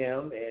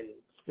condemn and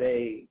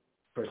say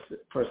per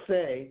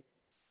se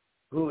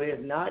who is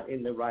not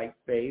in the right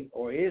faith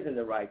or is in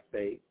the right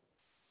faith,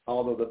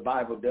 although the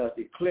Bible does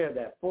declare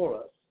that for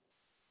us,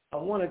 I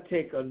want to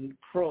take an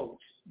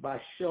approach by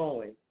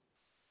showing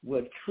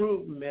what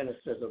true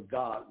ministers of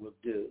God will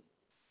do,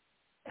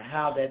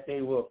 how that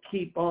they will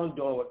keep on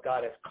doing what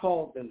God has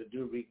called them to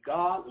do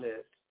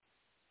regardless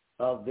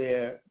of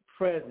their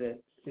present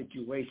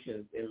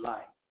situations in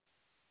life.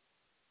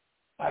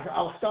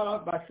 I'll start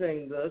off by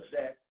saying this,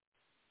 that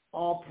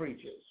all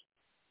preachers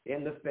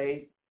in the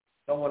faith,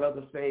 someone of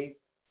the faith,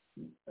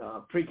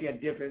 preaching a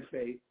different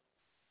faith,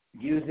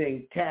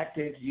 using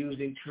tactics,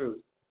 using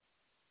truth.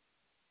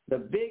 The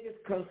biggest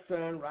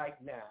concern right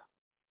now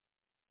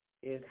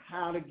is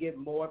how to get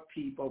more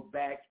people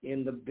back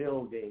in the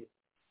building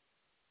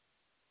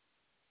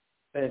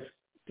since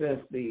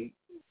the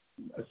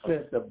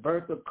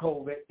birth of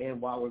COVID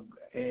and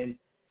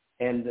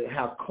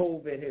how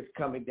COVID is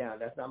coming down.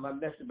 That's not my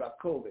message about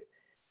COVID,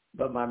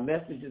 but my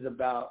message is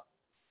about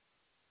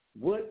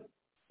what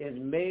is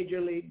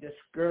majorly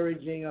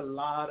discouraging a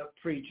lot of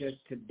preachers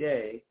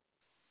today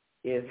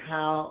is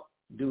how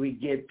do we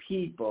get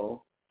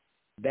people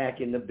back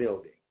in the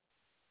building?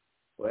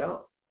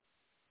 Well,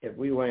 if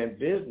we were in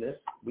business,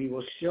 we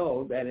will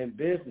show that in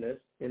business,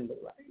 in the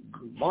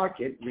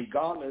market,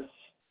 regardless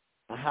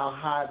of how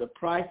high the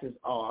prices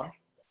are,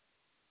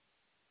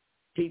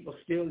 people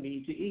still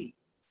need to eat,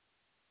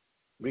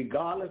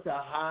 regardless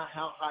of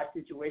how high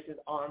situations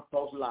are in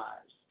folks'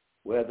 lives,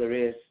 whether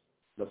it's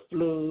the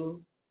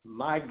flu,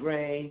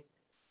 migraine,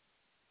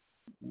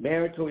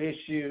 marital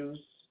issues,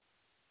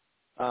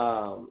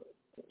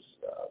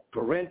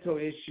 parental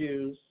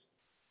issues,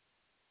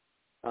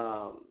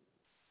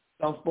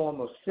 some form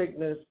of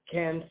sickness,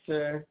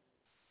 cancer,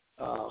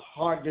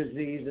 heart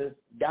diseases,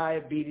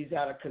 diabetes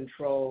out of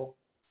control,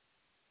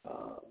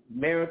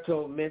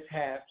 marital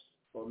mishaps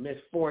or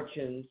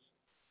misfortunes,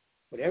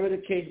 whatever the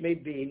case may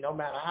be, no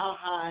matter how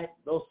high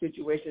those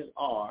situations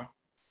are,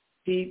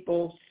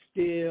 people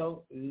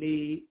still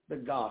need the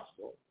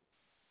gospel.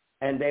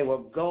 And they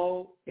will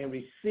go and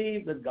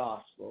receive the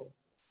gospel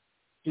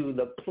to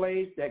the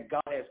place that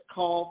God has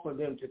called for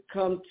them to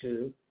come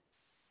to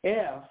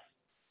if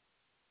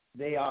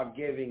they are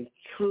giving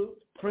truth,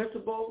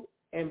 principle,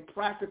 and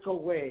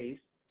practical ways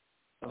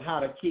of how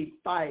to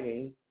keep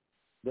fighting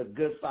the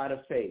good fight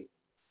of faith.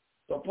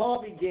 So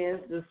Paul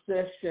begins this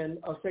section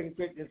of 2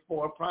 Corinthians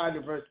 4 prior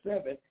to verse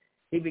 7.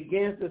 He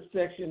begins this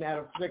section out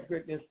of 2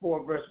 Corinthians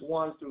 4, verse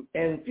 1 through,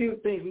 and a few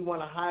things we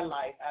want to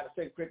highlight out of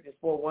 2 Corinthians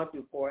 4, 1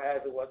 through 4,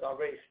 as it was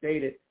already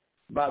stated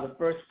by the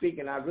first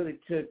speaker, and I really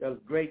took a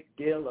great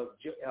deal of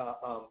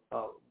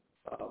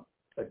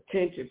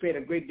attention, paid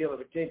a great deal of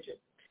attention.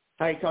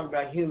 How he talked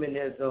about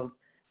humanism,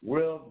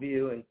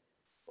 worldview, and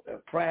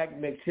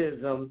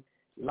pragmatism,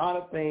 a lot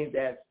of things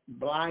that's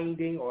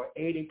blinding or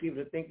aiding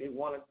people to think they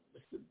want to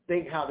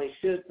think how they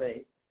should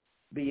think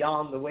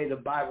beyond the way the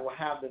Bible will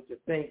have them to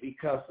think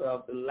because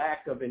of the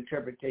lack of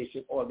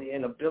interpretation or the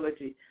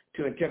inability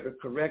to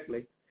interpret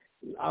correctly.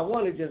 I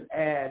want to just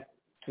add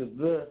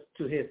to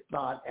his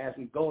thought as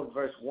we go in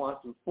verse 1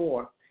 through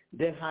 4,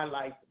 then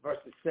highlight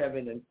verses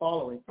 7 and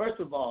following. First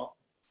of all,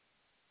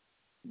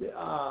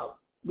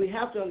 we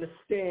have to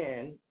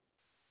understand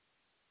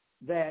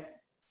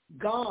that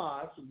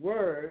God's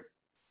word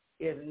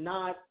is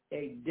not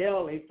a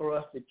daily for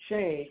us to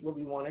change what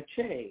we want to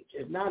change.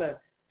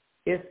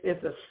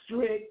 It's a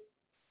strict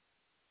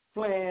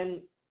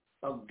plan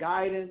of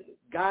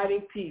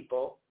guiding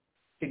people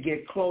to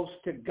get close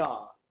to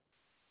God.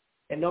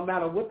 And no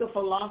matter what the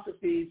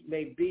philosophies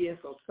may be in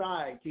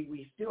society,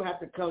 we still have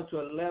to come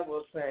to a level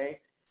of saying,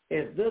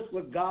 is this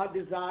what God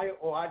desires,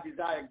 or I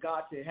desire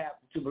God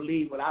to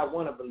believe what I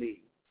want to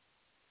believe?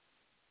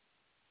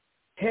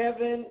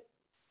 Heaven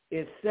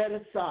is set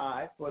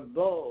aside for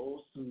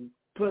those who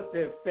put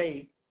their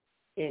faith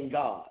in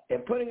God.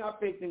 And putting our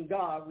faith in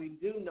God, we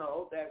do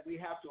know that we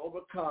have to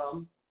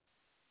overcome,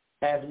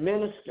 as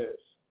ministers,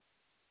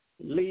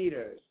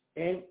 leaders,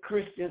 and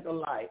Christians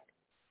alike,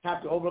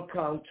 have to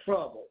overcome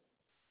trouble,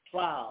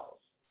 trials,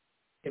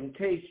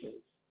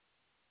 temptations,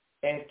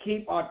 and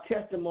keep our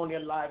testimony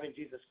alive in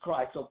Jesus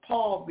Christ. So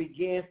Paul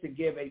begins to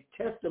give a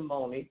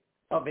testimony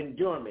of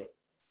endurance,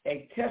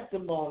 by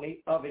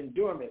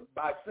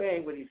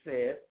saying what he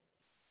says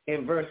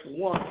in verse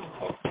 1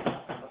 of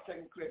 2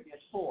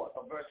 Corinthians 4,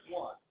 of verse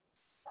 1.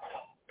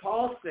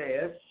 Paul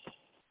says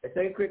in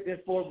 2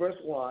 Corinthians 4, verse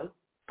 1,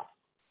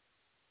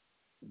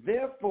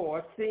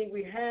 therefore, seeing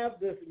we have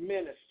this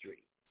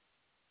ministry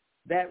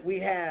that we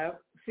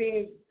have,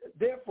 seeing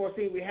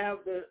we have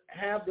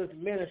this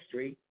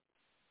ministry,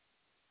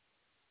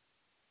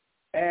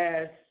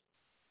 as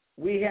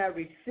we have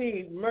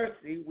received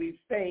mercy, we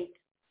faint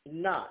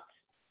not.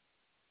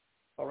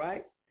 All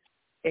right?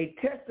 A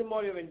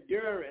testimony of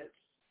endurance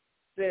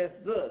says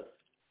this,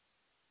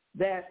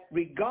 that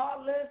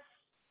regardless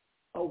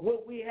of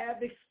what we have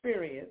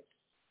experienced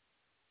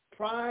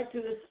prior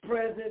to this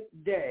present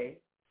day,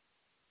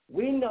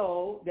 we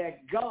know that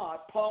God,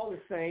 Paul is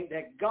saying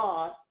that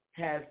God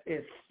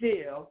is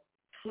still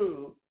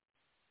true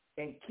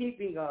in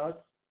keeping us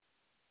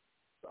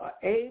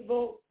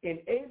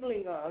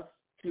enabling us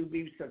to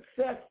be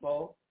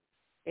successful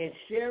in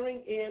sharing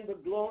in the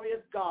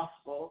glorious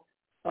gospel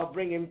of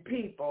bringing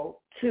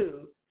people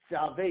to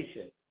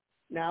salvation.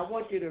 Now, I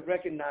want you to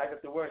recognize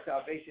that the word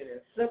salvation in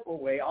a simple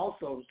way,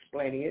 also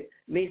explaining it,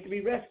 means to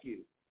be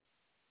rescued.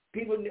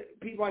 People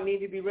need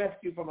to be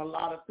rescued from a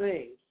lot of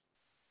things.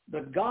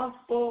 The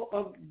gospel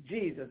of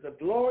Jesus, the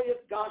glorious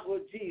gospel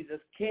of Jesus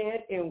can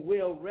and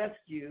will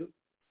rescue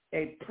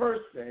a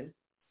person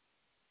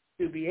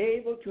to be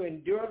able to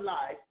endure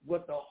life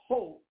with the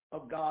hope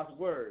of God's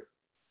word.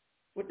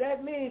 What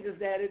that means is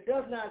that it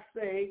does not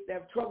say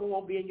that trouble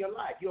won't be in your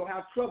life. You'll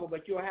have trouble,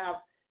 but you'll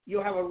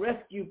have a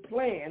rescue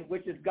plan,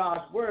 which is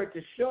God's word,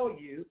 to show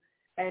you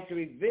and to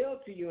reveal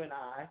to you and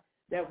I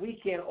that we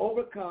can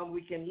overcome,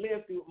 we can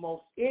live through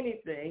most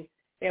anything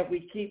if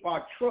we keep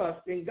our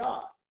trust in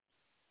God.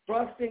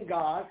 Trust in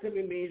God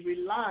simply means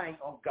relying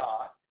on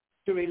God.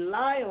 To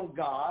rely on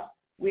God,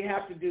 we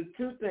have to do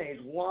two things.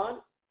 One,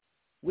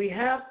 we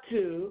have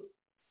to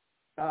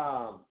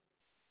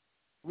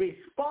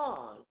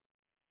respond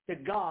to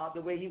God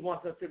the way he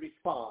wants us to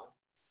respond.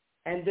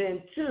 And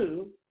then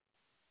two,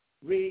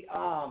 be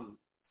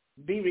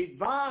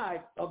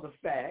revived of the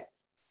fact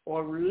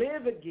or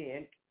live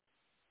again,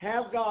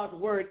 have God's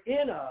word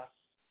in us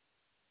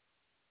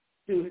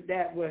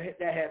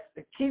that has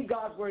to keep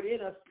God's word in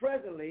us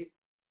presently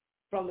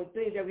from the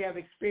things that we have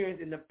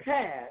experienced in the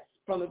past.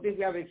 From the things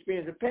we have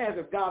experienced in the past,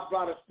 if God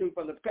brought us through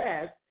from the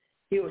past,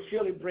 he will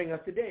surely bring us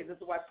today. This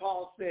is why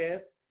Paul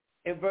says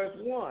in verse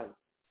 1,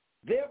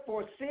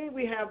 therefore, seeing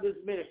we have this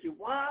ministry.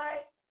 Why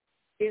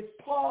is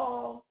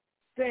Paul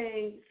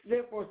saying,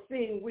 therefore,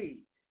 seeing we?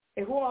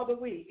 And who are the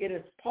we? It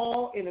is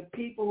Paul and the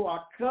people who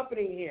are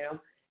accompanying him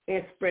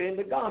in spreading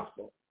the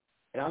gospel.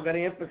 And I'm going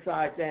to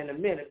emphasize that in a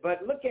minute.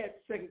 But look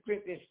at 2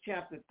 Corinthians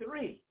chapter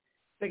 3.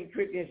 2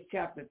 Corinthians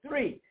chapter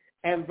 3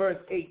 and verse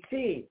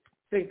 18.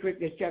 2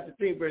 Corinthians chapter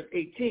 3, verse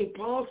 18,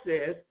 Paul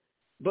says,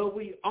 but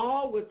we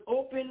all with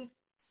open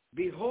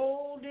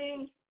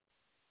beholding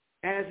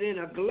as in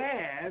a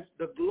glass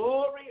the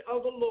glory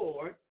of the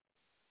Lord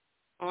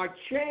are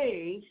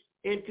changed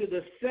into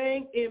the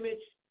same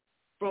image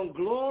from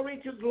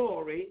glory to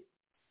glory,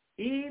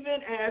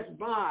 even as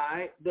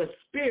by the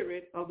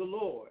Spirit of the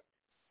Lord.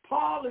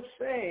 Paul is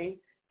saying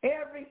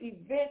every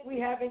event we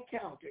have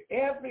encountered,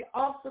 every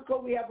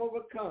obstacle we have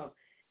overcome,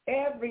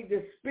 every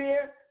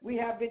despair we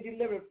have been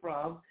delivered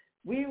from,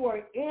 we were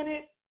in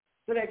it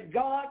so that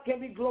God can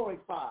be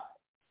glorified.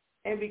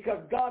 And because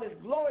God is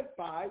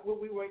glorified,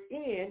 what we were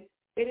in,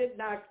 it did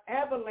not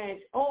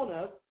avalanche on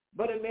us,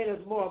 but it made us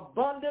more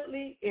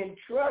abundantly in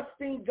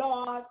trusting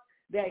God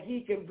that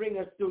he can bring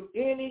us through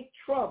any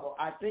trouble.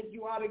 I think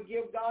you ought to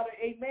give God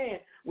an amen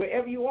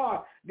wherever you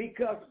are,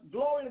 because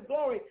glory to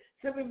glory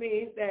simply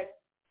means that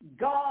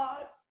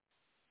God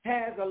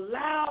has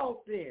allowed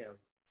them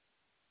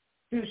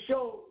to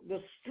show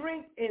the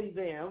strength in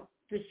them,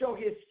 to show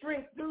his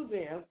strength through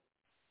them,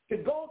 to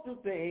go through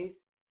things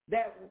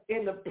that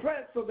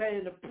so that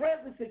in the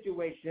present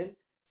situation,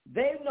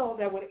 they know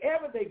that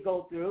whatever they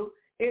go through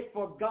is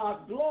for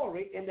God's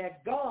glory, and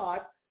that God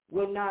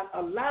will not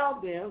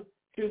allow them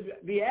to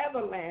be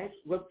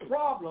avalanched with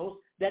problems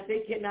that they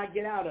cannot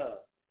get out of.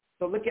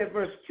 So look at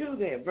verse 2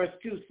 then. Verse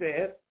 2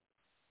 says,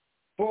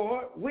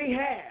 for we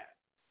have,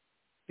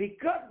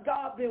 because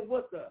God been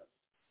with us,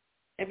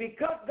 and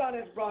because God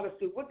has brought us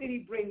through, what did he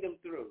bring them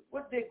through?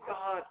 What did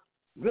God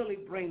really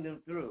bring them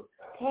through?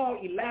 Paul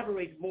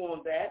elaborates more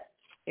on that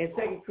in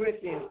 2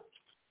 Corinthians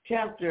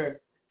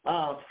chapter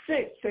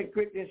 6. 2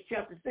 Corinthians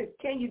chapter 6.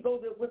 Can you go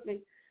there with me?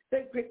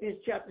 2 Corinthians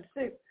chapter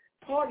 6.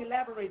 Paul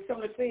elaborates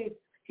some of the things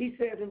he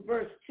says in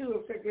verse 2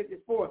 of 2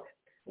 Corinthians 4.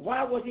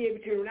 Why was he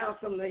able to renounce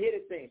some of the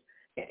hidden things?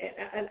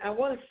 And I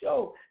want to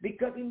show,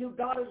 because he knew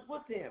God is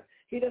with him.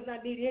 He does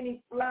not need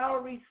any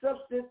flowery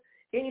substance,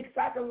 any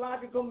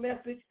psychological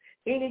message,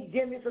 any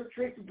gimmicks or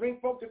tricks to bring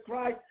folk to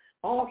Christ.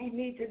 All he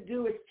needs to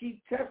do is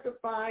keep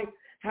testifying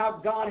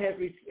how God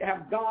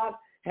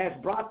has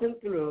brought them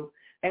through,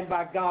 and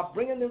by God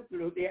bringing them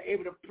through, they are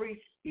able to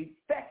preach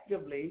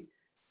effectively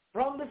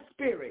from the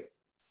Spirit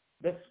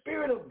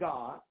of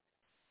God,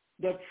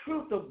 the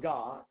truth of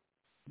God.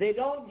 They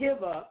don't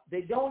give up.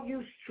 They don't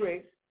use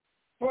tricks.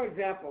 For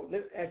example,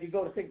 as you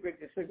go to 2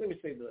 Corinthians 6, let me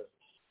say this.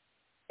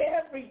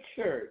 Every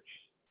church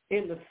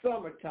in the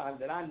summertime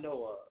that I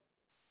know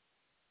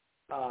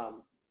of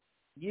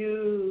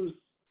use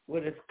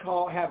what is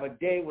called, have a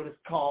day what is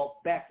called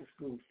back to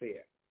school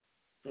fair.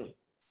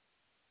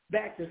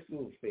 Back to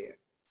school fair.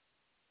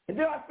 And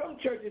there are some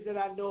churches that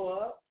I know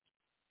of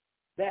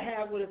that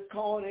have what is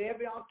called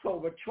every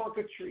October trunk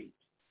or treat.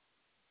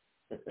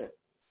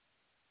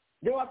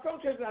 There are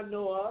some churches I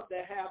know of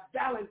that have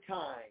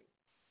Valentine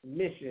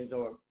missions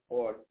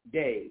or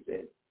days.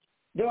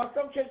 There are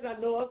some churches I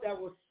know of that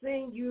will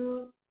sing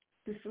you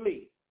to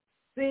sleep,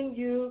 sing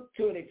you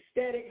to an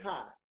ecstatic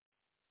high.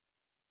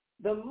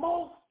 The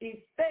most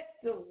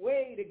effective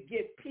way to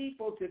get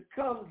people to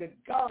come to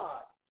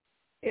God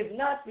is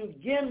not through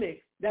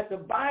gimmicks that the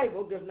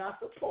Bible does not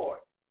support.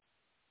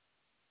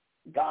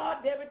 God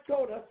never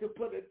told us to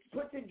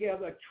put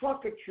together a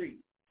trunk or treat,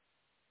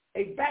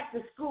 a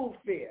back-to-school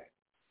fair.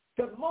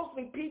 Because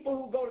mostly people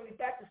who go to the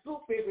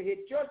back-to-school fair will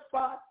hit your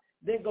spot,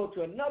 then go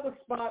to another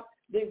spot,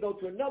 then go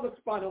to another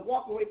spot and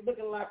walk away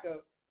looking like a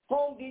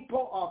Home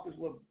Depot office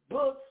with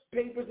books,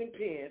 papers, and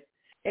pens,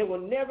 and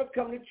will never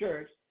come to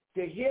church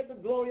to hear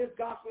the glorious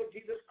gospel of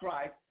Jesus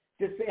Christ,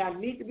 to say I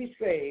need to be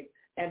saved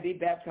and be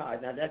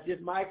baptized. Now, that's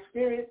just my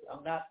experience.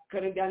 I'm not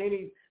cutting down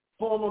any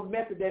form of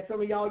method that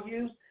some of y'all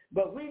use,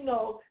 but we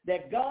know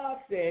that God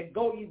said,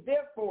 go ye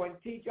therefore and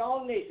teach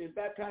all nations,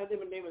 baptize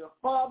them in the name of the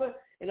Father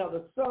and of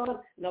the Son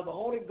and of the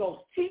Holy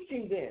Ghost,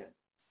 teaching them,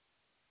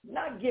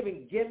 not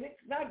giving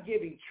gimmicks, not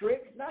giving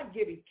tricks, not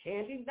giving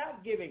candy,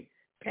 not giving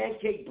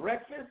pancake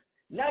breakfast,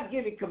 not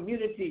giving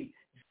community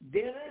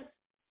dinners,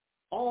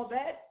 all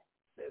that.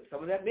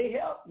 Some of that may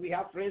help. We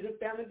have friends and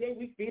family day.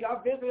 We feed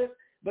our visitors.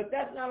 But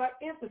that's not our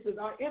emphasis.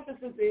 Our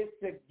emphasis is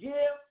to give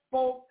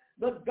folk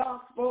the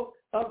gospel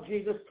of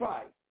Jesus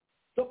Christ.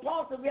 So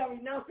Paul said we are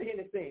renouncing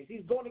hidden things.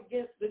 He's going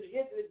against the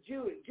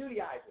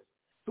Judaizers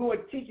who are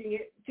teaching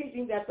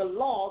that the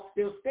law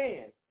still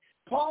stands.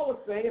 Paul was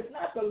saying it's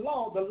not the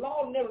law. The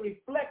law never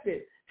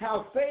reflected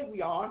how saved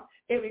we are.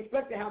 It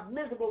reflected how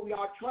miserable we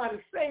are trying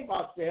to save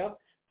ourselves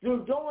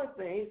through doing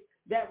things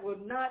that will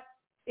not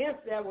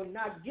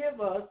give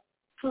us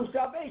true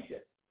salvation.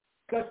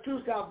 Because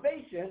true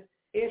salvation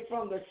is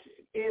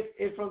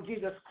from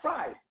Jesus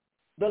Christ.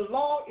 The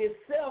law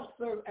itself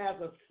serves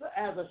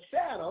as a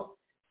shadow,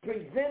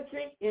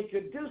 presenting,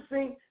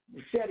 introducing,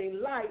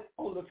 shedding light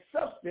on the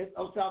substance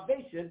of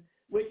salvation,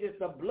 which is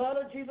the blood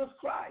of Jesus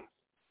Christ.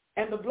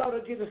 And the blood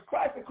of Jesus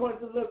Christ, according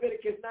to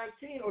Leviticus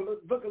 19, or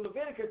the book of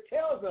Leviticus,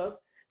 tells us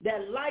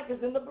that life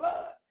is in the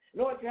blood.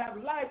 In order to have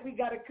life, we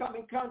got to come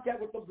in contact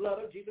with the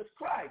blood of Jesus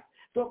Christ.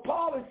 So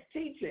Paul is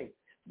teaching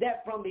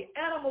that from the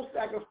animal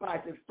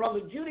sacrifices, from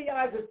the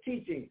Judaizers'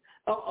 teaching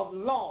of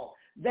law,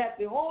 that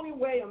the only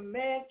way a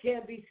man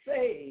can be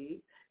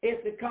saved is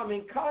to come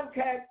in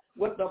contact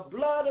with the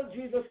blood of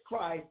Jesus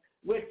Christ,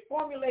 which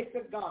formulates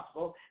the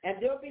gospel. And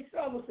there'll be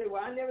some who say,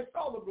 well, I never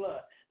saw the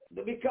blood.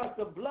 Because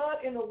the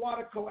blood in the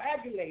water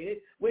coagulated,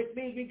 which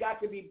means we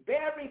got to be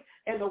buried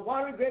in the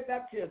watery grave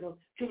baptism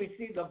to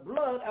receive the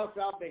blood of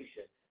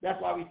salvation. That's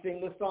why we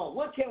sing the song.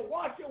 What can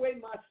wash away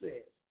my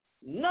sins?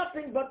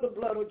 Nothing but the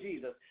blood of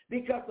Jesus,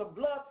 because the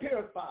blood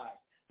purifies.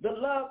 The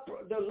blood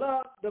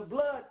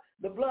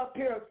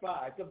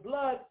purifies. The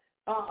blood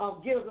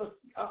gives us,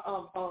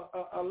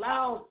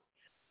 allows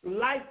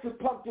life to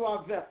pump through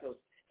our vessels.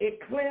 It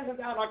cleanses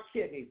out our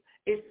kidneys.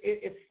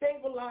 It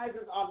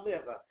stabilizes our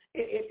liver.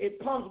 It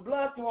pumps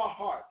blood to our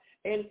heart.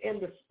 And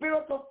the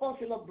spiritual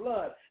function of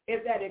blood is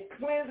that it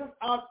cleanses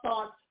our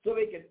thoughts so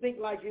we can think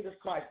like Jesus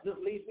Christ. This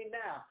leads me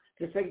now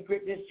to 2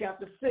 Corinthians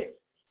chapter 6,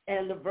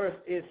 and the verse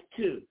is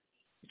 2.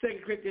 2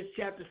 Corinthians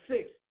chapter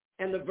 6,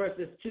 and the verse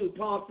is 2.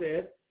 Paul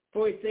says,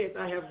 for he says,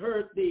 I have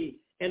heard thee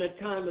in a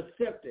time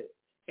accepted,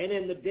 and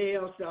in the day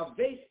of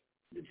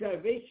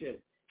salvation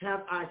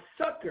have I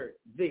succored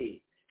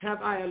thee.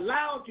 Have I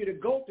allowed you to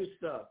go through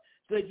stuff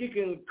so that you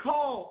can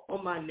call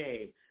on my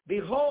name?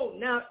 Behold,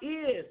 now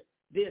is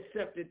the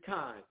accepted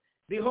time.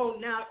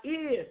 Behold, now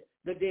is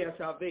the day of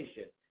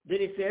salvation. Then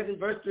he says in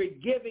verse 3,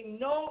 giving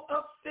no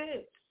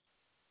offense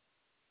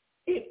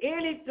in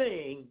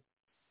anything,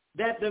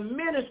 that the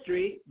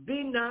ministry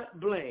be not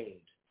blamed,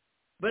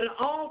 but in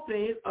all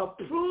things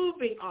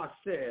approving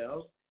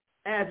ourselves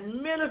as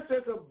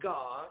ministers of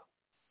God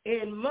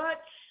in much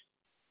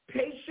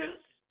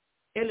patience,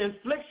 in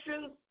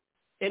afflictions,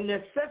 in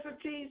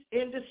necessities,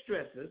 in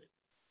distresses,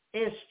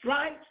 in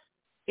stripes,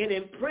 in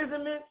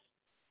imprisonments,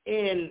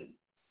 in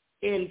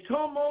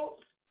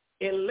tumults,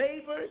 in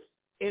labors,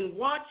 in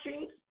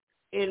watchings,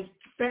 in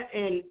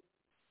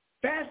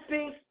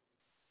fastings,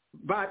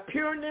 by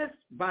pureness,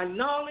 by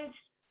knowledge,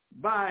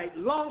 by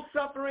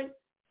long-suffering,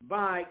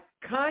 by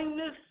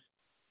kindness,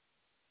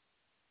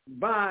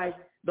 by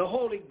the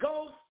Holy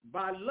Ghost,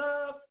 by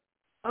love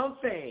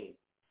unfeigned,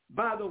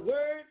 by the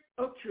word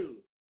of truth,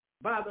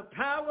 by the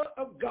power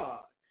of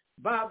God,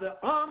 by the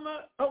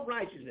armor of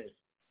righteousness,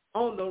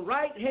 on the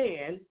right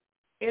hand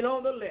and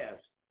on the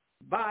left,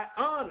 by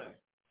honor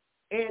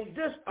and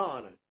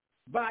dishonor,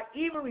 by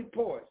evil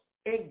reports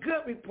and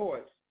good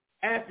reports,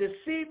 as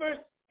deceivers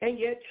and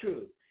yet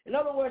true. In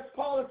other words,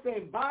 Paul is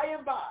saying, by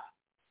and by,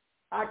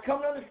 I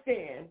come to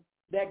understand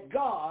that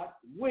God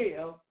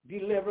will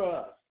deliver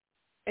us.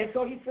 And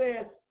so he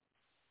says,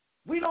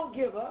 we don't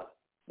give up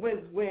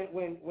when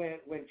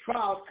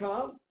trials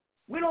come.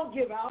 We don't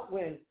give out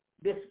when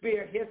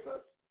despair hits us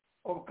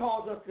or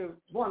cause us to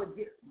want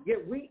to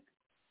get weak.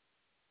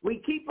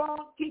 We keep on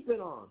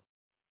keeping on.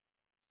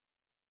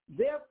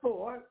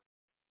 Therefore,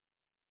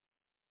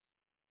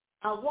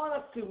 I want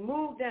us to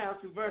move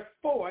down to verse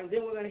 4, and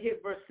then we're going to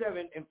hit verse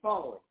 7 and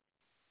following.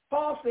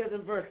 Paul says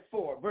in verse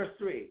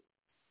 3,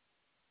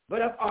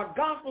 but if our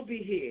gospel be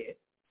hid,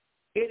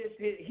 it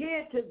is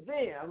hid to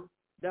them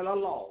that are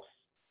lost,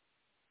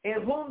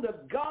 in whom the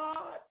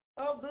God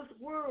of this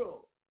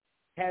world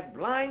hath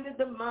blinded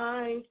the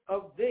minds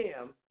of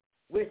them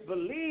which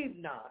believe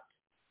not,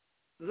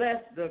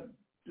 lest the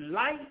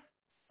light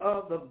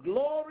of the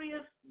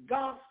glorious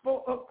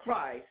gospel of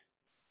Christ,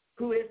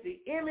 who is the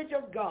image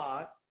of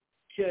God,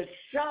 should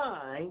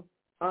shine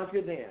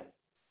unto them.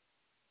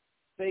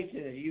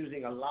 Satan is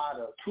using a lot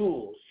of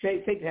tools.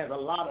 Satan has a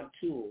lot of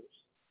tools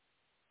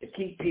to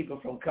keep people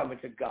from coming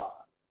to God.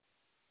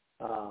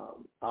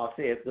 I'll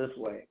say it this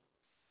way.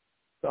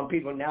 Some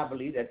people now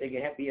believe that they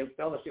can be in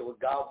fellowship with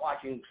God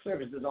watching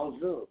services on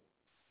Zoom.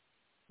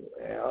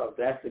 Well, if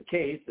that's the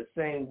case, the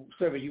same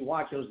service you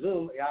watch on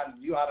Zoom,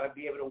 you ought to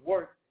be able to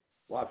work,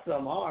 while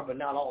some are, but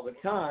not all the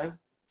time,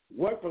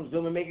 work from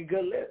Zoom and make a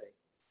good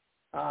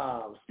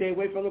living. Stay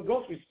away from the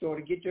grocery store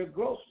to get your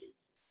groceries.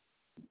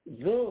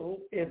 Zoom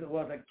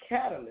was a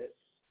catalyst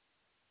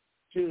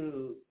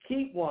to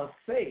keep one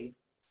safe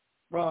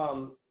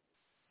from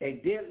a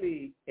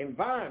deadly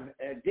environment,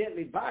 a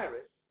deadly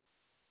virus,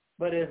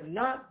 but it's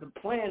not the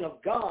plan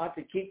of God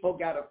to keep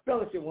folk out of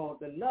fellowship one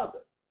with another.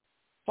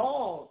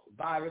 Paul's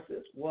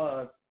viruses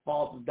was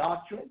false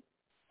doctrine.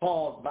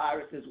 Paul's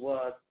viruses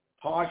was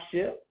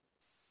hardship,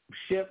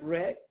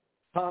 shipwreck,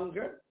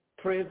 hunger,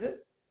 prison.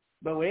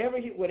 But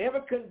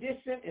whatever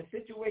condition and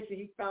situation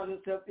he found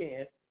himself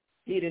in,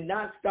 he did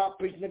not stop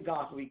preaching the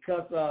gospel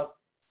because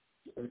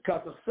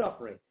of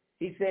suffering.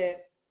 He said,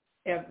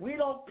 if we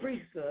don't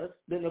preach this,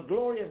 then the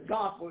glorious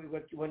gospel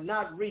will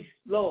not reach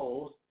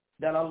those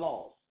that are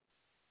lost.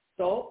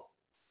 So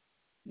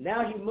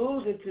now he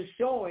moves into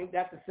showing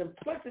that the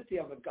simplicity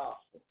of the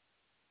gospel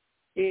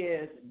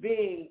is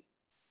being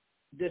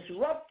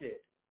disrupted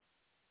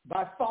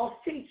by false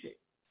teaching.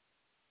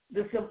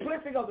 The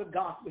simplicity of the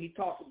gospel he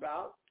talks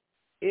about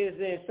is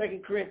in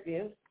 2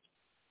 Corinthians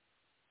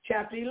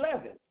chapter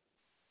 11,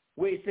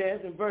 where he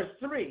says in verse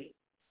 3,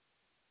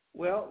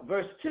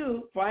 verse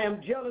 2, for I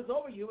am jealous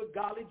over you with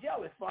godly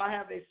jealous, for I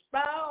have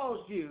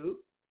espoused you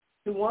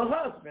to one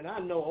husband. I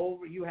know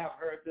you have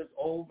heard this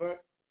over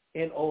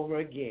and over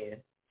again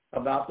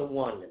about the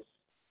oneness.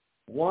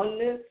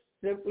 Oneness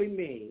simply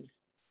means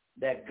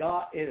that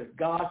it is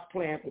God's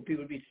plan for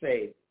people to be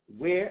saved.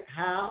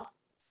 How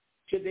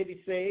should they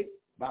be saved?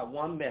 By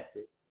one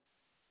method.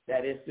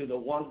 That is through the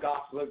one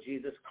gospel of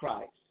Jesus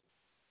Christ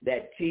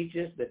that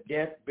teaches the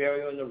death,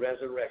 burial, and the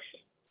resurrection.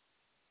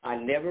 I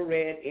never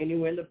read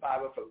anywhere in the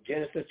Bible from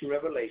Genesis to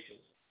Revelation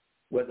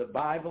where the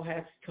Bible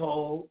has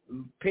told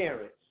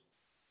parents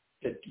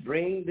to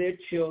bring their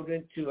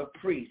children to a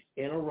priest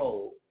in a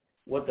robe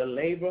with a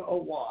laver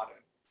of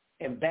water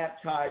and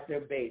baptize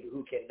their baby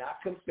who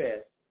cannot confess,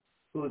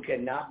 who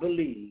cannot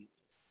believe,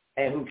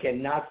 and who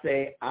cannot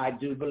say, I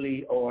do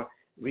believe or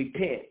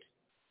repent.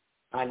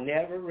 I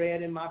never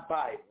read in my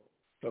Bible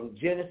from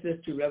Genesis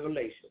to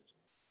Revelation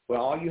where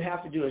all you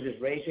have to do is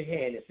just raise your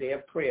hand and say a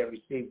prayer,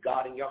 receive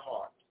God in your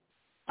heart.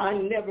 I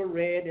never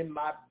read in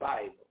my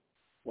Bible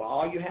where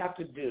all you have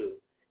to do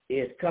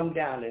is come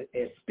down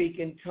and speak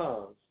in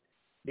tongues,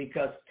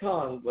 because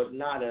tongue was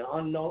not a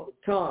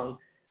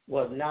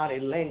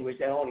language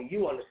that only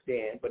you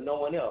understand, but no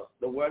one else.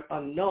 The word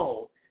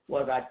unknown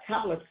was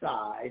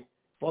italicized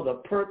for the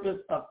purpose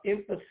of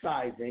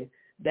emphasizing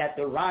that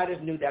the writers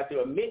knew that there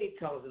were many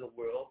tongues in the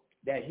world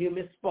that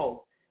humans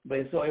spoke,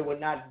 but so it would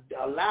not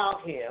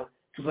allow him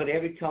to put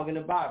every tongue in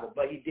the Bible.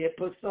 But he did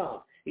put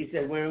some. He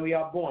said, when we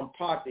are born,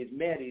 Parthians,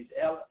 Medes,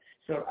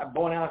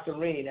 born out of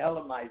Cyrene,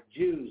 Elamites,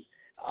 Jews,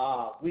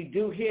 we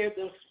do hear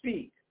them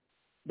speak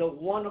the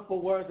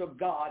wonderful words of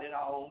God in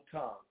our own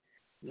tongue.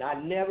 And I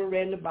never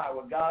read in the Bible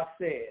where God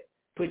said,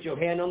 put your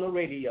hand on the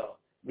radio,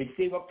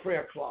 receive a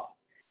prayer cloth.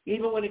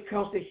 Even when it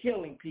comes to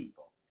healing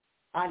people,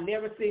 I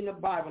never see in the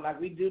Bible like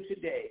we do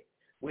today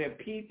where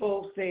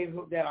people say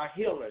that are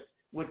healers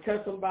would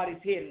touch somebody's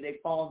head and they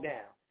fall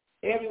down.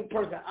 Every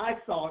person I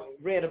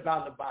read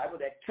about in the Bible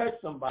that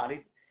touched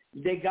somebody,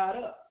 they got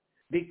up,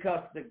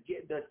 because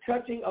the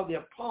touching of the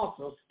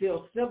apostles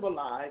still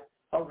symbolized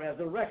a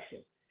resurrection.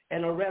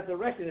 And a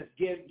resurrection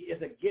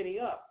is a getting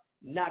up,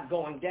 not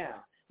going down.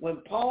 When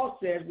Paul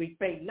says we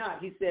faint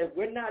not, he says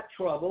we're not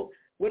troubled,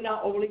 we're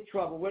not overly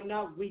troubled, we're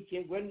not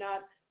weakened, we're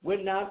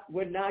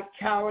not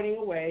cowering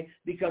away,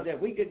 because if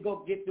we could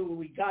go get through what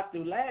we got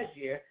through last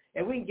year,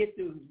 and we can get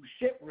through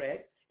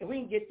shipwreck, if we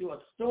can get through a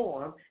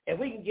storm, if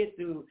we can get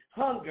through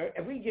hunger,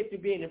 if we can get through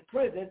being in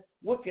prison,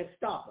 what can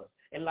stop us?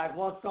 And like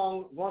one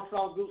song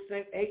group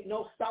said, ain't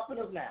no stopping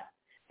us now.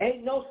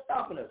 Ain't no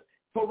stopping us.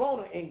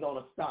 Corona ain't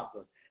going to stop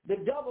us. The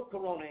double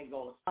corona ain't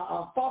going to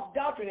false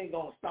doctrine ain't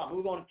going to stop us.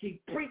 We're going to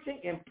keep preaching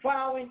and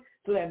plowing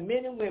so that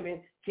men and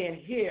women can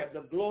hear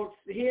the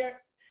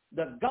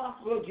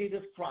gospel of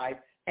Jesus Christ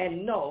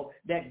and know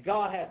that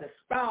God has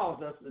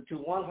espoused us to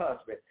one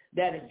husband.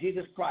 That is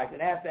Jesus Christ.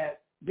 And as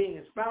that being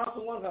espoused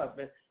to one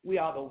husband, we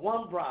are the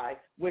one bride,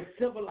 which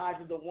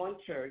symbolizes the one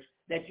church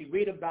that you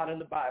read about in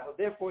the Bible.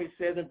 Therefore, he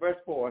says in verse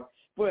 4,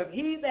 for if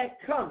he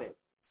that cometh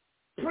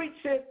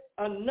preacheth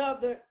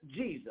another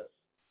Jesus,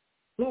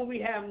 whom we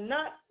have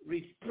not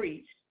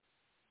preached,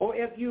 or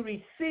if you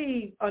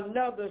receive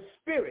another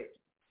spirit,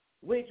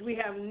 which we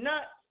have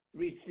not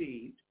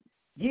received,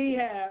 ye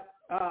have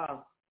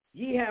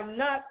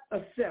not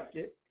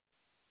accepted,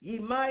 ye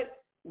might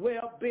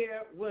well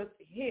bear with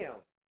him.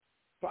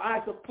 For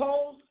I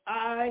suppose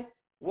I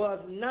was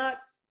not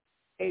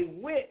a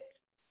whit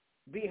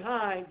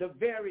behind the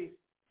very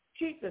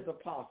chiefest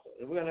apostle.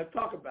 And we're going to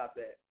talk about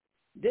that.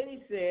 Then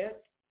he says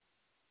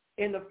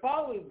in the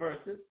following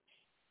verses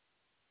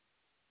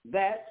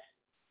that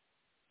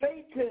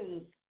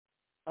Satan's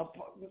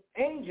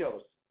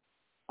angels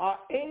are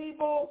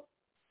able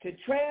to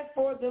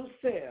transform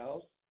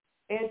themselves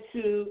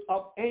into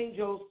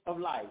angels of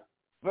light.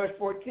 Verse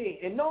 14,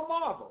 and no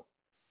marvel,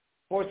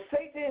 for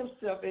Satan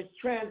himself is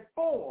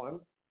transformed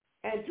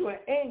into an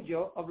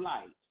angel of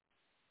light.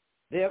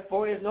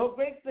 Therefore, it is no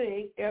great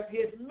thing if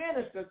his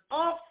ministers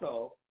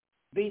also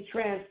be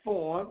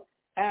transformed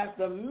as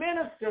the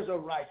ministers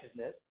of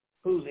righteousness,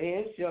 whose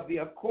end shall be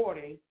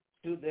according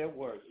to their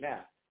works.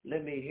 Now,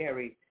 let me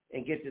hurry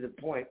and get to the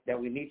point that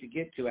we need to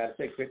get to out of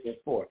 2 Corinthians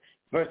 4.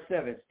 Verse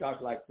 7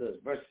 starts like this.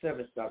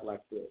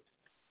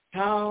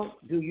 How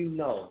do you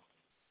know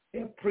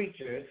if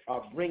preachers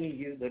are bringing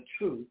you the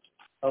truth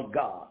of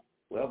God?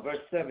 Well, verse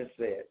 7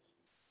 says,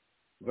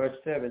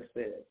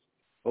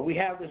 but we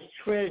have this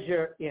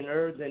treasure in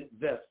earthen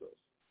vessels,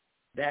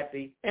 that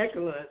the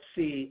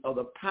excellency of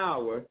the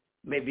power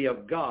may be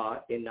of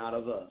God and not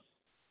of us.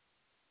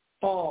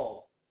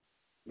 Paul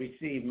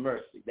received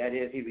mercy. That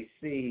is, he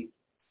received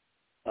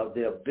of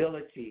the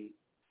ability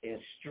and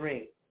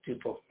strength to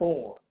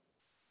perform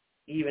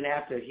even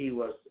after he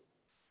was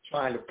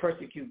trying to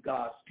persecute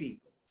God's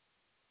people.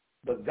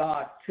 But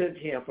God took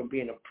him from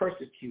being a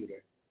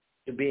persecutor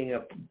to being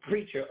a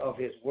preacher of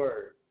his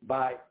word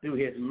through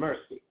his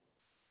mercy.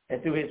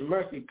 And through his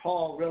mercy,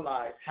 Paul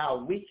realized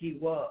how weak he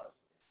was,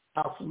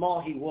 how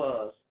small he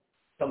was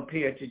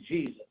compared to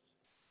Jesus.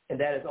 And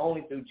that is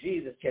only through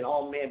Jesus can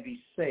all men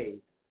be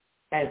saved.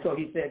 And so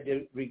he said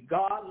that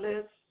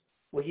regardless,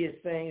 what he is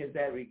saying is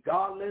that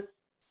regardless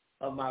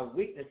of my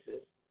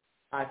weaknesses,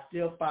 I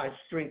still find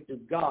strength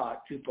through God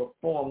to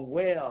perform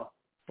well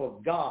for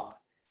God.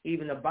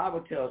 Even the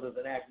Bible tells us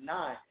in Acts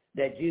 9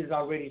 that Jesus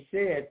already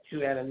said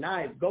to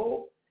Ananias,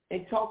 go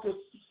and talk to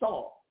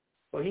Saul,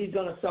 for he's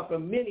going to suffer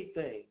many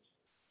things.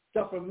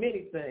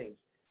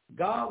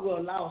 God will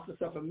allow us to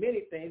suffer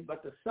many things,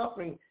 but the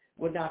suffering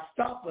will not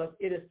stop us.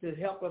 It is to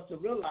help us to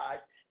realize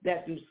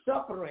that through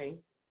suffering,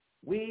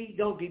 we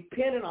don't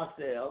depend on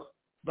ourselves,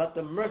 but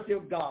the mercy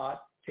of God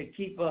to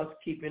keep us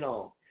keeping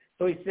on.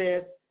 So he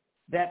says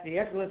that the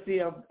excellency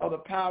of the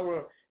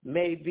power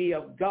may be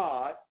of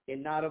God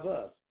and not of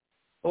us.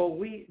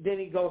 Then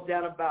he goes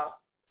down about,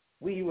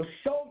 we will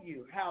show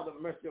you how the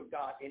mercy of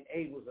God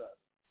enables us.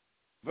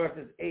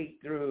 Verses 8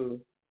 through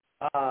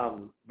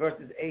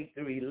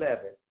 11.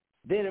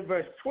 Then in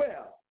verse 12,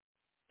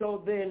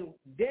 so then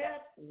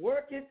death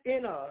worketh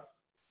in us,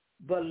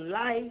 but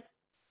life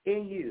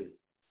in you.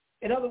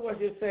 In other words,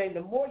 you're saying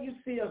the more you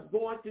see us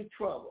going through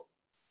trouble,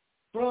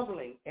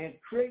 troubling, and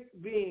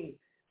being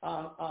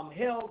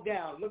held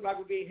down, look like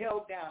we're being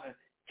held down and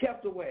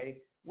kept away,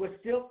 we're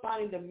still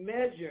finding the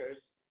measures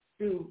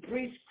to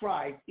preach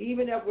Christ.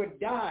 Even if we're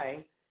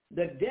dying,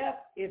 the death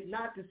is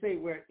not to say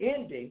we're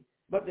ending,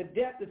 but the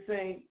death is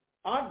saying,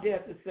 our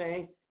death is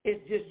saying,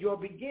 it's just your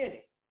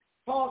beginning.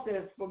 Paul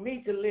says, for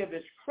me to live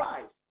is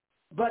Christ,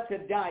 but to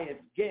die is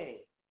gain.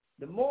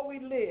 The more we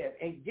live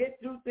and get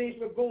through things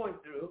we're going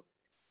through,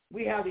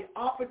 we have the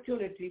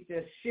opportunity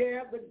to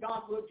share the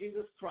gospel of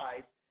Jesus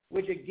Christ,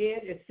 which again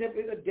is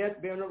simply the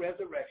death, burial, and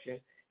resurrection.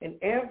 And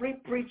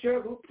every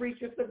preacher who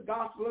preaches the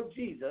gospel of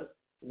Jesus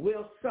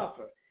will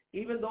suffer,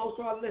 even those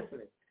who are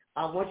listening.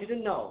 I want you to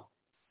know,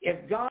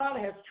 if God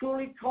has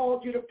truly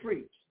called you to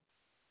preach,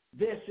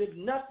 there should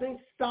nothing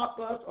stop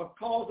us or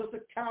cause us to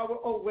cower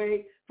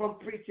away from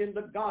preaching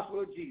the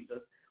gospel of Jesus.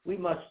 We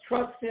must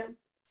trust him,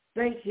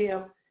 thank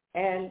him,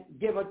 and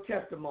give a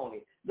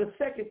testimony. The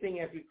second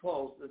thing as we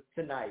close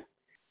tonight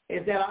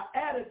is that our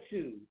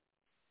attitude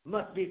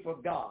must be for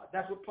God.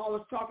 That's what Paul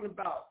is talking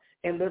about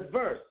in this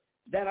verse,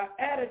 that our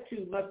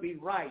attitude must be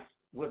right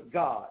with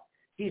God.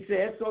 He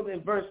says, so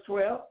in verse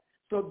 12,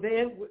 so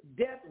then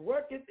death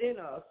worketh in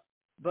us,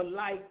 but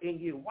life in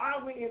you. Why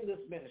are we in this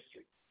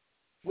ministry?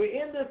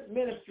 We're in this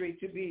ministry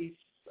to be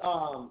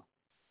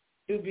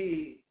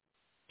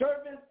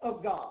servants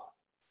of God.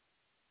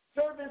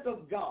 Servants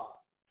of God.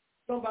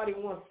 Somebody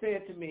once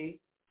said to me,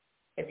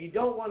 if you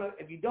don't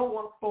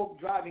want folk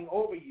driving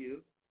over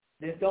you,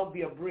 then don't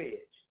be a bridge.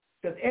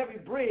 Because every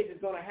bridge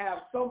is going to have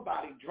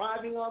somebody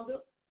driving under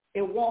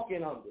and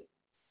walking under.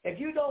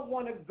 If you don't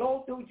want to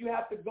go through what you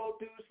have to go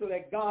through so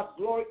that God's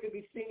glory can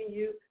be seen in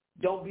you,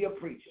 don't be a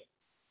preacher.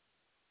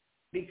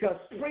 Because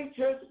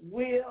preachers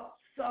will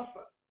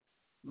suffer.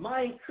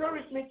 My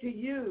encouragement to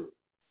you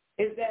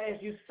is that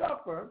as you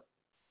suffer,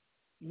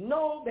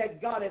 know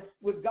that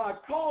what God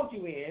called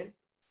you in,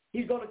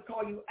 he's going to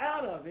call you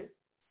out of it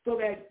so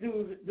that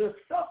through the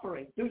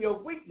suffering, through your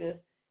weakness,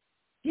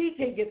 he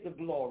can get the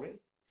glory,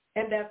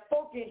 and that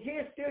folk can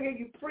still hear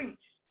you preach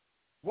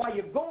while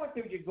you're going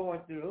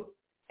through,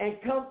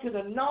 and come to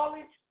the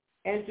knowledge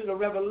and to the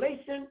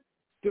revelational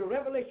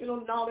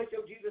knowledge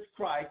of Jesus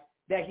Christ,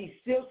 that he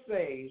still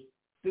saves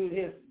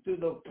through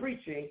the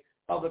preaching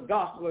of the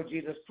gospel of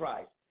Jesus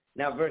Christ.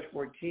 Now, verse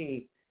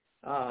 14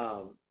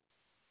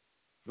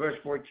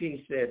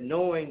 said,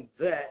 knowing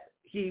that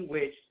he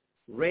which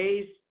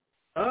raised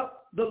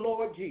up the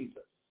Lord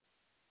Jesus.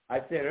 I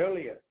said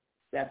earlier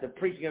that the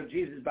preaching of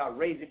Jesus is about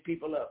raising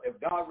people up. If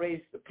God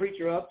raised the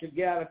preacher up to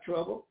get out of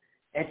trouble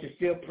and to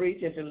still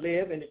preach and to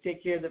live and to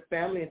take care of the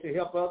family and to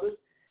help others,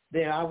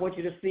 then I want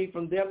you to see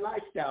from their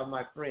lifestyle,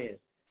 my friends,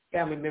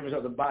 family members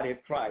of the body of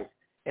Christ,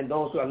 and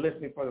those who are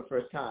listening for the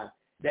first time,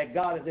 that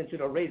God is into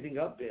the raising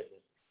up business.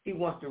 He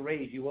wants to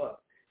raise you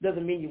up.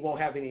 Doesn't mean you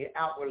won't have any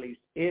outwardly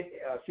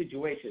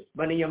situations,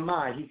 but in your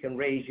mind, he can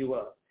raise you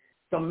up.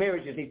 Some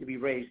marriages need to be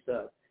raised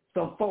up.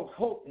 Some folks'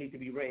 hope need to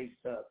be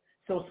raised up.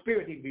 Some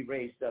spirit need to be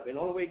raised up. And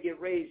the only way to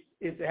get raised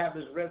is to have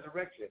this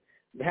resurrection,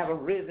 to have a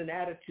risen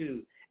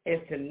attitude, is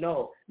to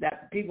know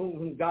that the people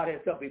whom God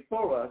has helped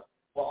before us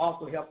will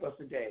also help us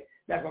today.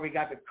 That's why we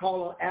got to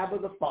call on Abba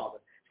the Father.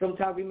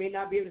 Sometimes we may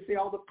not be able to say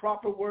all the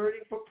proper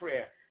wording for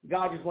prayer.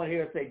 God just wants to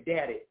hear us say,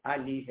 Daddy, I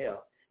need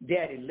help.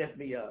 Daddy, lift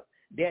me up.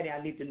 Daddy,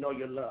 I need to know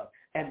your love.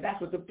 And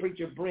that's what the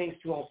preacher brings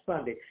to on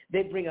Sunday.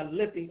 They bring a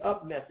lifting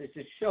up message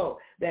to show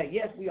that,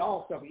 yes, we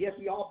all suffer. Yes,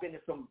 we all been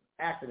in some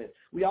accidents.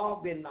 We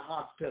all been in the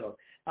hospital.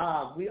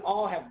 We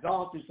all have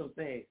gone through some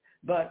things.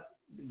 But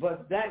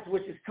that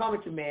which is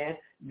coming to man,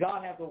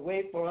 God has a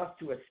way for us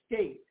to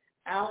escape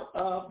out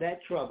of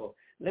that trouble.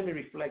 Let me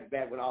reflect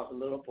back when I was a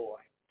little boy,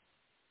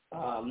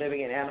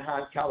 living in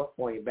Anaheim,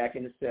 California, back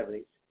in the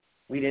 70s.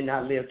 We did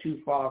not live too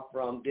far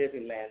from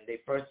Disneyland. They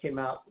first came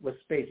out with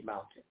Space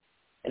Mountain.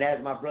 And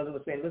as my brother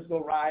was saying, let's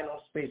go ride on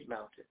Space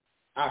Mountain,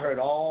 I heard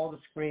all the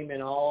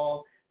screaming,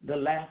 all the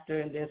laughter,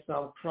 and then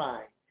some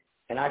crying.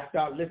 And I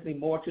started listening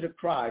more to the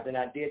cries than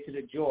I did to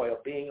the joy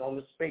of being on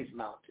the Space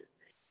Mountain.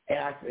 And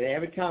I said,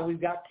 every time we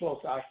got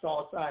closer, I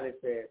saw a sign that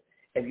said,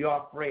 if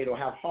you're afraid or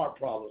have heart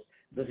problems,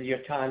 this is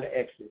your time to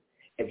exit.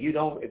 If you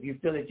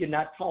feel that you're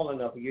not tall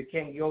enough or you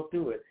can't go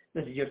through it,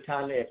 this is your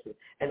time to exit.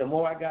 And the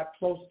more I got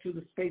closer to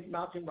the Space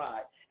Mountain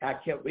ride, I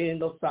kept reading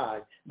those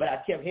signs, but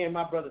I kept hearing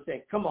my brother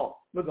say, come on,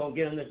 we're going to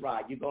get on this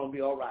ride. You're going to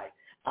be all right.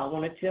 I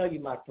want to tell you,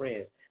 my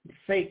friends,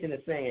 Satan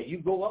is saying, as you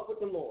go up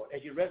with the Lord,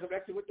 as you're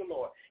resurrected with the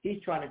Lord,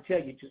 he's trying to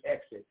tell you to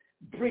exit.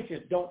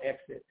 Preachers don't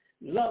exit.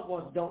 Loved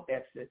ones don't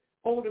exit.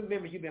 Older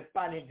members, you've been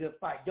fighting a good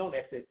fight, don't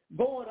exit.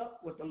 Going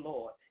up with the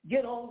Lord.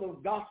 Get on the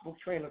gospel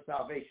train of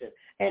salvation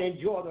and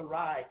enjoy the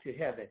ride to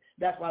heaven.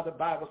 That's why the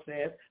Bible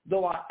says,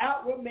 though our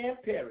outward man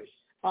perish,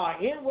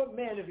 our inward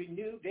man is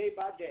renewed day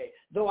by day.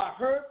 Though I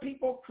heard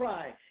people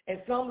crying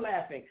and some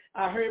laughing,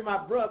 I heard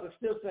my brother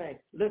still saying,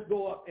 let's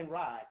go up and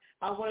ride.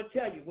 I want to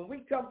tell you, when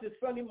we come to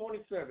Sunday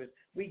morning service,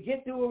 we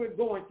get through what we're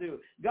going through.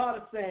 God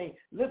is saying,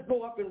 let's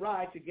go up and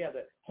ride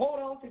together. Hold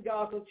on to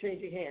God's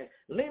unchanging hand.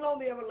 Lean on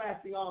the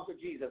everlasting arms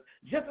of Jesus.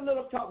 Just a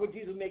little talk with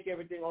Jesus make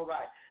everything all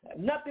right.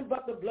 Nothing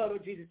but the blood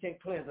of Jesus can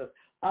cleanse us.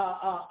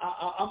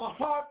 I'm a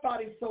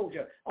hard-fighting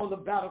soldier on the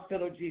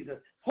battlefield of Jesus.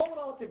 Hold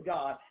on to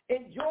God.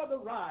 Enjoy the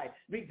ride,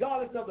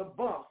 regardless of the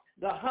bumps,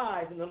 the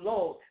highs and the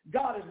lows.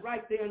 God is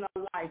right there in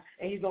our life,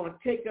 and he's going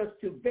to take us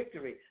to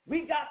victory.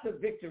 We got the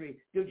victory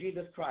through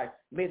Jesus Christ.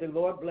 May the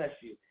Lord bless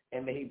you,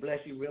 and may he bless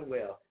you real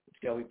well.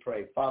 Shall we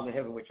pray? Father in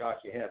heaven, which art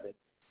in heaven,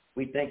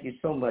 we thank you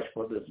so much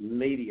for this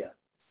media,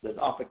 this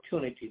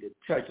opportunity to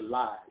touch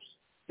lives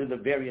through the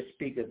various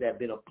speakers that have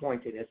been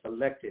appointed and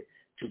selected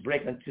to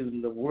break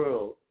into the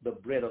world the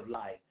bread of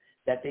life,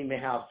 that they may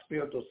have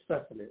spiritual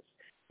sustenance,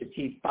 to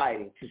keep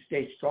fighting, to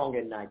stay strong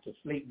at night, to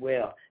sleep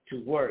well,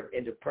 to work,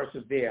 and to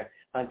persevere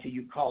until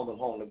you call them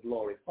home to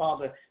glory.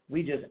 Father,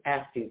 we just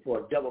asking for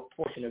a double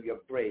portion of your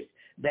grace,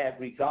 that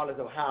regardless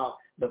of how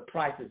the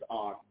prices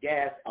are,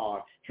 gas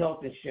are,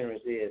 health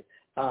insurance is,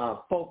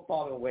 folk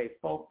falling away,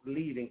 folk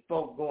leaving,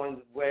 folk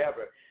going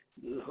wherever,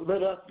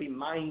 let us be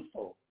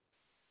mindful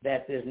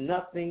that there's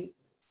nothing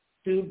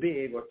too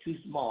big or too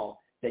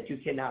small that you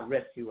cannot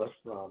rescue us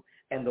from.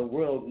 And the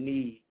world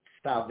needs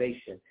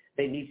salvation.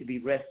 They need to be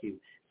rescued.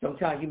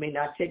 Sometimes you may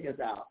not take us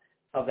out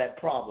of that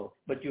problem,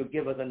 but you'll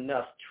give us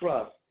enough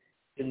trust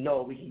to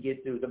know we can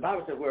get through. The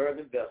Bible says we're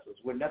earthen vessels.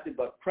 We're nothing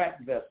but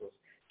cracked vessels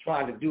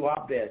trying to do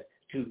our best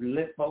to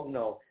let folk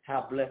know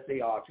how blessed they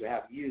are to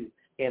have you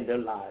in their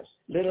lives.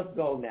 Let us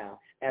go now.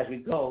 As we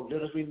go,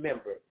 let us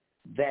remember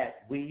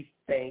that we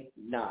faint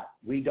not.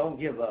 We don't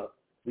give up.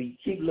 We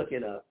keep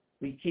looking up.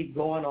 We keep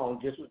going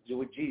on just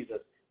with Jesus,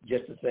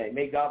 just the same.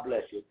 May God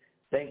bless you.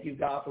 Thank you,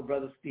 God, for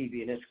Brother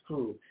Stevie and his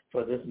crew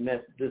for this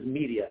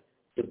media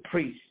to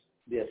preach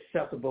the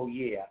acceptable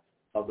year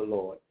of the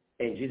Lord.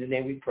 In Jesus'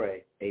 name we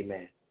pray.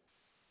 Amen.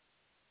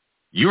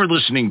 You're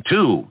listening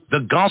to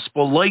the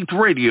Gospel Light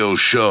Radio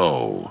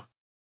Show.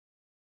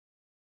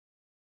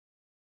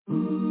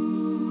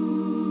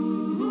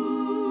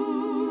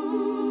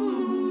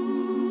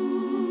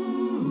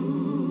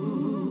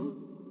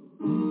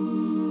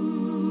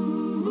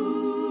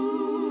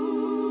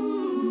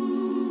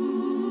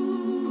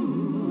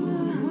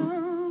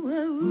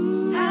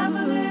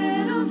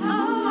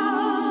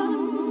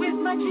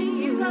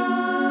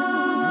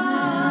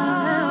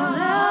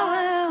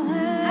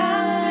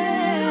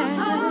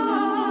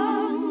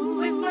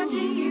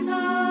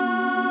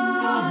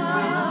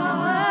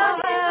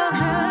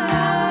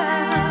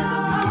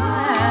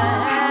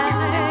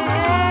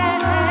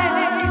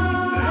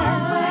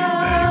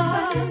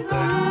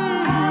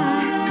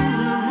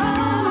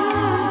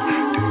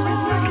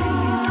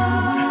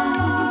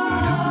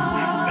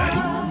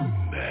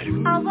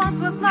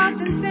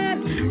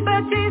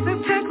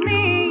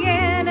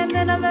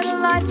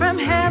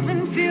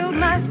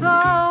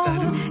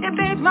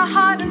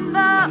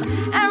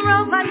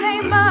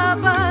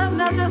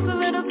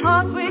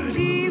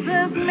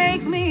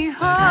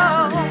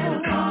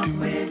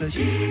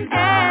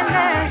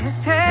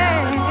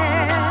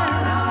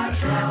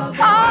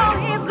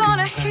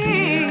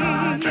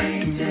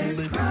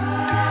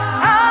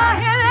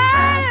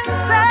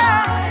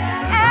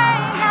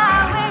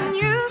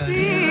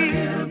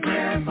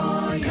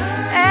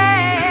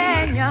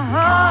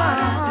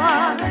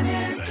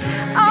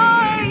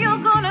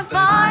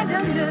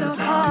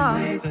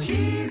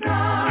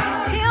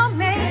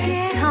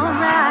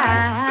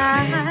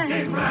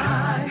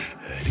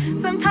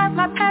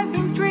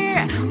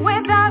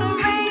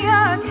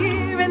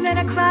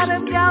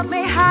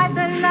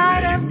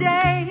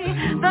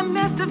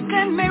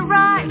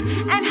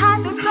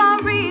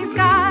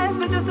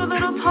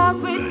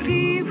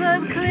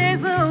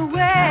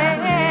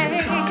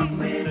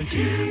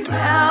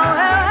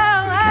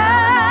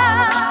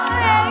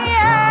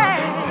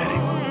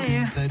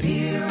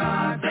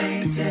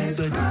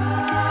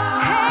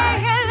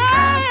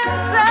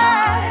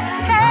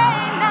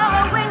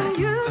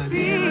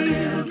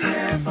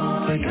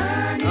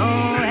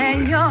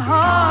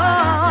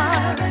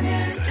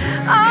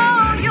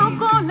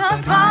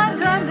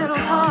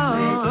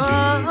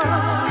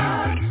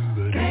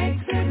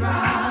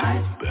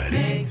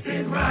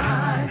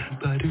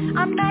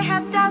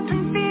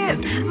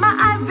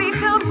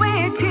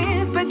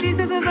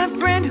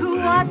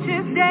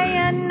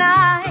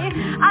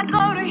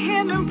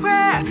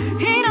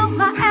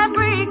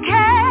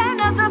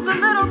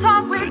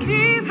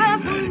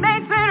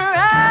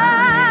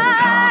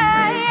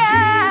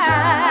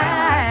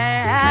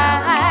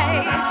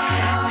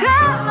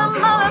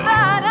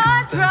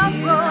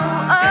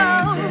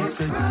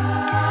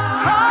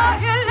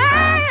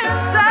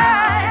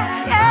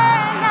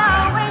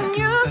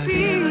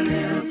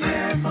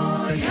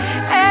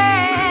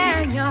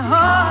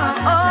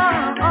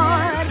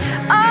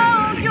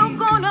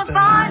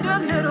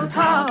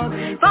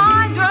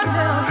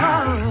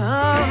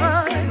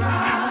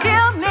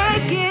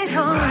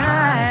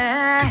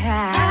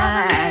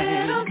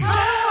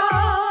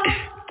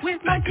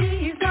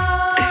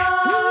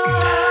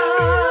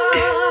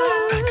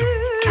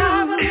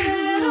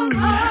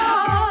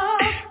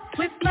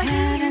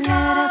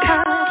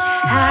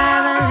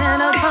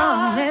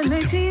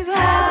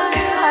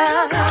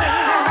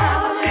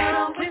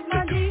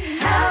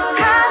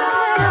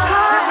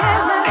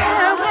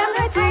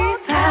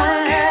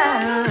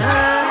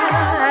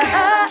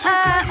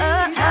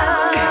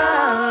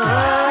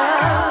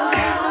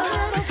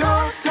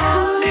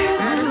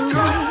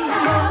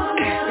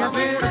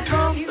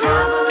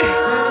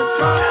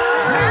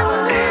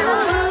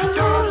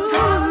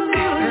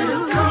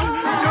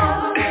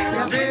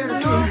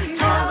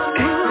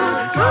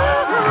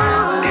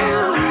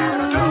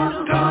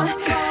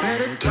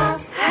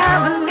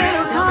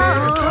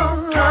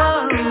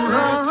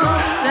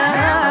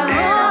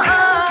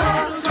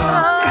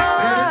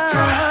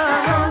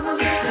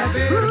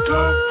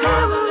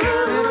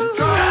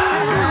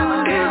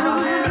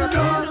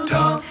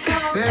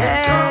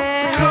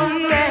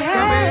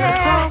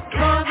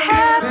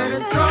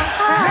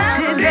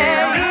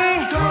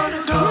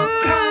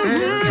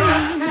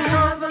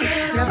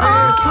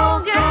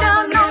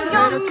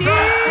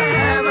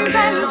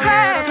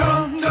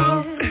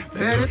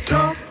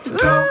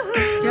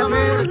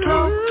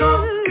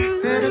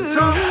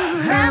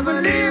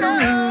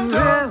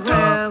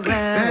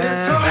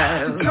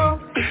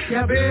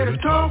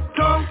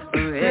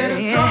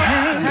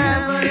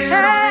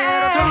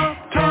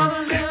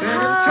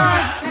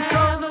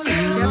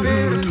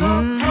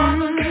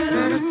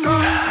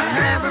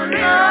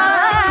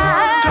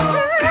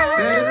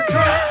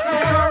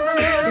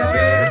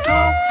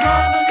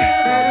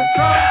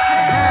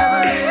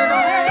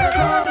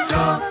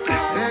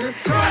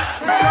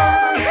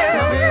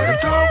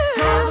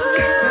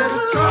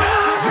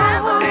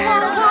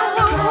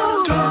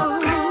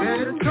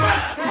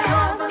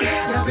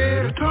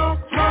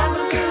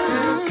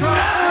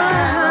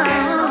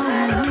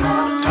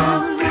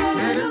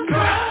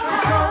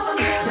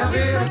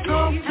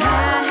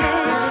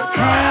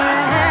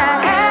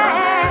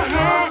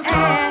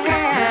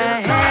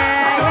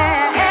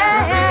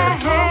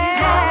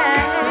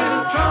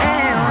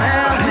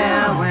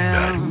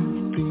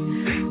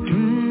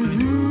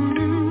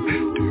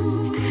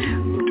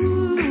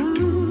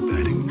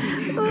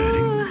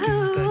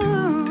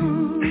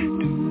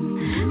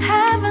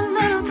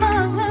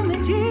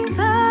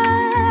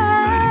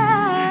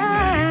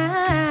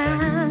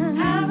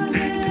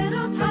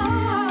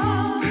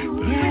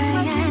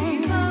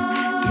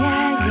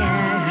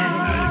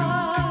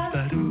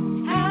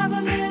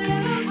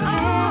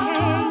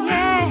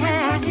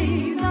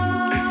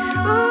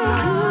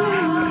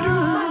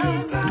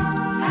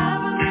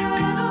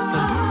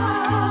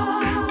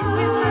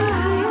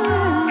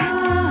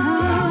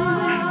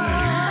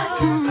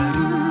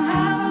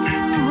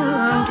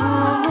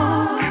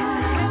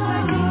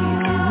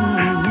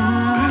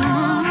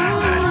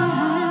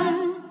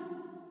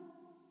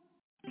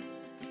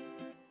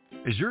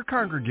 Is your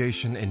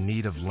congregation in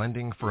need of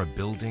lending for a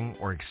building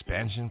or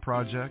expansion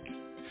project?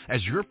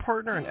 As your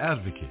partner and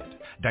advocate,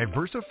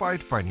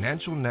 Diversified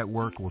Financial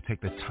Network will take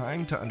the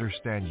time to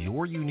understand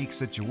your unique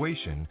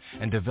situation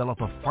and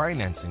develop a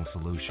financing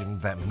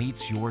solution that meets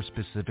your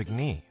specific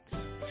needs.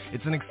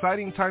 It's an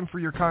exciting time for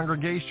your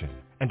congregation,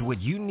 and what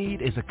you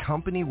need is a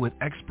company with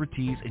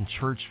expertise in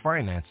church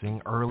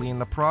financing early in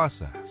the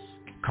process.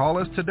 Call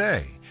us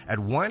today at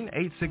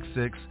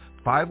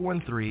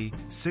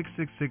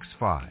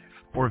 1-866-513-6665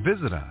 or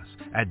visit us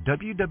at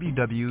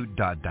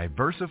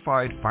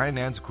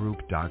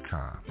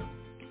www.diversifiedfinancegroup.com.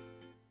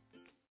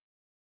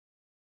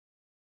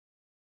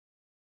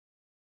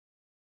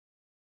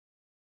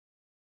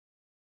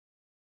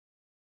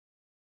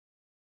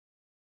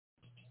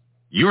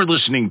 You're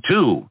listening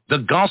to the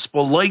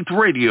Gospel Light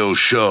Radio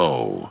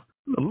Show.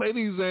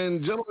 Ladies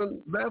and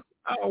gentlemen, that's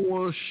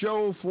our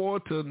show for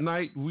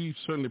tonight. We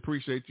certainly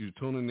appreciate you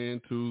tuning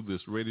in to this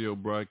radio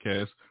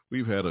broadcast.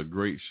 We've had a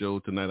great show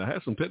tonight. I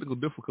had some technical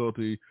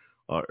difficulty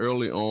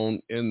early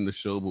on in the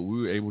show, but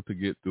we were able to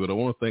get through it. I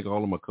want to thank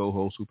all of my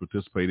co-hosts who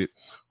participated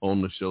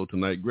on the show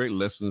tonight. Great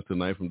lessons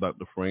tonight from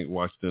Dr. Frank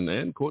Washington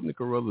and Courtney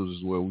Carruthers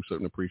as well. We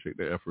certainly appreciate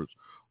their efforts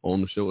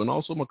on the show. And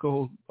also my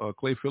co-host,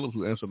 Clay Phillips,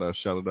 who answered our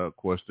shout-out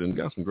question.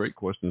 Got some great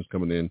questions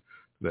coming in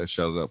to that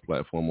shout-out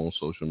platform on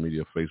social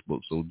media, Facebook.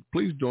 So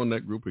please join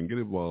that group and get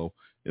involved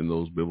in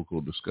those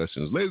biblical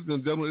discussions. Ladies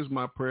and gentlemen, it's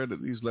my prayer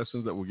that these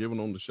lessons that were given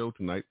on the show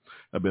tonight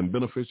have been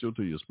beneficial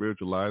to your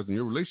spiritual lives, and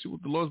your relationship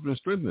with the Lord has been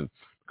strengthened,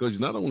 because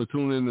you're not only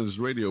tuning in to this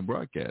radio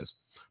broadcast,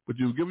 but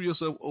you've given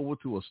yourself over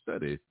to a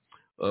study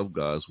of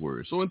God's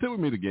Word. So until we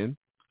meet again,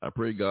 I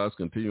pray God's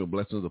continual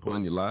blessings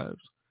upon your lives.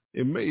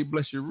 It may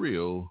bless you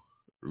real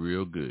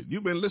good.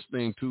 You've been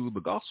listening to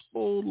the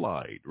Gospel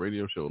Light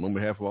Radio Show. And on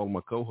behalf of all of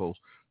my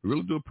co-hosts, we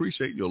really do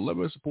appreciate your love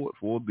and support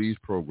for these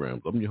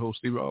programs. I'm your host,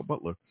 Stevie R.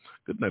 Butler.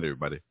 Good night,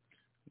 everybody.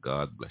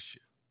 God bless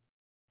you.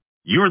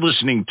 You're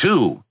listening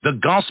to the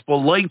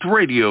Gospel Light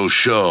Radio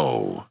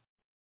Show.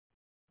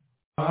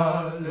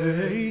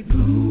 Hallelujah.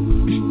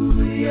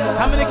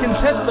 How many can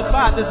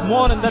testify this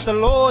morning that the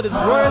Lord is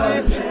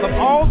worthy of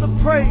all the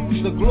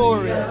praise, the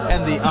glory,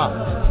 and the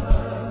honor?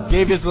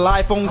 Gave his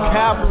life on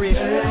Calvary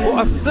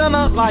for a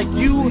sinner like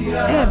you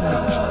and me.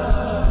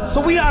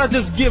 So we ought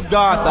to just give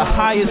God the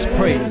highest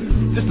praise,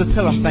 just to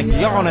tell him thank you.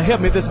 Y'all want to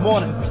help me this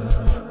morning?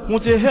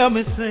 Won't you help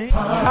me sing?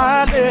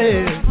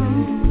 Hallelujah.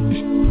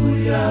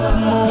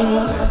 Come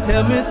on,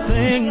 help me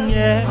sing,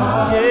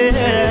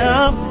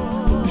 yeah.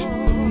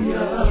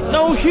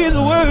 No, he's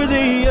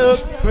worthy of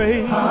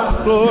praise,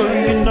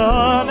 glory, and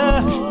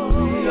honor.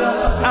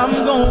 I'm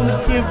gonna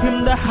give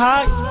him the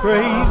highest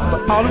praise for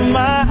all of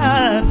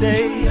my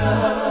days.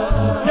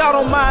 Y'all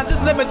don't mind,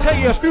 just let me tell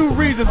you a few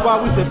reasons why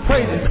we should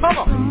praise him. Come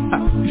on.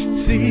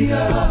 See, it's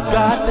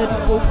God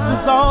that woke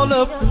us all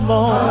up this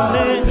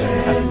morning.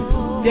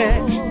 Yeah,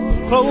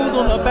 clothes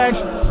on the back,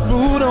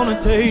 food on the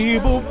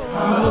table.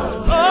 You was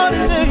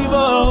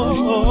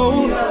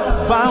unable.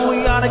 Why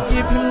we ought to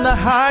give him the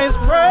highest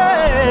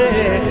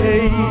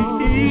praise.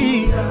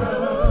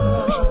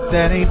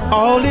 that ain't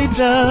all he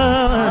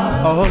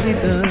done, all he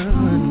done.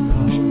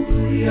 He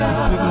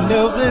took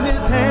nails in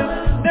his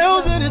hands,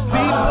 nails in his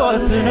feet for a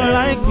sinner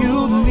like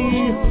you and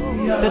me.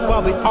 That's why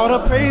we ought to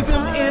praise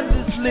him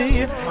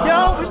endlessly.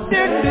 Y'all, we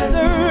didn't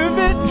deserve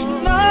it,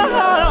 no.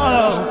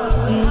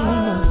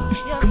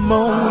 Come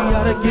on, we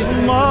ought to give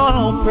him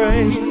all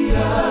praise.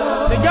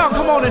 Now y'all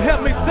come on and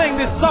help me sing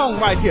this song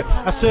right here.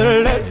 I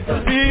said, let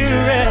the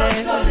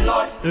Spirit,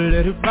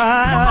 let it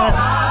rise.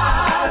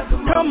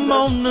 Come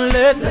on,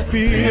 let the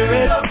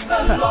Spirit,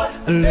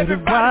 let it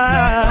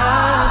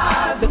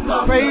rise. Let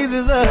the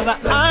praises of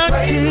our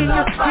King,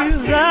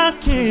 he's our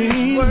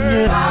King.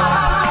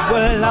 Yeah.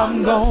 Well,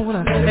 I'm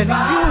gonna, and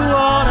you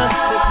wanna,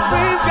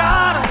 we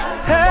gotta,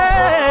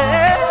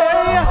 hey,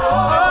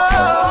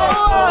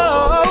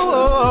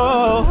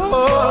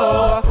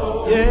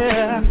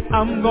 yeah,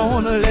 I'm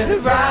gonna let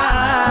it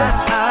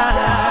ride.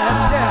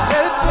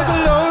 Let the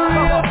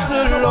glory of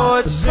the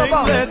Lord sing,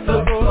 let the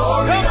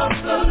glory of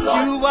the Lord,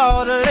 you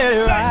ought to let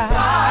it ride.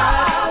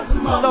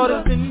 Lord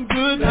has been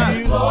good to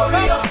you,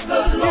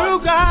 you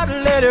gotta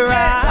let it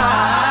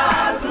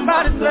ride.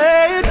 Somebody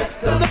say it,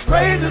 the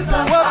praises go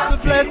up, the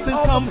blessings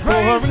come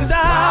pouring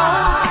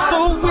down. So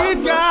we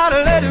gotta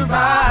let it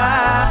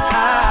ride.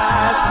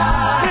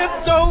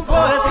 Lift your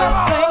voice and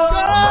sing,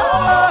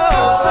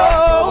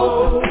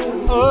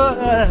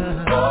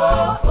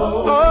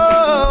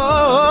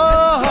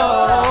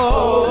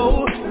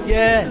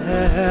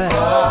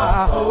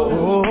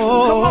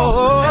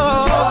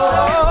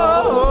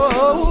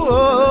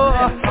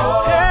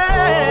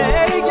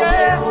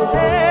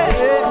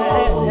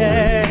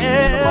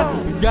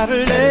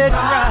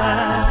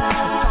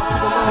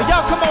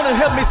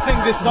 help me sing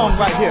this song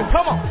right here.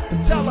 Come on.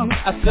 Tell them.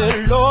 I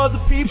said, Lord, the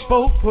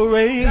people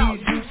praise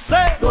you.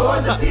 Say,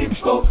 Lord, the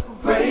people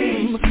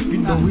praise you. You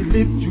know we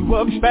lift you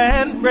up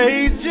and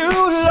praise you,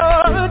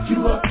 Lord.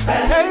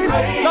 Hey,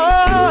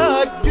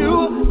 Lord,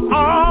 you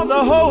are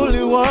the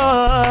Holy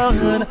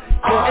One.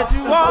 Yes,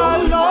 you are,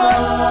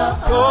 Lord.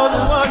 You're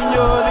the one,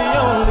 you're the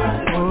only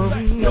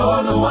one.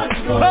 You're the one,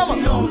 you're the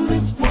only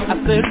one. I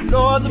said,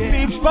 Lord, the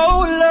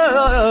people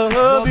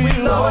love you.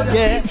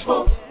 Yeah.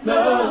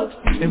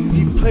 And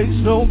we place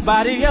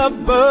nobody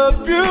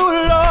above you,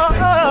 Lord,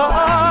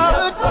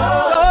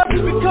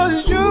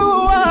 because you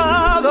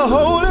are the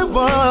Holy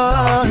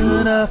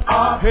One.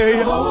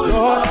 Hey, Lord,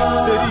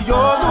 that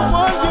you're the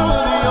one,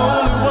 you're the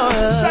only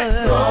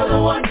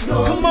one.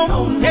 Come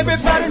on,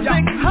 everybody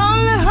sing,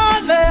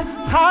 hallelujah,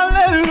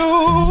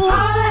 hallelujah,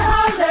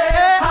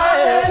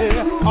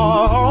 hallelujah.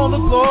 All the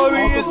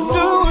glory is to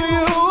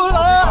you,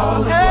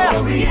 Lord.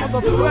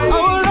 Oh,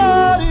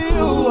 Lord,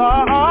 you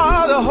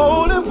are the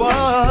Holy One.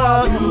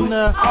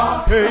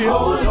 Hey,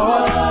 Lord,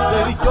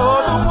 that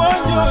you're the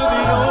one, you're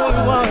the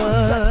only one.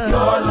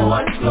 You're the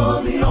one, you're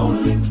the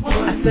only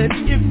one. I said,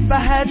 if I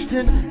had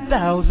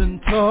 10,000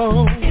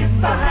 tongues,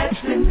 if I had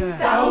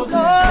 10,000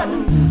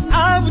 tongues, I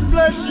would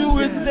bless you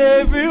with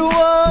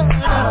everyone.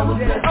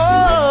 Oh,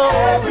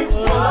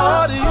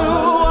 Lord, you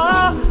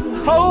are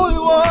Holy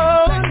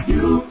One.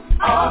 You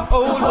are, oh,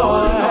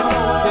 Lord,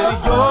 that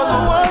you're the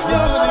one,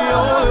 you're the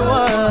only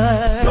one.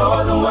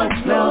 You're the one,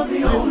 you're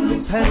the only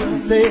one.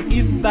 Say,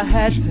 if I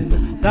had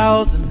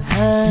 10,000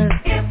 hands,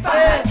 if I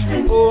had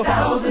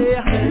 10,000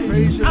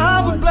 hands, I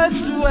would bless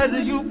you as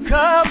you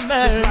come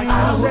and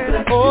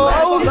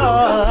oh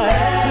Lord,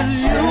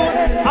 you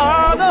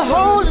are the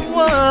Holy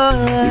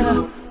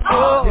One.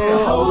 Oh,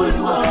 Holy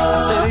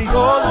One,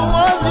 you're the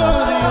one,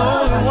 you're the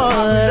only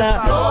one.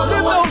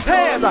 Lift those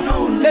hands,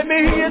 let me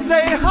hear you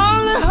say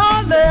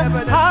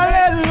hallelujah,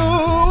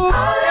 hallelujah.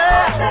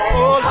 Oh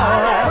Lord, I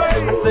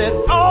said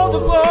all the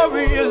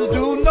glory is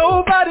due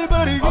nobody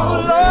but you,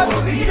 Lord.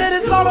 Said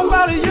it's all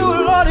about you,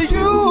 Lord.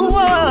 You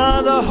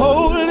are the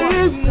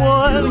Holy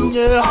One,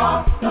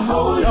 yeah. The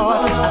Holy One.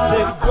 I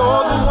said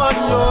you're the one,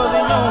 you're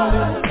the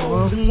only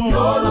one.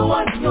 You're the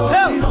one, you're the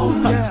only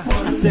one.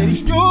 I said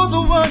you're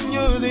the one,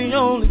 you're the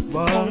only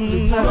one.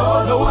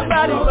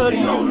 Nobody but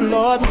you,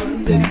 Lord. I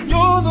said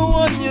you're the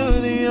one,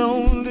 you're the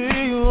only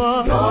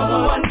one. You're the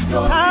one,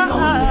 you're the only one.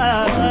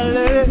 Hallelujah.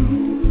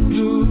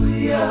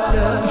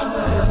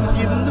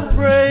 Give him the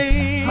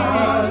praise.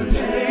 Hallelujah.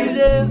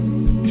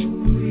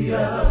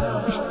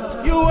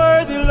 You're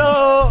worthy,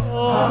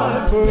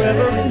 Lord,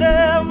 forever and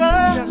ever.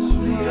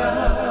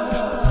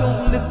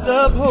 Don't lift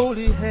up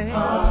holy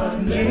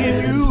hands, give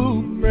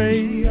you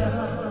praise.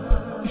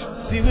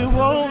 See, we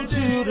want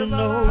you to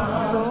know,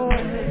 Lord,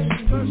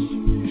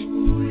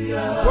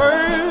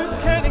 words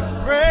can't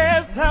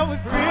express how we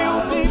feel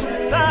deep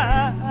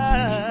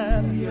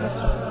inside.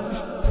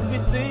 When we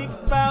think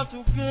about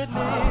your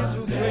goodness,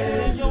 your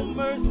grace and your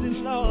mercy,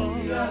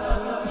 Lord,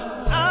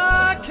 I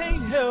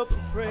can't help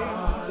but praise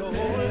your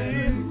holy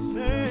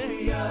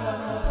name.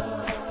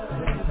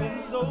 You've been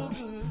so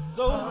good,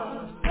 so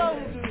good.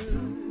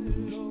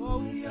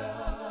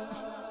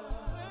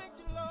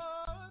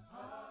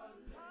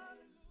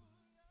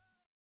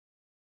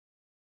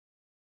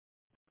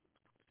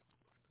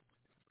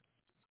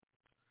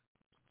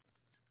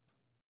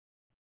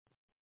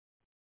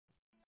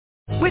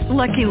 With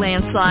Lucky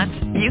Land Slots,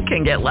 you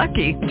can get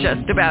lucky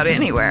just about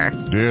anywhere.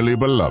 Dearly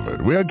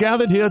beloved, we are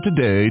gathered here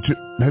today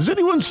to... Has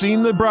anyone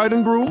seen the bride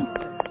and groom?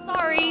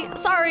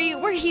 Sorry,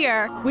 we're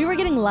here. We were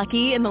getting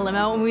lucky in the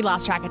limo and we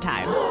lost track of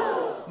time.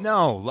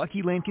 No,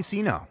 Lucky Land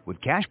Casino, with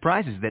cash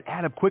prizes that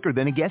add up quicker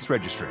than a guest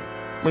registry.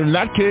 In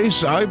that case,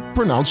 I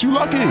pronounce you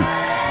lucky.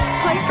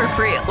 Play for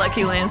free at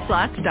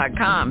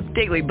LuckyLandSlots.com.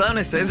 Daily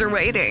bonuses are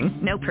waiting.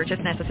 No purchase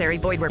necessary.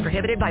 Void where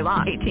prohibited by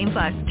law.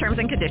 18+. Terms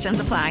and conditions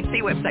apply.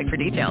 See website for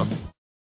details.